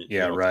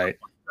it. Right.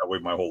 That way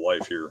my whole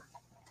life here.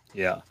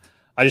 Yeah.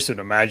 I just would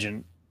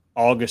imagine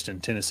August in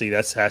Tennessee,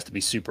 that has to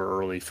be super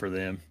early for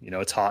them.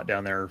 It's hot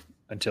down there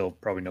until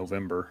probably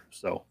November.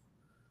 So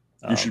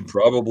you should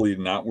probably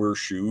not wear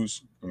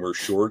shoes and wear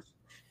shorts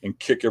and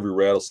kick every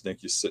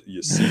rattlesnake you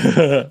see.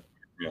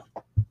 Yeah.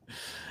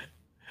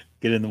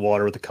 Get in the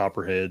water with the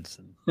copperheads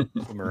and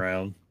swim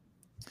around.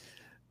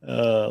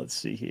 Let's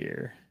see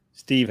here.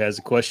 Steve has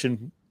a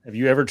question. Have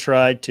you ever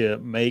tried to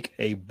make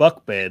a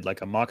buck bed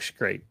like a mock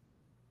scrape?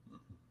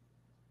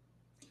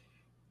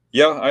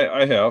 Yeah,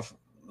 I have,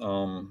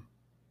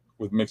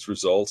 with mixed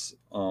results.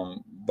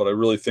 But I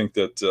really think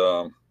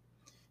that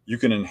you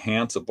can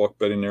enhance a buck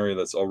bedding area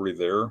that's already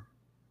there,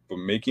 but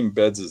making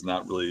beds is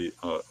not really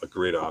a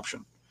great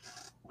option.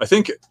 I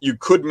think you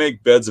could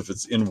make beds if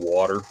it's in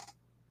water,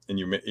 and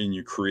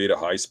you create a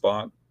high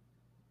spot,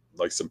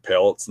 like some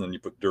pallets, and then you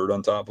put dirt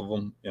on top of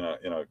them in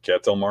a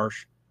cattail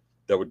marsh.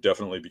 That would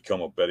definitely become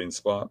a bedding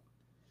spot.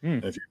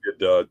 And if you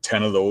did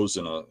 10 of those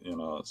in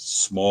a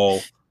small,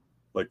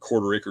 like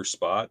quarter-acre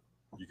spot,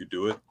 you could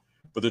do it.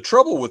 But the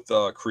trouble with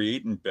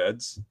creating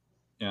beds,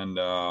 and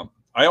I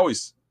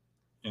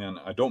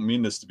don't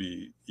mean this to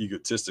be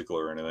egotistical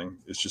or anything,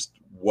 it's just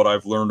what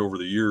I've learned over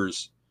the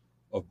years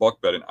of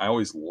buck bedding. I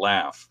always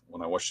laugh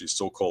when I watch these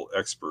so-called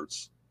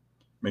experts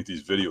make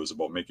these videos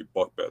about making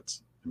buck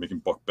beds and making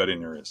buck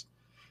bedding areas.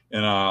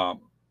 And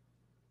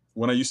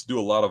when I used to do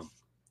a lot of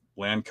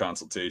land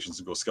consultations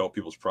and go scout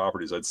people's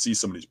properties, I'd see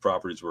some of these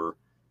properties where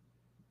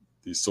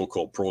these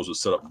so-called pros would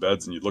set up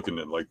beds, and you're looking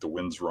at like the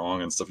wind's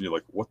wrong and stuff, and you're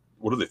like, what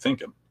are they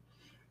thinking?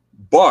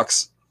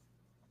 Bucks,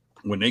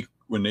 when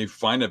they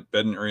find a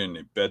bedding area and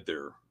they bed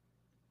there,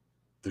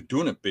 they're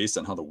doing it based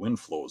on how the wind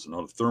flows and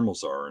how the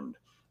thermals are, and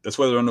that's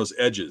why they're on those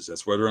edges.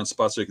 That's why they're on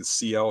spots so they can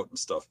see out and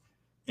stuff.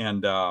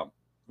 And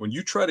when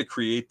you try to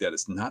create that,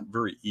 it's not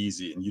very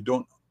easy, and you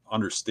don't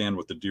understand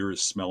what the deer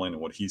is smelling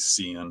and what he's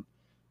seeing,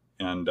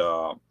 and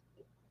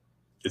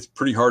it's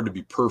pretty hard to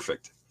be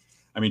perfect.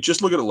 I mean,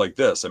 just look at it like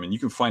this. I mean, you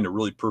can find a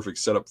really perfect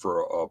setup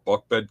for a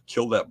buck bed,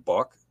 kill that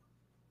buck,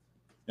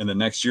 and the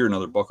next year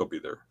another buck will be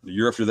there. The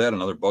year after that,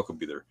 another buck will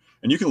be there.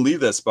 And you can leave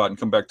that spot and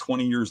come back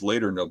 20 years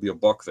later and there'll be a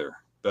buck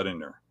there, bedding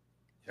there.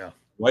 Yeah.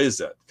 Why is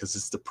that? Because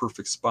it's the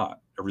perfect spot.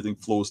 Everything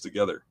flows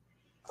together.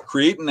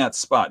 Creating that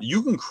spot.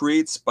 You can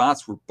create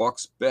spots where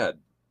bucks bed,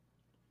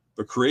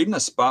 but creating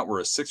a spot where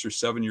a 6 or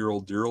 7 year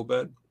old deer will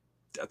bed,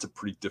 that's a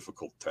pretty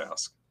difficult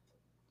task.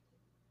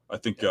 I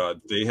think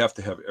they have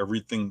to have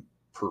everything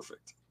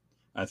perfect.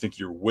 I think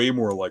you're way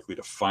more likely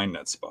to find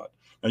that spot.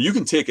 Now you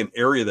can take an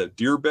area that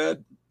deer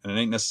bed, and it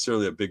ain't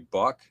necessarily a big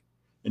buck,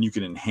 and you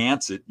can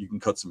enhance it. You can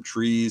cut some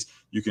trees.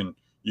 You can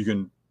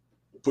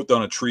put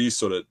down a tree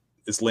so that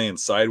it's laying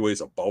sideways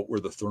about where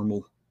the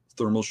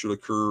thermal should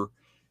occur,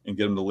 and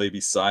get them to lay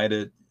beside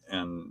it.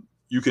 And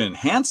you can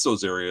enhance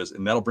those areas,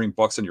 and that'll bring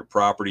bucks on your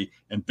property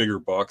and bigger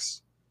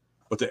bucks.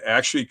 But to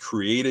actually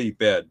create a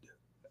bed,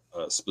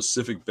 a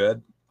specific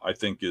bed, I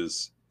think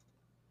is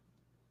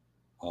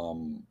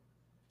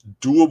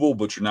doable,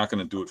 but you're not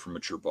going to do it for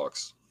mature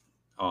bucks.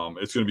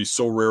 It's going to be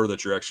so rare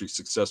that you're actually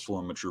successful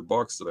in mature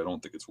bucks that I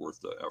don't think it's worth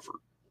the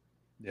effort.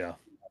 Yeah.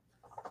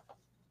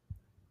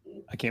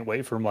 I can't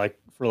wait for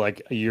a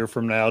year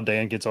from now.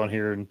 Dan gets on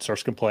here and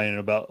starts complaining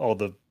about all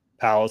the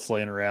pallets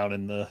laying around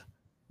in the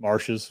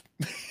marshes.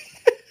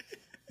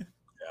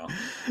 Yeah.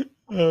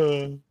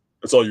 Uh,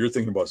 That's all you're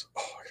thinking about is,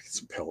 oh, I get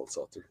some pellets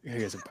out there. I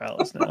get some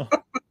pallets now.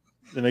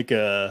 They make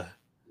a.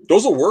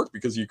 Those will work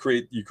because you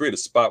create a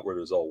spot where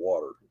there's all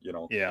water,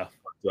 Yeah.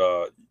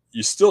 But,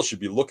 you still should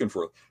be looking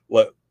for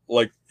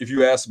like if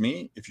you ask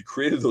me, if you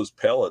created those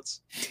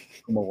pellets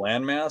from a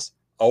landmass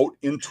out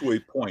into a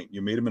point,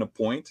 you made them in a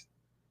point,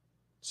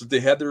 so they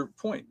had their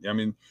point. I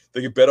mean,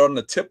 they could bed out on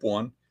the tip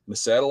one, and the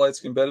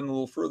satellites can bed in a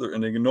little further,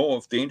 and they can know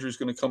if danger is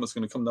going to come, it's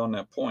going to come down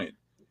that point.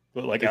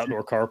 Put like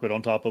outdoor carpet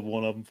on top of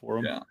one of them for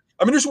them. Yeah,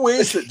 I mean, there's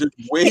ways to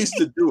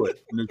do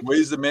it, and there's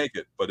ways to make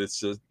it, but it's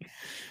just,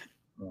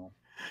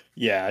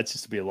 yeah, it's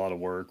just to be a lot of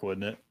work,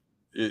 wouldn't it?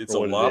 It's a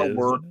lot of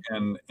work,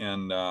 and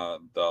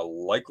the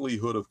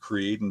likelihood of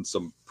creating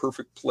some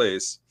perfect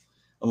place,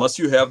 unless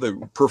you have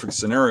the perfect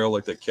scenario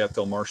like that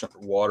Cattail Marsh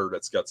underwater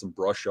that's got some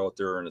brush out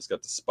there and it's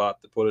got the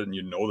spot to put it, and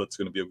that's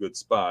going to be a good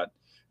spot.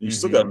 You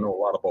still got to know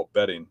a lot about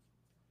bedding,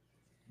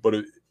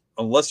 but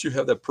unless you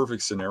have that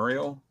perfect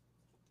scenario,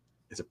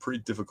 it's a pretty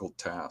difficult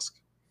task.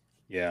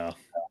 Yeah.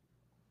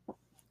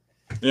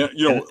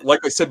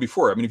 Like I said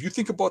before, I mean, if you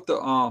think about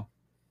the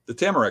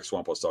tamarack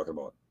swamp I was talking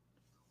about,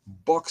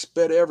 bucks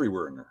bed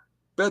everywhere in there.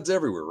 Beds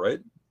everywhere, right?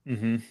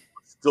 Mm-hmm.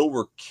 Still,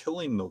 we're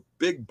killing the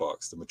big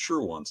bucks, the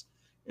mature ones,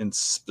 in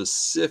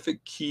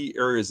specific key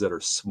areas that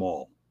are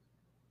small,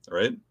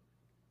 right?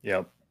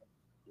 Yep.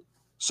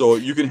 So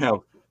you can have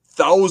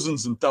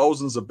thousands and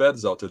thousands of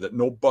beds out there that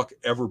no buck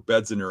ever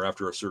beds in there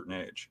after a certain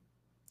age.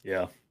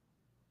 Yeah.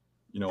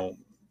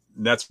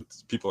 That's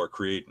what people are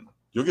creating.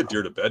 You'll get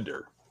deer to bed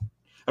there.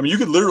 I mean, you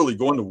could literally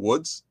go in the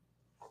woods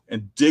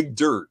and dig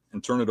dirt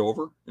and turn it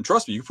over. And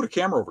trust me, you can put a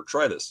camera over.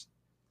 Try this.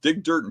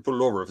 Dig dirt and put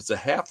it over. If it's a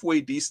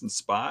halfway decent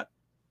spot,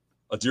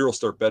 a deer will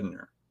start bedding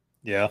there.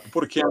 Yeah. You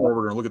put a camera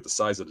over there and look at the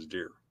size of the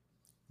deer.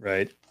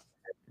 Right.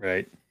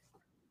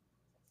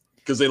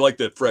 Because they like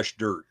that fresh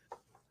dirt.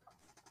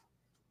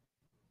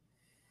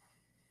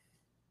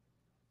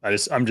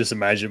 I'm just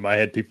imagining in my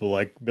head people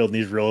like building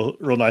these real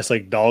nice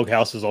like dog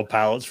houses on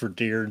pallets for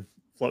deer and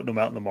floating them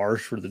out in the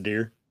marsh for the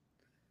deer.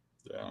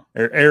 Yeah.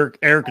 Eric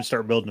could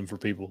start building them for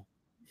people.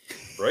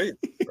 Right.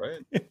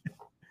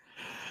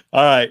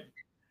 All right.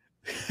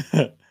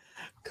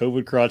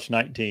 COVID Crotch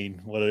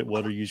 19. What a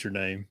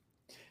username.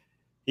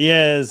 He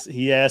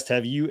asked,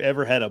 have you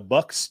ever had a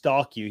buck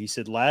stalk you? He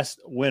said,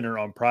 last winter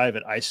on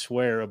private, I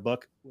swear a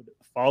buck would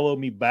follow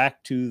me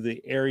back to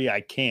the area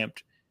I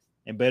camped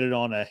and bedded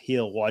on a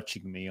hill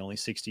watching me only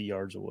 60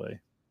 yards away.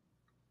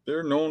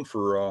 They're known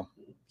for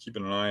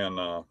keeping an eye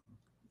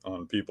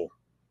on people.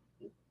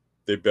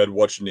 They bed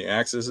watching the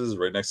accesses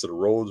right next to the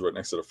roads, right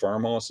next to the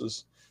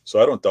farmhouses.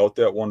 So I don't doubt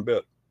that one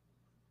bit.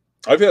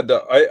 I've had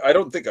I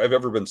don't think I've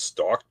ever been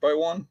stalked by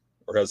one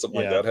or had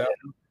something like that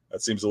happen.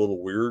 That seems a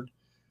little weird.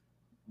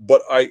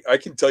 But I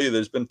can tell you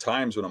there's been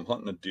times when I'm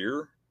hunting a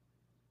deer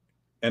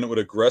and it would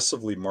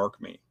aggressively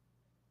mark me.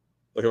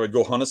 Like I would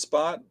go hunt a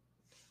spot.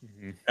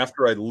 Mm-hmm.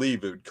 After I'd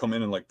leave, it would come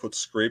in and like put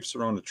scrapes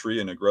around the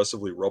tree and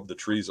aggressively rub the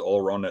trees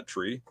all around that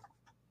tree.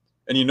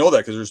 And you know that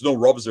because there's no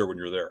rubs there when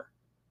you're there.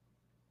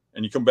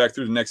 And you come back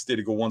through the next day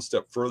to go one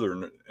step further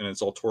and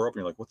it's all tore up.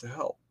 And you're like, what the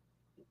hell?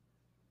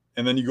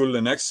 And then you go to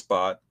the next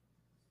spot.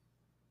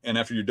 And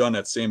after you're done,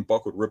 that same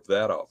buck would rip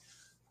that up.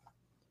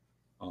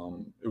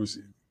 It was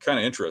kind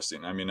of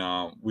interesting. I mean,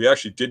 we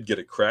actually did get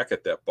a crack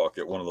at that buck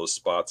at one of those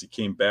spots. He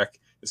came back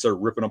and started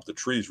ripping up the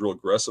trees real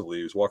aggressively.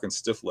 He was walking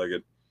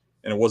stiff-legged.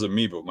 And it wasn't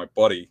me, but my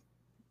buddy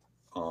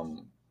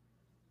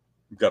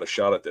got a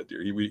shot at that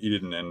deer. He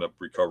didn't end up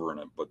recovering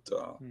it.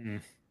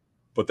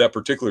 But that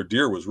particular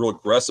deer was real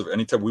aggressive.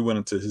 Anytime we went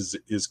into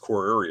his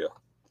core area,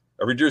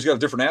 every deer's got a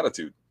different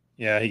attitude.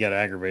 Yeah, he got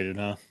aggravated,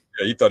 huh?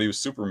 Yeah, he thought he was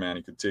Superman.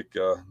 He could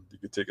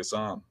take us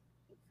on.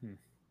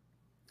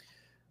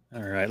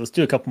 All right, let's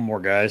do a couple more,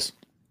 guys.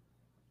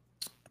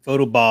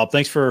 Photo Bob,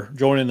 thanks for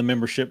joining the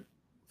membership.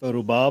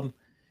 Photo Bob,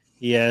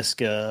 he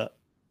asked,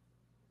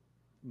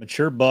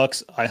 mature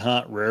bucks I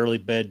hunt rarely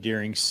bed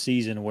during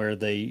season where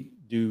they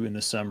do in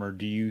the summer.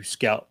 Do you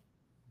scout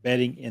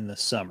bedding in the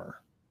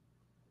summer?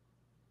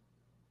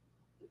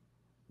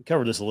 We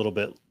covered this a little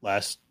bit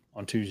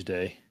on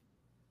Tuesday.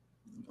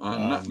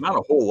 Not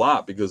a whole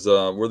lot because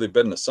where they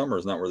bed in the summer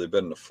is not where they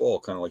bed in the fall,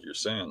 kind of like you're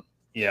saying.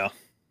 Yeah.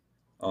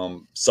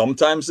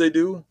 Sometimes they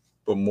do,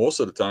 but most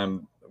of the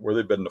time where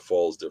they bed in the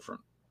fall is different.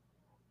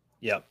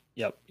 Yep.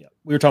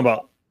 We were talking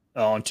about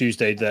on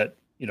Tuesday that,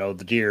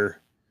 the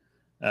deer,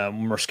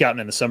 when we're scouting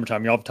in the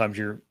summertime, oftentimes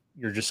you're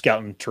just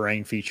scouting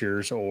terrain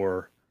features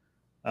or,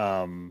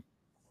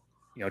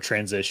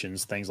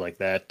 transitions, things like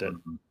that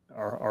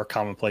are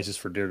common places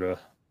for deer to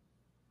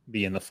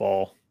be in the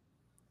fall.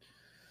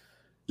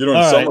 In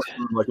summer,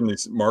 like in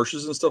these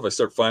marshes and stuff, I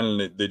start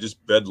finding they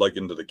just bed like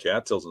into the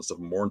cattails and stuff,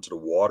 more into the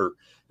water,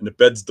 and the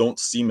beds don't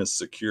seem as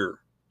secure.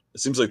 It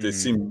seems like they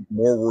seem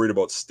more worried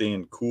about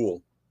staying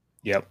cool.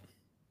 Yep.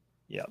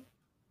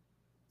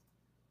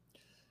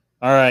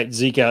 All right,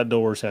 Zeke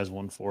Outdoors has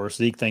one for us.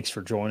 Zeke, thanks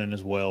for joining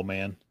as well,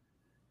 man.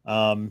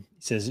 He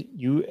says,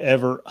 you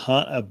ever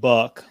hunt a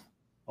buck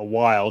a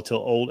while till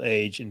old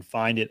age and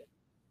find it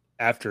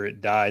after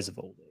it dies of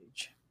old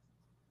age?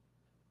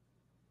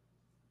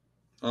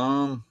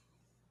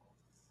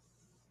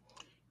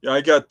 Yeah,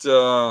 I got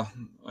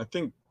I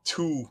think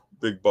 2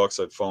 big bucks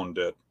I found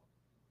dead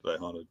that I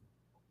hunted.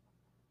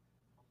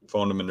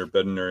 Found them in their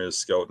bedding areas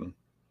scouting.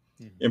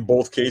 Mm-hmm. In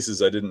both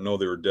cases, I didn't know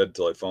they were dead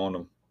till I found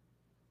them.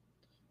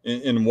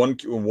 In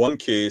one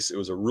case, it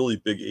was a really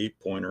big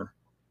 8-pointer,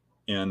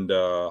 and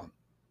I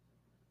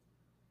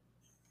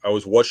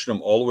was watching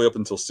them all the way up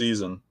until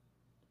season,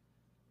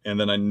 and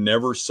then I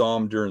never saw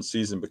him during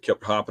season, but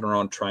kept hopping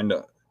around trying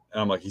to.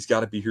 And I'm like, he's got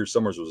to be here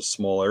somewhere. It was a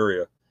small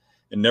area,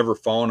 and never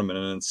found him. And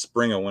then in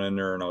spring, I went in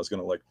there and I was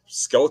going to like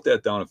scout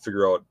that down and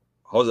figure out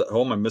how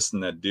am I missing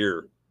that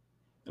deer.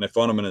 And I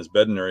found him in his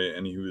bedding area,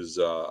 and he was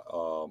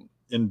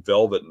in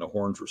velvet, and the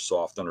horns were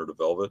soft under the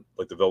velvet,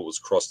 like the velvet was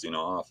crusting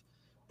off.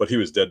 But he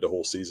was dead the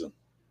whole season.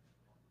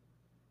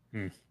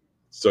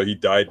 So he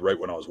died right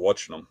when I was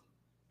watching him.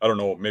 I don't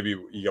know, maybe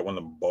he got one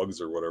of them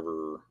bugs or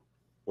whatever.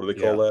 What do they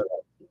call that?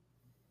 Like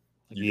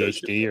you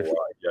guys get that a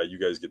lot. Yeah, you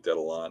guys get that a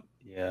lot.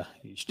 Yeah,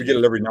 we get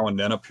it every now and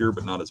then up here,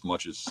 but not as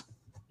much as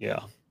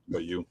by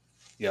you.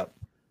 Yep.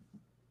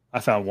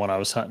 I found one I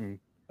was hunting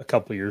a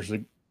couple of years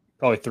ago,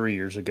 probably 3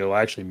 years ago.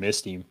 I actually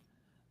missed him.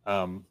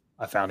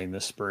 I found him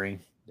this spring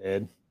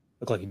dead.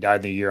 Looked like he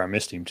died the year I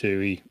missed him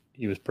too.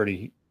 He was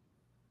pretty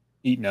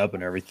eaten up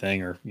and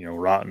everything, or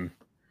rotten.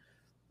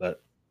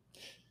 But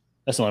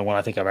that's the only one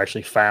I think I've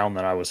actually found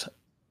that I was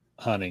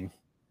hunting.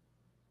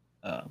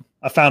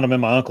 I found him in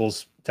my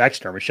uncle's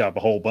taxidermy shop a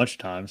whole bunch of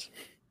times.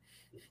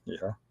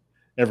 Yeah.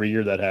 Every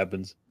year that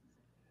happens.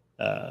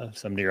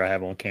 Some deer I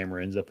have on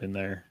camera ends up in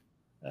there.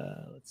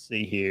 Let's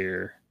see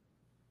here.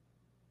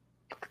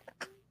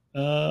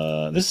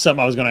 This is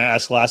something I was going to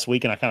ask last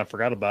week, and I kind of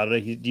forgot about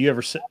it. Do you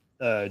ever sit,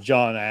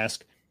 John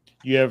asked,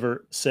 do you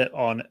ever sit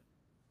on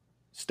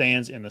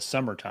stands in the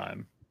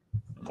summertime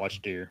and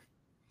watch deer?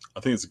 I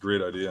think it's a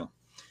great idea.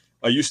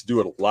 I used to do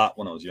it a lot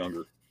when I was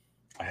younger.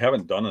 I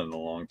haven't done it in a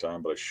long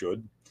time, but I should.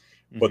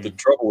 Mm-hmm. But the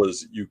trouble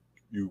is you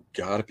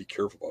got to be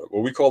careful about it.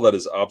 What we call that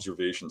is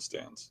observation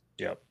stands.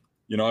 Yep.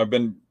 I've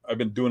been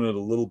doing it a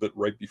little bit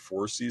right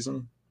before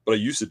season, but I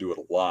used to do it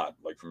a lot,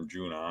 like from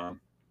June on,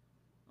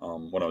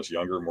 when I was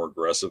younger, more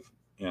aggressive.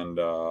 And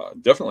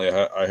definitely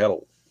I had a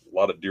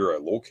lot of deer I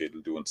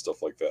located doing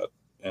stuff like that,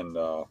 and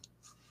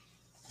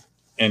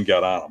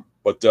got on them.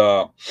 But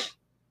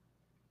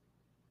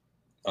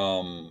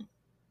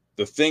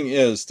the thing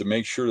is to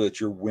make sure that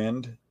your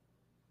wind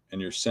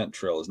and your scent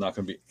trail is not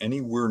going to be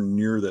anywhere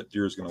near that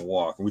deer is going to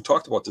walk. And we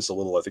talked about this a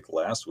little, I think,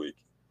 last week.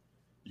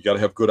 You got to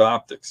have good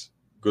optics,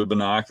 good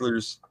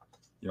binoculars,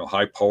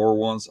 high power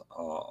ones,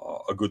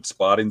 a good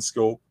spotting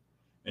scope,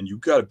 and you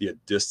got to be a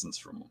distance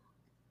from them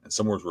and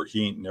somewhere where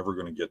he ain't never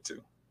going to get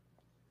to.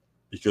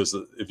 Because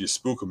if you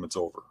spook him, it's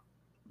over,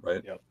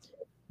 right? Yep.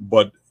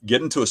 But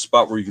get into a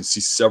spot where you can see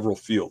several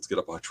fields, get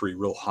up a tree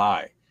real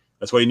higy.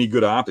 That's why you need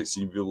good optics.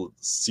 You need to be able to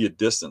see a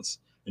distance.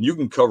 And you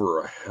can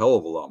cover a hell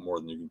of a lot more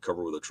than you can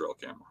cover with a trail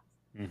camera.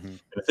 Mm-hmm. And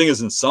the thing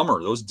is, in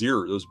summer, those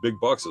deer, those big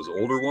bucks, those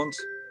older ones,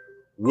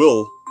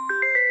 will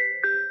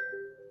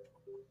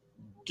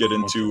get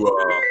into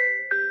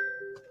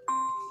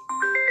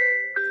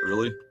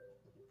really.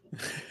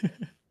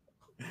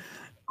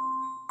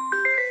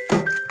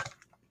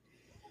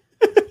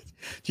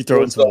 Did you throw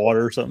it in some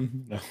water or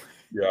something? No.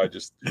 Yeah, I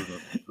just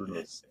threw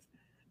this.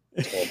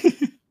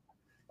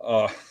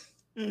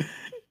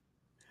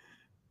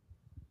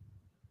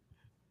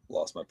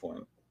 Lost my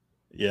point.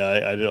 Yeah,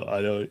 I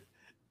know.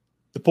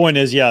 The point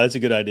is, yeah, it's a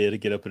good idea to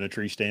get up in a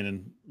tree stand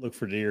and look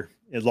for deer,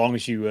 as long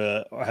as you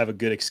have a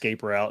good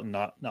escape route and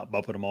not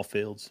bumping them off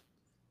fields.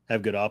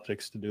 Have good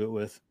optics to do it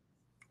with.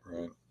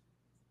 Right.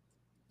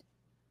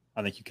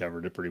 I think you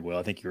covered it pretty well.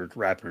 I think you were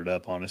wrapping it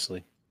up,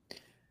 honestly.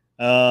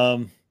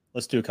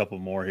 Let's do a couple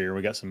more here.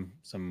 We got some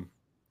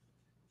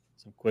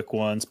quick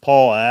ones.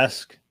 Paul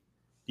asks,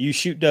 do you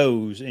shoot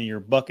does in your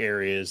buck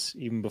areas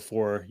even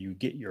before you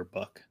get your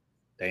buck,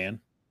 Dan?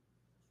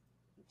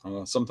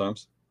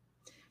 Sometimes.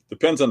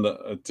 Depends on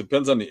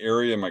the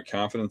area and my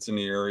confidence in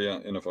the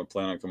area, and if I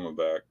plan on coming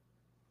back.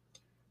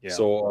 Yeah.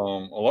 So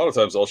a lot of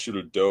times I'll shoot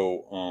a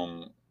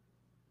doe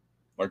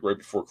like right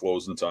before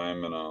closing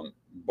time in a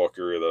buck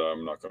area that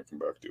I'm not going to come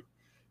back to.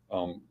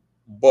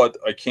 But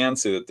I can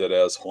say that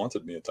has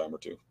haunted me a time or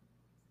two.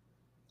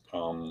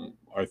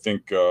 I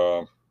think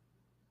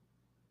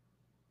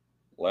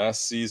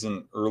last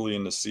season, early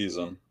in the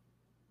season,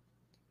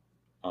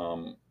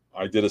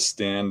 I did a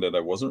stand that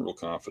I wasn't real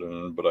confident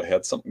in, but I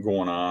had something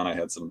going on. I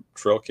had some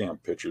trail cam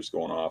pictures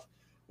going off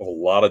of a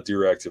lot of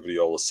deer activity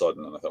all of a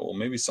sudden. And I thought, well,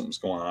 maybe something's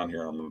going on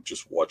here. I'm going to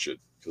just watch it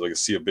because I can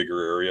see a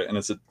bigger area and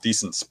it's a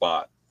decent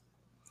spot.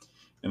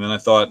 And then I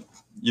thought,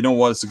 you know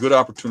what? It's a good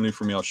opportunity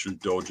for me. I'll shoot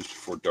doe just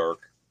before dark.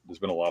 There's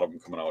been a lot of them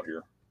coming out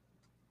here.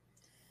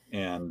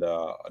 And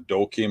a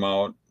doe came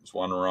out, was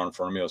wandering around in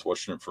front of me. I was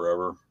watching it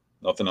forever.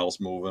 Nothing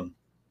else moving.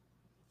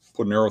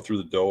 Put an arrow through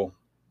the doe.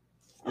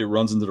 It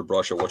runs into the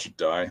brush. I watch it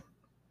die.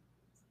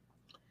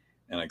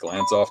 and I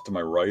glance off to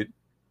my right,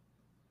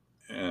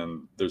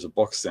 and there's a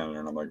buck standing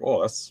there, and I'm like,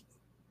 oh,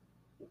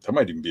 that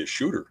might even be a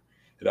shooter.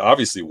 It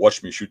obviously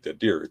watched me shoot that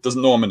deer. It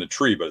doesn't know I'm in a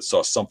tree, but it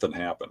saw something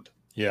happened.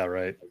 Yeah,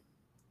 right.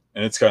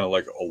 And it's kind of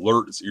like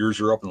alert. Its ears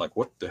are up and like,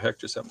 what the heck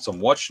just happened? So I'm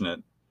watching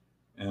it,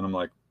 and I'm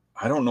like,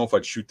 I don't know if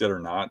I'd shoot that or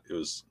not. It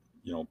was,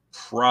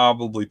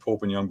 probably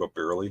Pope and Young, but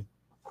barely,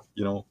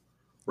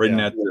 right in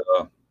that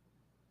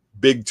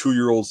big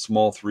 2-year-old,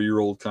 small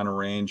 3-year-old kind of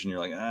range. And you're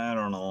like, I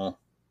don't know,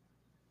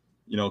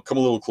 come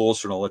a little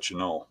closer and I'll let you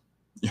know,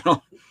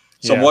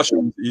 So I'm watching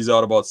him. He's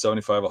out about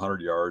 75,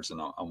 100 yards,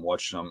 and I'm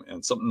watching him,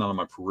 and something on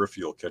my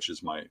peripheral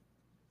catches my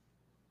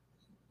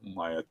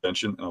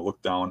attention, and I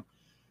look down,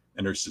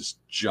 and there's this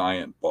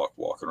giant buck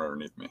walking right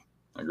underneath me.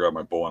 I grabbed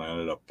my bow, and I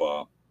ended up,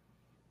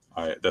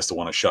 that's the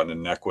one I shot in the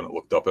neck when it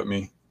looked up at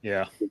me.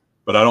 Yeah.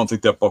 But I don't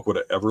think that buck would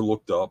have ever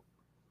looked up.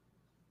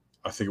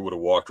 I think it would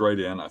have walked right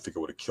in. I think it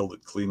would have killed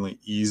it cleanly,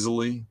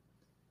 easily,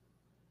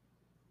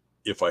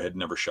 if I had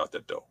never shot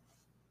that doe.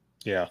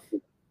 Yeah.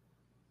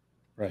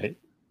 Right.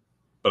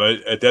 But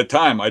at that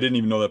time, I didn't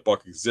even know that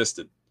buck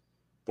existed.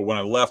 But when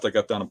I left, I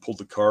got down and pulled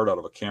the card out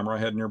of a camera I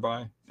had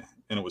nearby,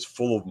 and it was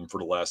full of them for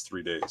the last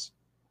 3 days.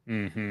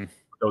 Mm-hmm.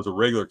 That was a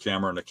regular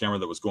camera, and the camera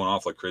that was going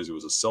off like crazy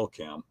was a cell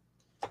cam.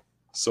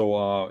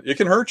 So it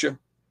can hurt you.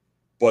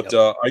 But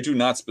I do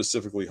not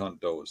specifically hunt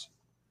does.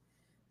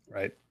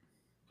 Right.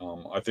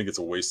 I think it's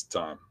a waste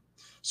of time.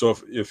 So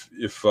if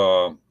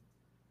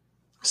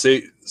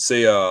say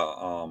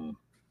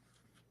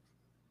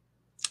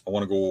I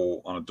want to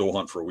go on a doe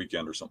hunt for a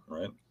weekend or something,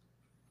 right?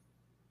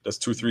 That's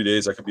 2-3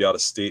 days. I could be out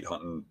of state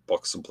hunting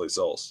bucks someplace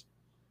else.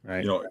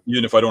 Right.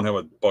 Even if I don't have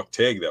a buck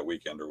tag that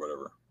weekend or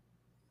whatever.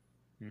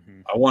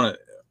 Mm-hmm. I want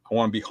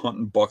to be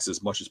hunting bucks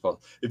as much as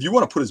possible. If you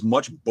want to put as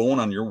much bone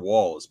on your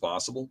wall as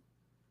possible,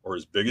 or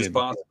as big as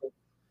possible,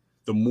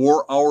 the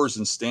more hours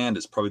in stand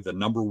is probably the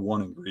number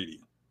one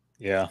ingredient.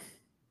 Yeah.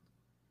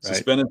 So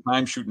spending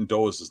time shooting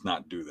does does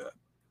not do that.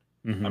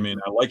 Mm-hmm. I mean,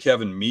 I like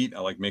having meat.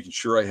 I like making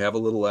sure I have a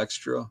little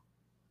extra.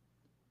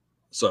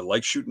 So I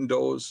like shooting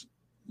does,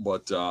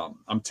 but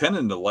I'm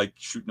tending to like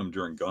shooting them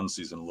during gun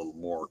season a little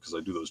more because I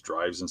do those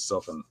drives and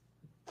stuff, and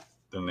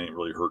then they ain't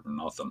really hurting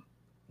nothing.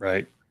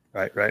 Right.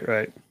 All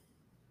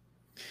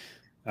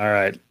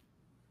right.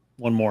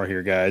 One more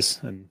here, guys.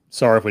 And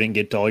sorry if we didn't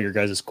get to all your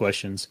guys'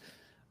 questions.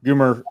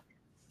 Goomer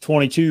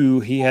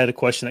 22, he had a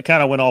question that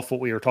kind of went off what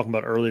we were talking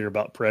about earlier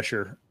about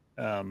pressure.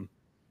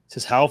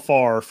 Says, how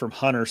far from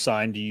hunter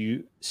sign do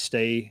you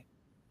stay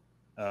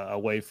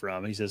away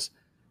from? He says,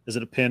 does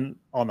it depend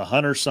on the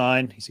hunter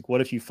sign? He's like,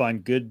 what if you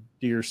find good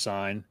deer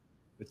sign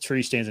with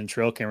tree stands and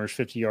trail cameras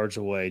 50 yards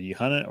away? Do you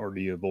hunt it or do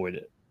you avoid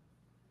it?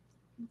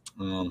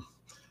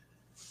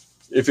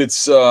 If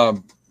it's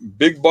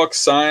big buck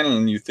sign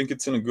and you think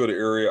it's in a good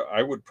area,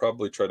 I would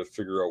probably try to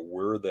figure out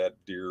where that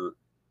deer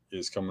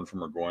is coming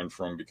from or going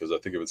from, because I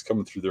think if it's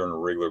coming through there on a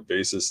regular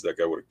basis, that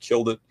guy would have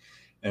killed it.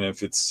 And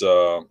if it's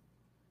either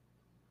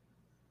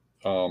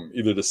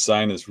the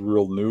sign is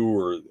real new,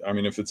 or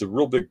if it's a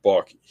real big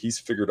buck, he's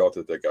figured out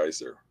that guy's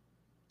there,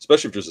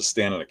 especially if there's a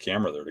stand and a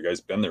camera there. The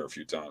guy's been there a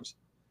few times.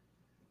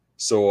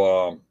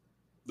 So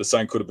the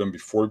sign could have been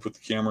before he put the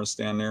camera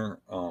stand there.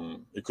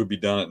 It could be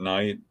done at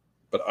night,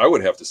 but I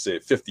would have to say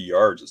 50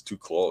 yards is too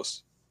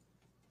close.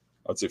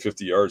 I'd say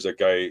 50 yards, that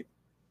guy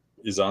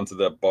is onto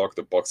that buck,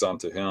 the buck's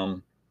onto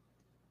him.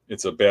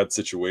 It's a bad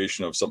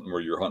situation of something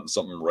where you're hunting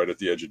something right at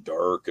the edge of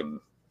dark. And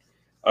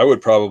I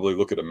would probably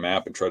look at a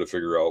map and try to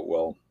figure out,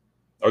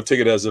 I would take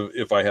it as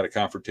if I had a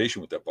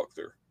confrontation with that buck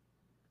there.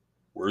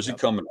 Where's he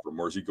coming from?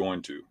 Where's he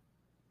going to?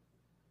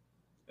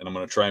 And I'm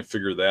going to try and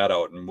figure that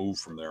out and move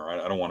from there.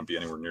 I don't want to be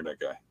anywhere near that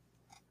guy.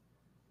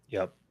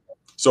 Yep.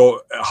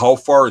 So how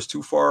far is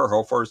too far?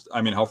 How far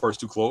is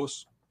too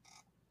close?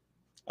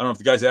 I don't know if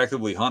the guy's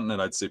actively hunting it.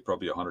 I'd say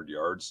probably 100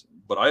 yards,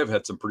 but I have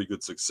had some pretty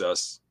good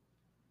success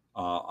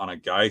on a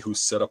guy who's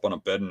set up on a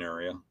bedding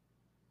area,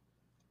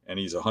 and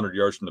he's 100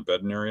 yards from the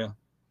bedding area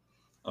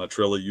on a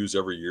trail they use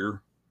every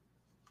year.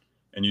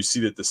 And you see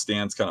that the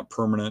stand's kind of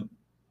permanent.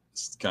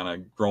 It's kind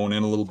of grown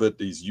in a little bit,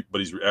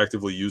 but he's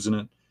actively using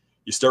it.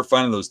 You start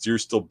finding those deer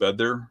still bed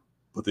there,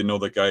 but they know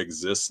that guy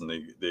exists, and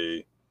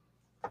the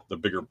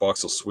bigger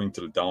bucks will swing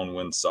to the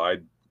downwind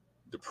side,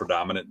 the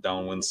predominant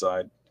downwind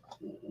side,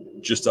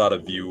 just out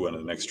of view and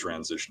the next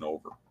transition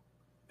over.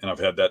 And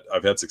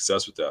I've had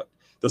success with that.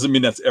 Doesn't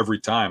mean that's every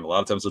time. A lot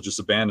of times they'll just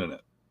abandon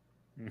it.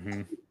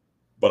 Mm-hmm.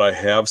 But I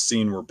have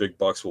seen where big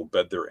bucks will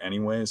bed there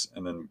anyways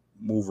and then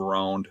move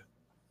around,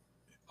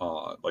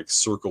 like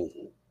circle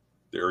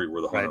the area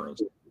where the hunter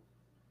is.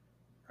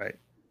 Right.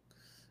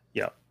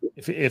 Yeah.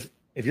 If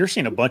you're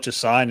seeing a bunch of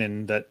sign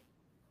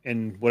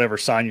in whatever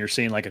sign you're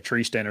seeing, like a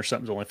tree stand or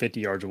something's only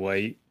 50 yards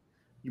away,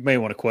 you may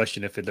want to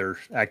question if they're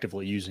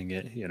actively using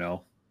it.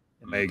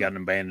 It may have gotten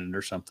abandoned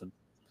or something.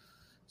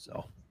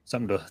 So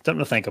something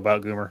to think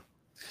about, Goomer.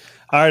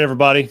 All right,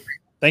 everybody.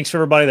 Thanks for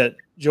everybody that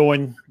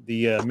joined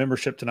the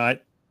membership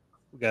tonight.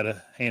 We got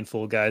a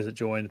handful of guys that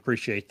joined.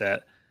 Appreciate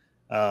that.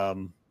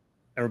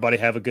 Everybody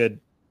have a good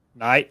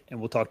night,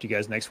 and we'll talk to you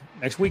guys next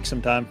week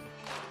sometime.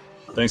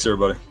 Thanks,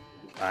 everybody.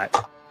 Bye.